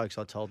 one of the jokes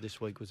I told this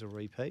week was a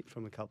repeat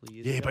from a couple of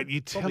years ago. Yeah, but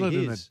you tell it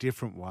in a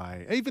different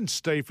way. Even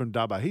Steve from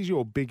Dubbo, he's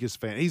your biggest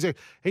fan. He's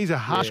a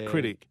harsh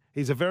critic.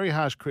 He's a very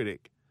harsh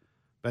critic.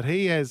 But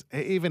he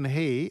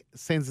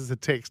sends us a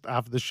text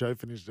after the show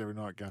finishes every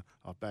night going,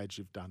 "Oh, Badge,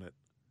 you've done it."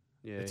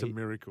 Yeah, it's a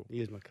miracle.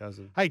 He is my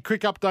cousin. Hey,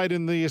 quick update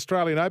in the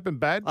Australian Open,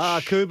 Badge.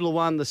 Kubler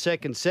won the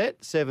second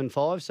set,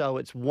 7-5, so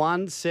it's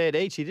one set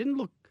each. He didn't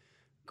look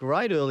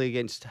great early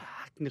against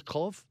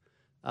Hakhnikov.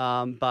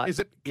 But is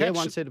it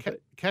one set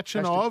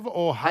Khachanov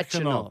or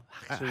Khachanov?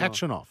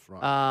 Khachanov,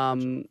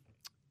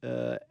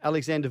 right.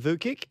 Alexander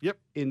Vukic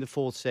in the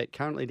fourth set,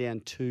 currently down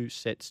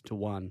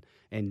 2-1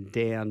 and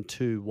down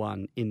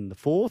 2-1 in the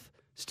fourth.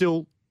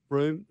 Still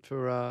room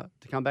for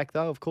to come back,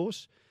 though, of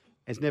course.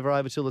 It's never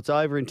over till it's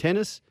over in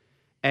tennis.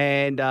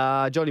 And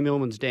Johnny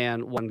Millman's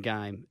down one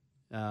game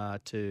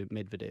to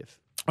Medvedev.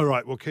 All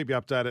right, we'll keep you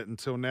updated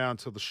until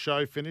the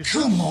show finishes.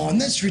 Come on,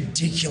 that's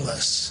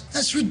ridiculous.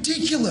 That's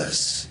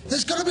ridiculous.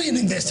 There's got to be an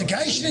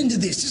investigation into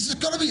this.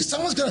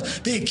 Someone's got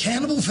to be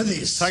accountable for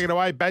this. Take it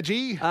away,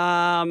 Badgie.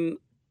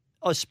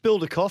 I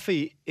spilled a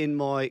coffee in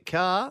my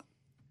car.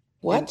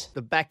 What? In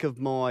the back of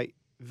my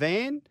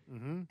van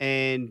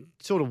and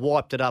sort of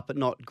wiped it up, but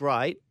not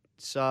great.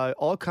 So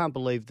I can't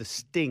believe the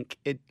stink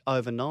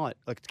overnight.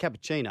 Like it's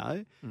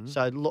cappuccino,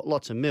 so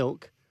lots of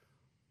milk.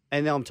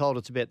 And now I'm told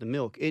it's about the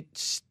milk. It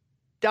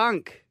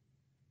stunk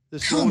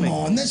this morning. Come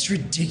on, that's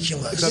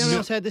ridiculous. Has anyone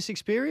else had this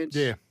experience?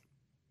 Yeah.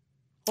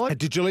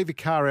 Did you leave your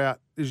car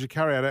out? Is your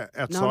car out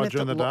outside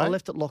during the day? I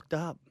left it locked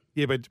up.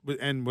 Yeah,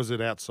 and was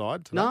it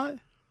outside today?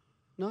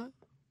 No,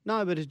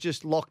 but it's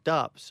just locked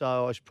up.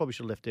 So I probably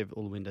should have left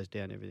all the windows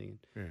down, everything.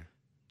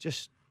 Yeah.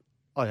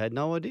 I had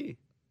no idea.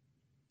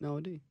 No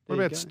idea. What There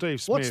you about go.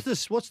 Steve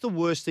Smith? What's the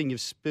worst thing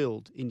you've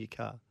spilled in your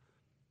car?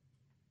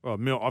 Well,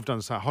 milk. I've done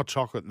the same. Hot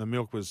chocolate, and the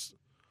milk was.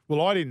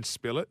 Well, I didn't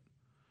spill it.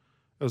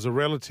 It was a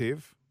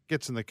relative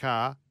gets in the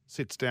car,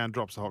 sits down,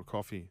 drops the hot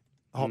coffee,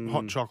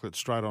 hot chocolate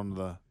straight onto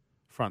the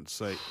front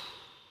seat.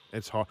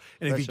 It's hot,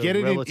 and That's if you get a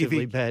it in,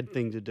 relatively bad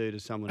thing to do to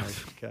someone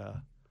else's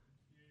car.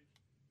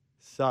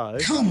 So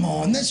Come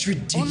on, that's I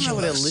want to know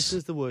what our ridiculous.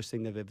 listeners the worst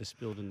thing they've ever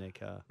spilled in their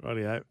car.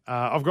 Rightio.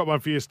 I've got one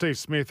for you. Steve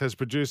Smith has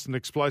produced an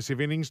explosive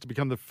innings to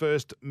become the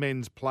first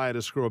men's player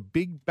to score a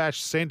big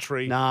bash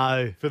century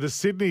for the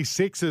Sydney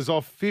Sixers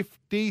off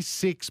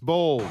 56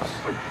 balls.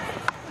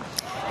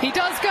 He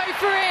does go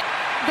for it.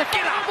 The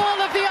final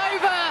ball of the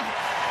over.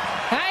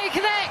 And he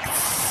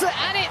connects,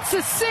 and it's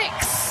a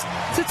 6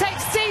 to take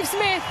Steve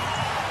Smith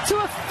to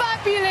a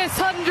fabulous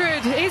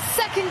 100. His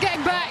second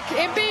game back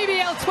in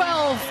BBL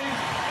 12.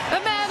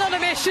 A man on a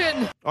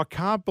mission. I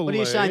can't believe. What are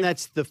you saying?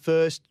 That's the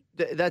first.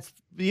 That's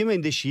you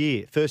mean this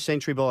year? First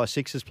century by a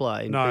Sixers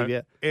play in No,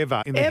 BBL?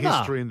 ever in the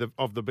history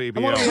of the BBL.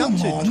 And what are we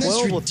up to?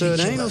 12 or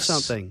 13 or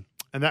something?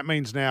 And that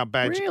means now,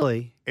 Badge,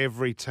 Really?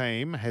 every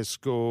team has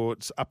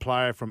scored, a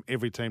player from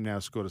every team now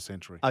has scored a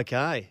century.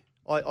 Okay,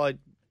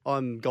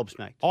 I'm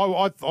gobsmacked.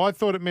 I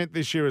thought it meant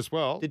this year as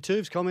well. Did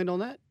Tubes comment on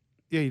that?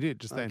 Yeah, he did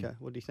just then. Okay,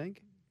 what do you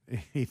think?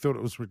 He thought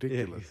it was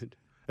ridiculous.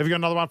 Have you got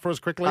another one for us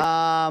quickly?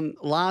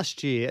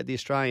 Last year at the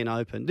Australian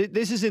Open,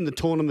 this is in the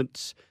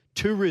tournament's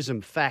tourism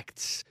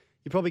facts.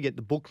 You probably get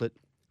the booklet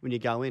when you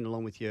go in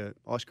along with your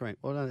ice cream.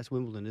 Well, no, that's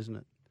Wimbledon, isn't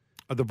it?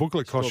 The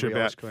booklet costs you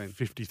Strawberry about ice cream.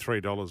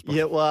 $53.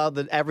 Yeah, well,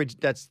 the average,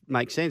 that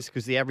makes sense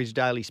because the average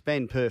daily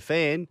spend per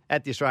fan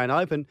at the Australian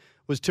Open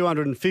was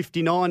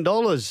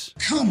 $259.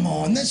 Come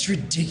on, that's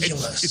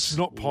ridiculous. It's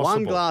not possible.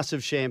 One glass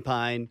of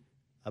champagne,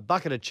 a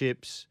bucket of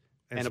chips,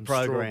 and a some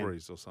program.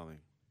 strawberries or something.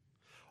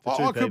 For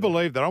two I could people.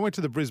 believe that. I went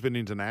to the Brisbane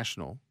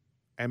International,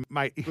 and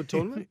mate, Good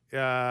tournament?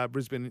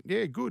 Brisbane,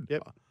 yeah, good.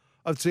 Yep.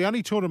 It's the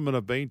only tournament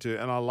I've been to,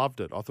 and I loved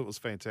it. I thought it was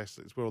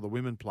fantastic. It's where all the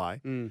women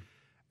play,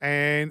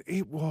 and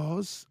it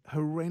was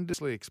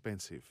horrendously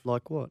expensive.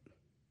 Like what?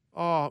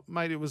 Oh,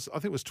 mate, I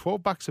think it was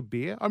 $12 a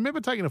beer. I remember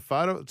taking a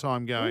photo at the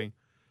time, going,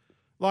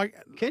 like,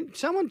 Can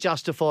someone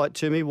justify it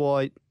to me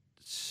why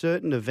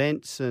certain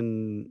events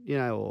and,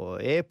 or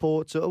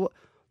airports,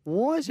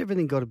 why has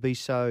everything got to be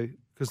so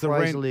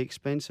crazily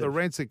expensive? The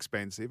rent's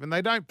expensive, and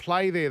they don't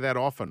play there that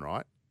often,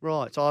 right?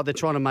 Right. So they're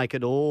trying to make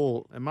it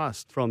all They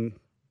must. from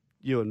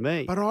you and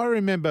me. But I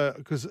remember,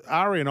 because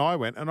Ari and I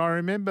went, and I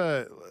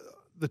remember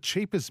the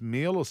cheapest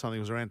meal or something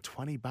was around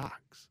 $20.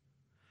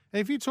 And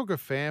if you took a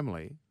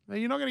family, now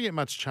you're not going to get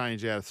much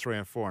change out of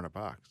 $300 or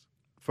 $400.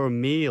 For a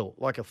meal,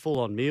 like a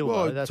full-on meal,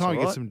 Well, though, that's time all to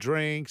right. get some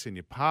drinks in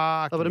your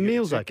park. Oh, but a and you get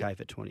meal's a ticket. okay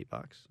for $20.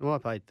 Well, I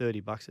paid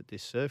 $30 at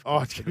this surf Oh,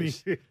 club for can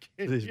this, you-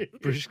 for this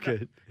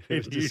brisket. It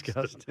was Can you stop?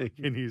 disgusting.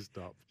 Can you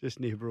stop? Just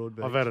near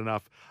Broadbeach. I've had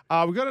enough.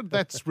 We've got it.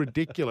 That's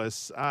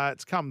ridiculous.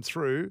 It's come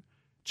through.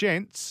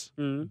 Gents,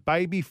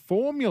 baby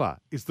formula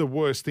is the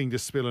worst thing to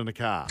spill in a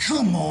car.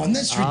 Come on,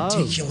 that's Oh.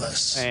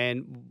 ridiculous.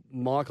 And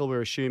Michael,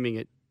 we're assuming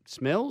it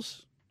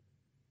smells.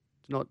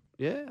 It's not.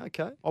 Yeah.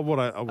 Okay.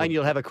 And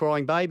you'll have a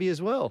crying baby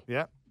as well.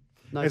 Yeah.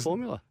 No There's-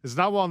 formula. There's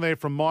another one there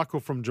from Michael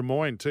from Des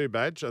Moines too,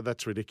 Badge.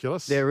 That's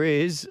ridiculous. There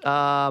is.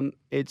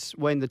 It's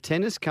when the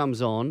tennis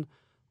comes on,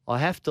 I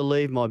have to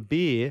leave my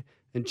beer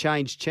and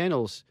change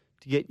channels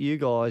to get you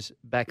guys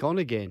back on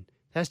again.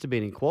 It has to be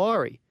an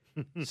inquiry.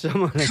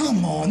 Someone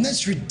Come on,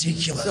 that's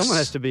ridiculous. Someone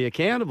has to be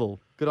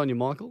accountable. Good on you,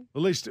 Michael.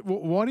 At least,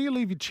 why do you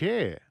leave your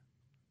chair?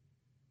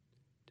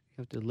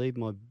 You have to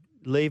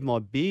leave my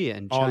beer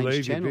and change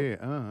Leave channel. your beer.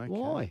 Oh, okay.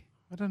 Why?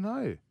 I don't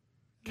know.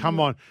 Come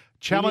on.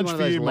 Challenge Maybe for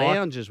one of you, those Mike.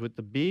 lounges with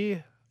the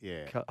beer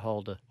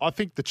holder. I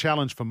think the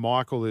challenge for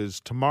Michael is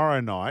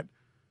tomorrow night,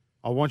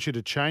 I want you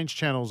to change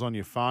channels on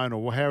your phone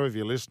or however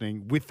you're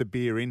listening with the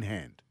beer in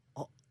hand.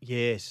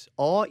 Yes.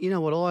 You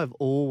know what I've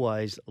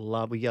always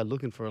loved? We go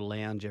looking for a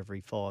lounge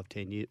every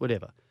 5-10 years,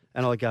 whatever.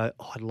 And I go,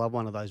 I'd love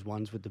one of those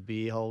ones with the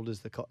beer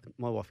holders.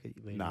 My wife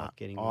ended up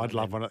getting one. I'd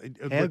love one. How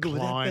good would that be?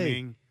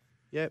 Reclining.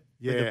 Yep.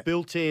 Yeah. With the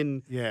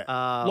built-in.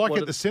 Like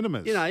at the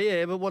cinemas.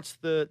 But what's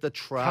the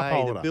tray, the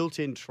holder.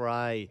 built-in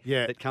tray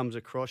Yeah. that comes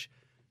across?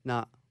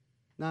 No,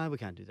 we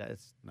can't do that.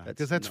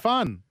 Because that's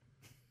fun.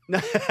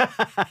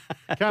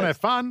 Can't have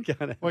fun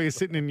while you're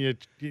sitting in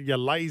your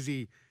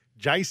lazy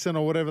Jason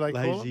or whatever they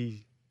call it.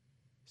 Lazy.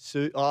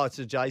 It's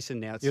a Jason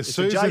now. It's, Yeah, it's a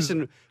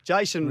Susan's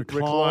Jason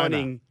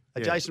reclining. A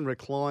Yeah. Jason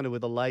recliner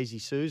with a lazy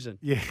Susan.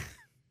 Yeah.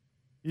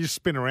 You just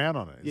spin around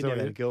on it. Is You that never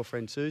what had a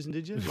girlfriend Susan,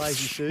 did you?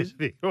 Lazy Susan.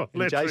 The And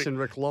electric- Jason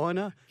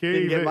recliner. Kia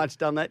Didn't get EV. much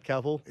done, that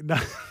couple. No.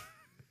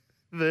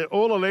 The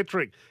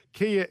all-electric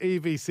Kia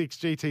EV6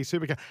 GT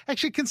supercar.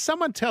 Actually, can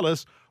someone tell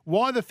us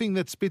why the thing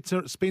that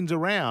spins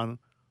around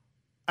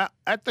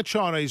at the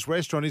Chinese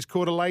restaurant is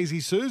called a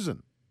Lazy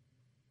Susan?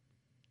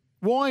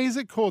 Why is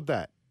it called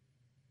that?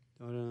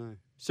 I don't know.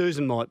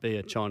 Susan might be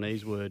a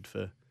Chinese word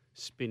for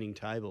spinning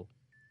table.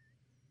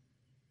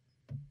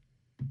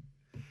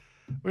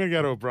 We're going to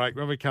go to a break.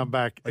 When we come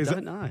back, I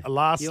don't know.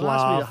 Last You laugh?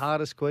 asked me the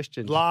hardest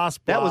question.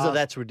 Last That was blast.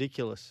 That's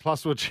ridiculous.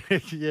 Plus, we'll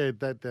check. Yeah,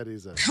 that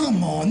is it.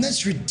 Come on,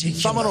 that's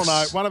ridiculous. Someone will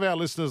know. One of our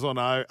listeners will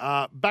know.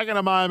 Back in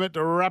a moment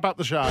to wrap up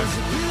the show.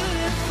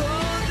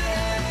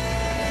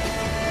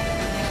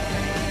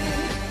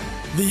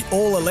 The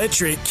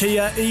all-electric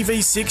Kia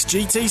EV6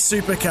 GT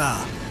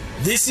Supercar.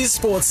 This is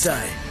Sports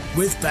Day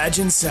with Badge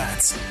and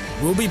Sats.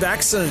 We'll be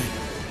back soon.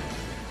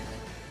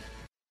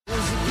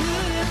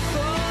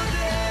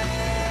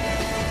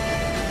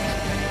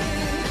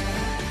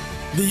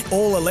 The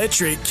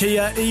all-electric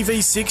Kia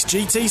EV6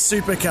 GT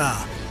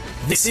Supercar.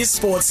 This is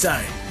Sports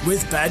Day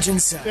with Badge and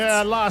Sats.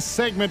 Yeah, last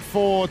segment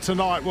for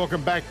tonight.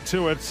 Welcome back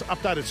to it.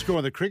 Updated score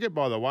in the cricket,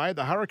 by the way.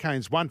 The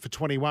Hurricanes 1 for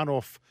 21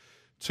 off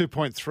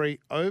 2.3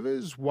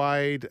 overs.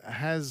 Wade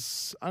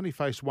has only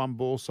faced one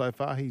ball so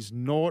far. He's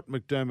naught.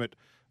 McDermott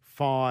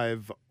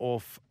 5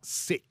 off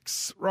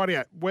 6.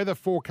 Rightio, weather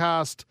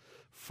forecast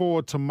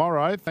for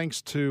tomorrow,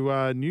 thanks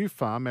to New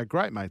Farm, our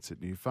great mates at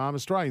New Farm,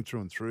 Australian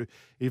through and through.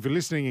 If you're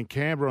listening in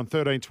Canberra on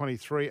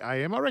 13:23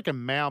 a.m., I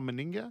reckon Mal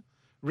Meninga,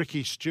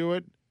 Ricky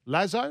Stewart,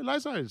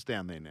 Lazo's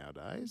down there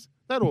nowadays.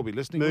 They'd all be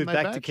listening. Moved wouldn't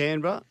they, back to Badge?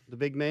 Canberra, the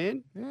big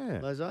man. Yeah.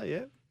 Lazo,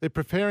 yeah. They're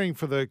preparing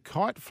for the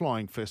kite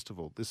flying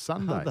festival this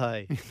Sunday. Are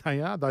they?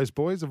 They are. Those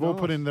boys have all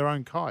put Nice. in their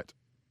own kite.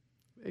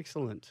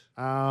 Excellent.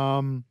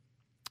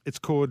 It's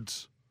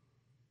called,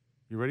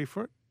 you ready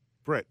for it?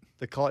 Brett.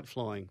 The kite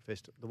flying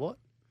festival. The what?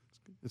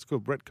 It's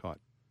called Brett Kite.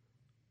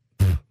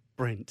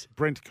 Brent.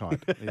 Brent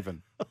Kite,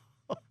 even.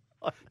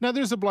 No,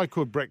 there's a bloke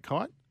called Brett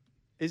Kite.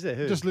 Is there?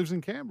 Who? Just lives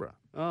in Canberra.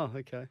 Oh,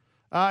 okay.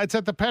 It's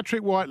at the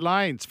Patrick White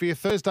Lanes for your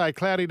Thursday.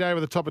 Cloudy day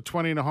with a top of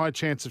 20 and a high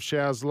chance of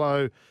showers,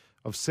 low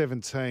of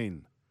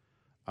 17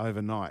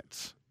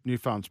 overnight. New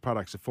Farm's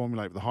products are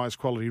formulated with the highest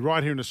quality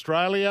right here in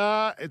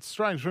Australia. It's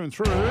strange through and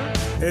through.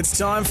 It's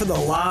time for the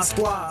last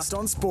blast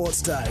on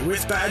Sports Day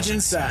with Badge and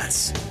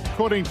Sats.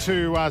 According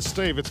to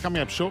Steve, it's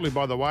coming up shortly,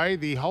 by the way.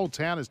 The whole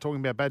town is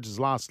talking about Badger's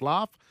last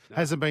laugh.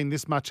 Hasn't been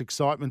this much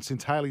excitement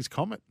since Halley's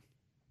Comet.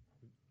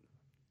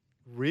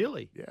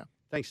 Really? Yeah.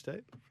 Thanks,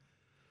 Steve.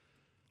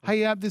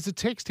 Hey, there's a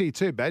text here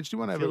too, Badge. Do you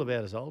want to I have feel a,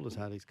 about as old as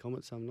Harley's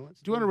Comet some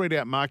nights. Do you want to read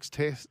out Mark's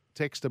text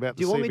about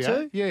the Do you want me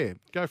CBA? to? Yeah,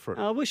 go for it.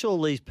 I wish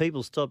all these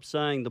people stopped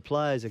saying the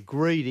players are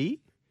greedy.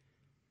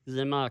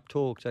 Then Mark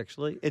talks,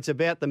 actually. It's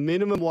about the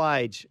minimum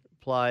wage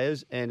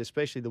players and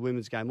especially the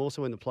women's game.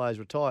 Also when the players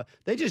retire.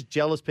 They're just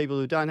jealous people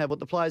who don't have what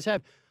the players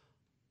have.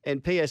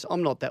 And P.S.,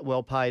 I'm not that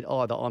well paid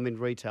either. I'm in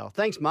retail.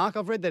 Thanks, Mark.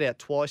 I've read that out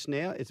twice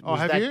now. It was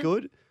have that you?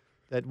 good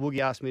that Woogie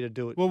asked me to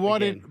do it Well, why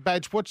again. didn't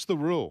Badge? What's the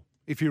rule?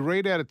 If you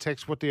read out a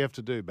text, what do you have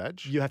to do,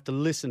 Badge? You have to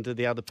listen to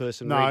the other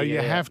person No, reading you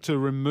it out. have to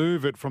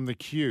remove it from the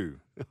queue.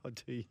 Oh,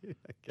 do you? Okay.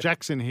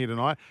 Jack's in here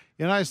tonight.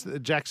 You notice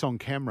that Jack's on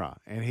camera,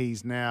 and he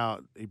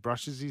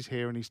brushes his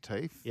hair and his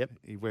teeth. Yep.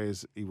 He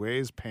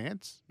wears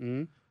pants,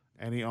 Mm.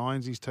 and he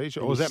irons his t-shirt.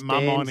 And Or is he that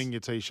mum stands- ironing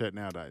your t-shirt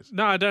nowadays?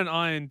 No, I don't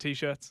iron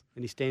T-shirts.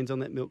 And he stands on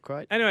that milk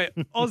crate. Anyway,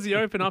 Aussie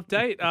Open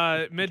update.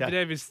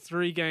 Medvedev is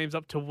 3 games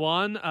up to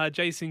 1.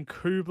 Jason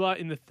Kubler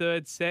in the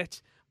third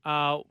set,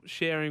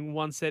 sharing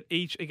 1 set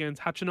each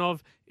against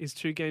Khachanov, is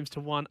 2 games to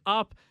 1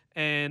 up.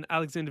 And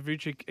Alexander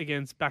Vucic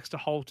against Baxter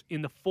Holt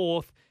in the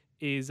fourth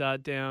is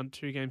down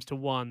 2 games to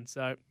 1.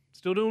 So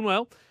still doing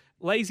well.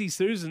 Lazy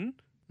Susan,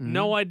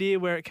 no idea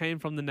where it came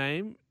from, the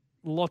name.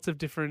 Lots of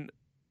differing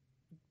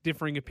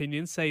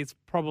opinions say it's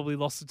probably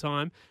lost to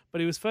time,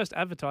 but it was first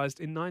advertised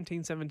in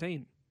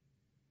 1917.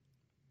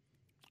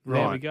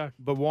 There we go.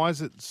 But why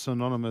is it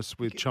synonymous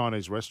with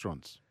Chinese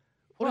restaurants?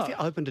 What if you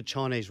opened a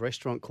Chinese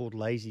restaurant called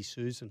Lazy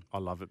Susan? I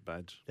love it,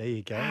 Badge. There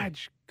you go.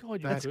 Badge,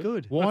 God, That's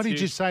good. Why That's did you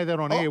huge. say that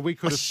on air? We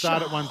could have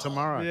started one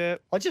tomorrow. Yeah.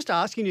 I'm just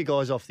asking you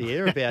guys off the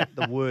air about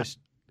the worst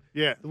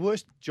Yeah. the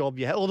worst job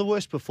you had, or the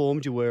worst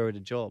performed you were at a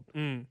job.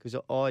 Mm. Because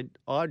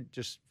I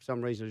just, for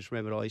some reason, I just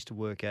remembered I used to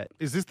work at.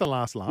 Is this the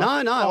last laugh?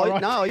 No, Oh,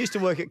 right. I used to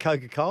work at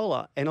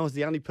Coca-Cola, and I was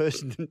the only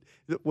person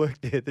that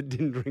worked there that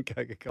didn't drink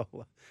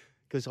Coca-Cola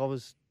because I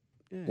was.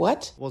 Yeah,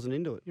 What? Wasn't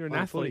into it. You're an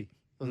Playing athlete. footy.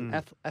 I was an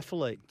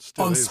athlete.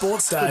 Still On is.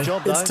 Sports Day, Good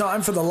job, it's though.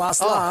 time for the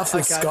last Oh, laugh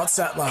with okay. Scott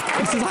Sattler.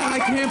 He says, I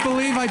can't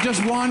believe I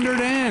just wandered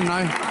in.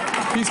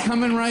 He's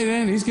coming right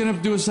in. He's going to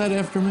do a set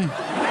after me.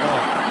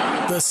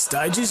 The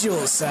stage is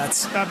yours,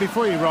 Sats.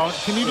 Before you roll,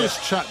 can you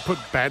just put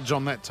Badge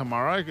on that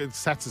tomorrow?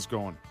 Sats is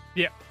gone.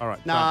 Yeah. All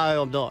right. No, done.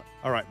 I'm not.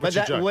 All right. But What's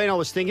your that, joke? when I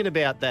was thinking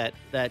about that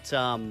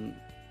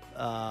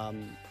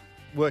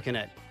working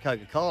at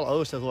Coca-Cola, I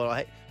also thought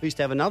I used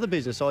to have another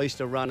business. I used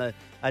to run a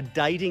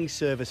dating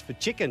service for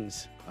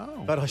chickens,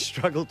 but I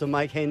struggled to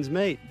make hens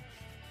meet.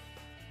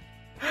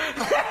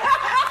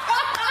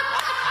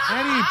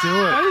 How do you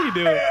do it? How do you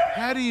do it?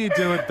 How do you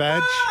do it,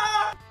 Badge?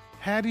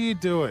 How do you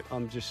do it?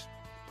 I'm just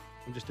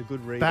a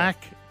good reader. Back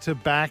to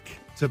back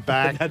to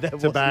back That to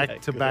wasn't back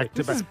that to good. back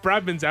to This is back.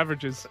 Bradman's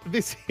averages.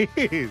 This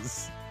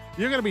is.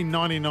 You're going to be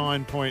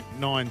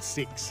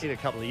 99.96. In a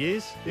couple of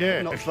years.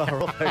 Yeah. Not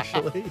far off,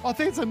 actually. I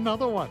think it's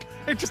another one.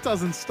 It just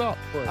doesn't stop.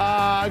 What?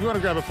 If you want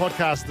to grab a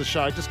podcast of the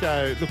show, just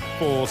go look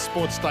for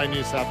Sports Day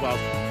New South Wales.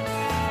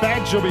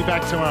 Badge will be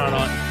back tomorrow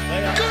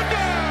night. Good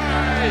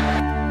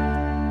night!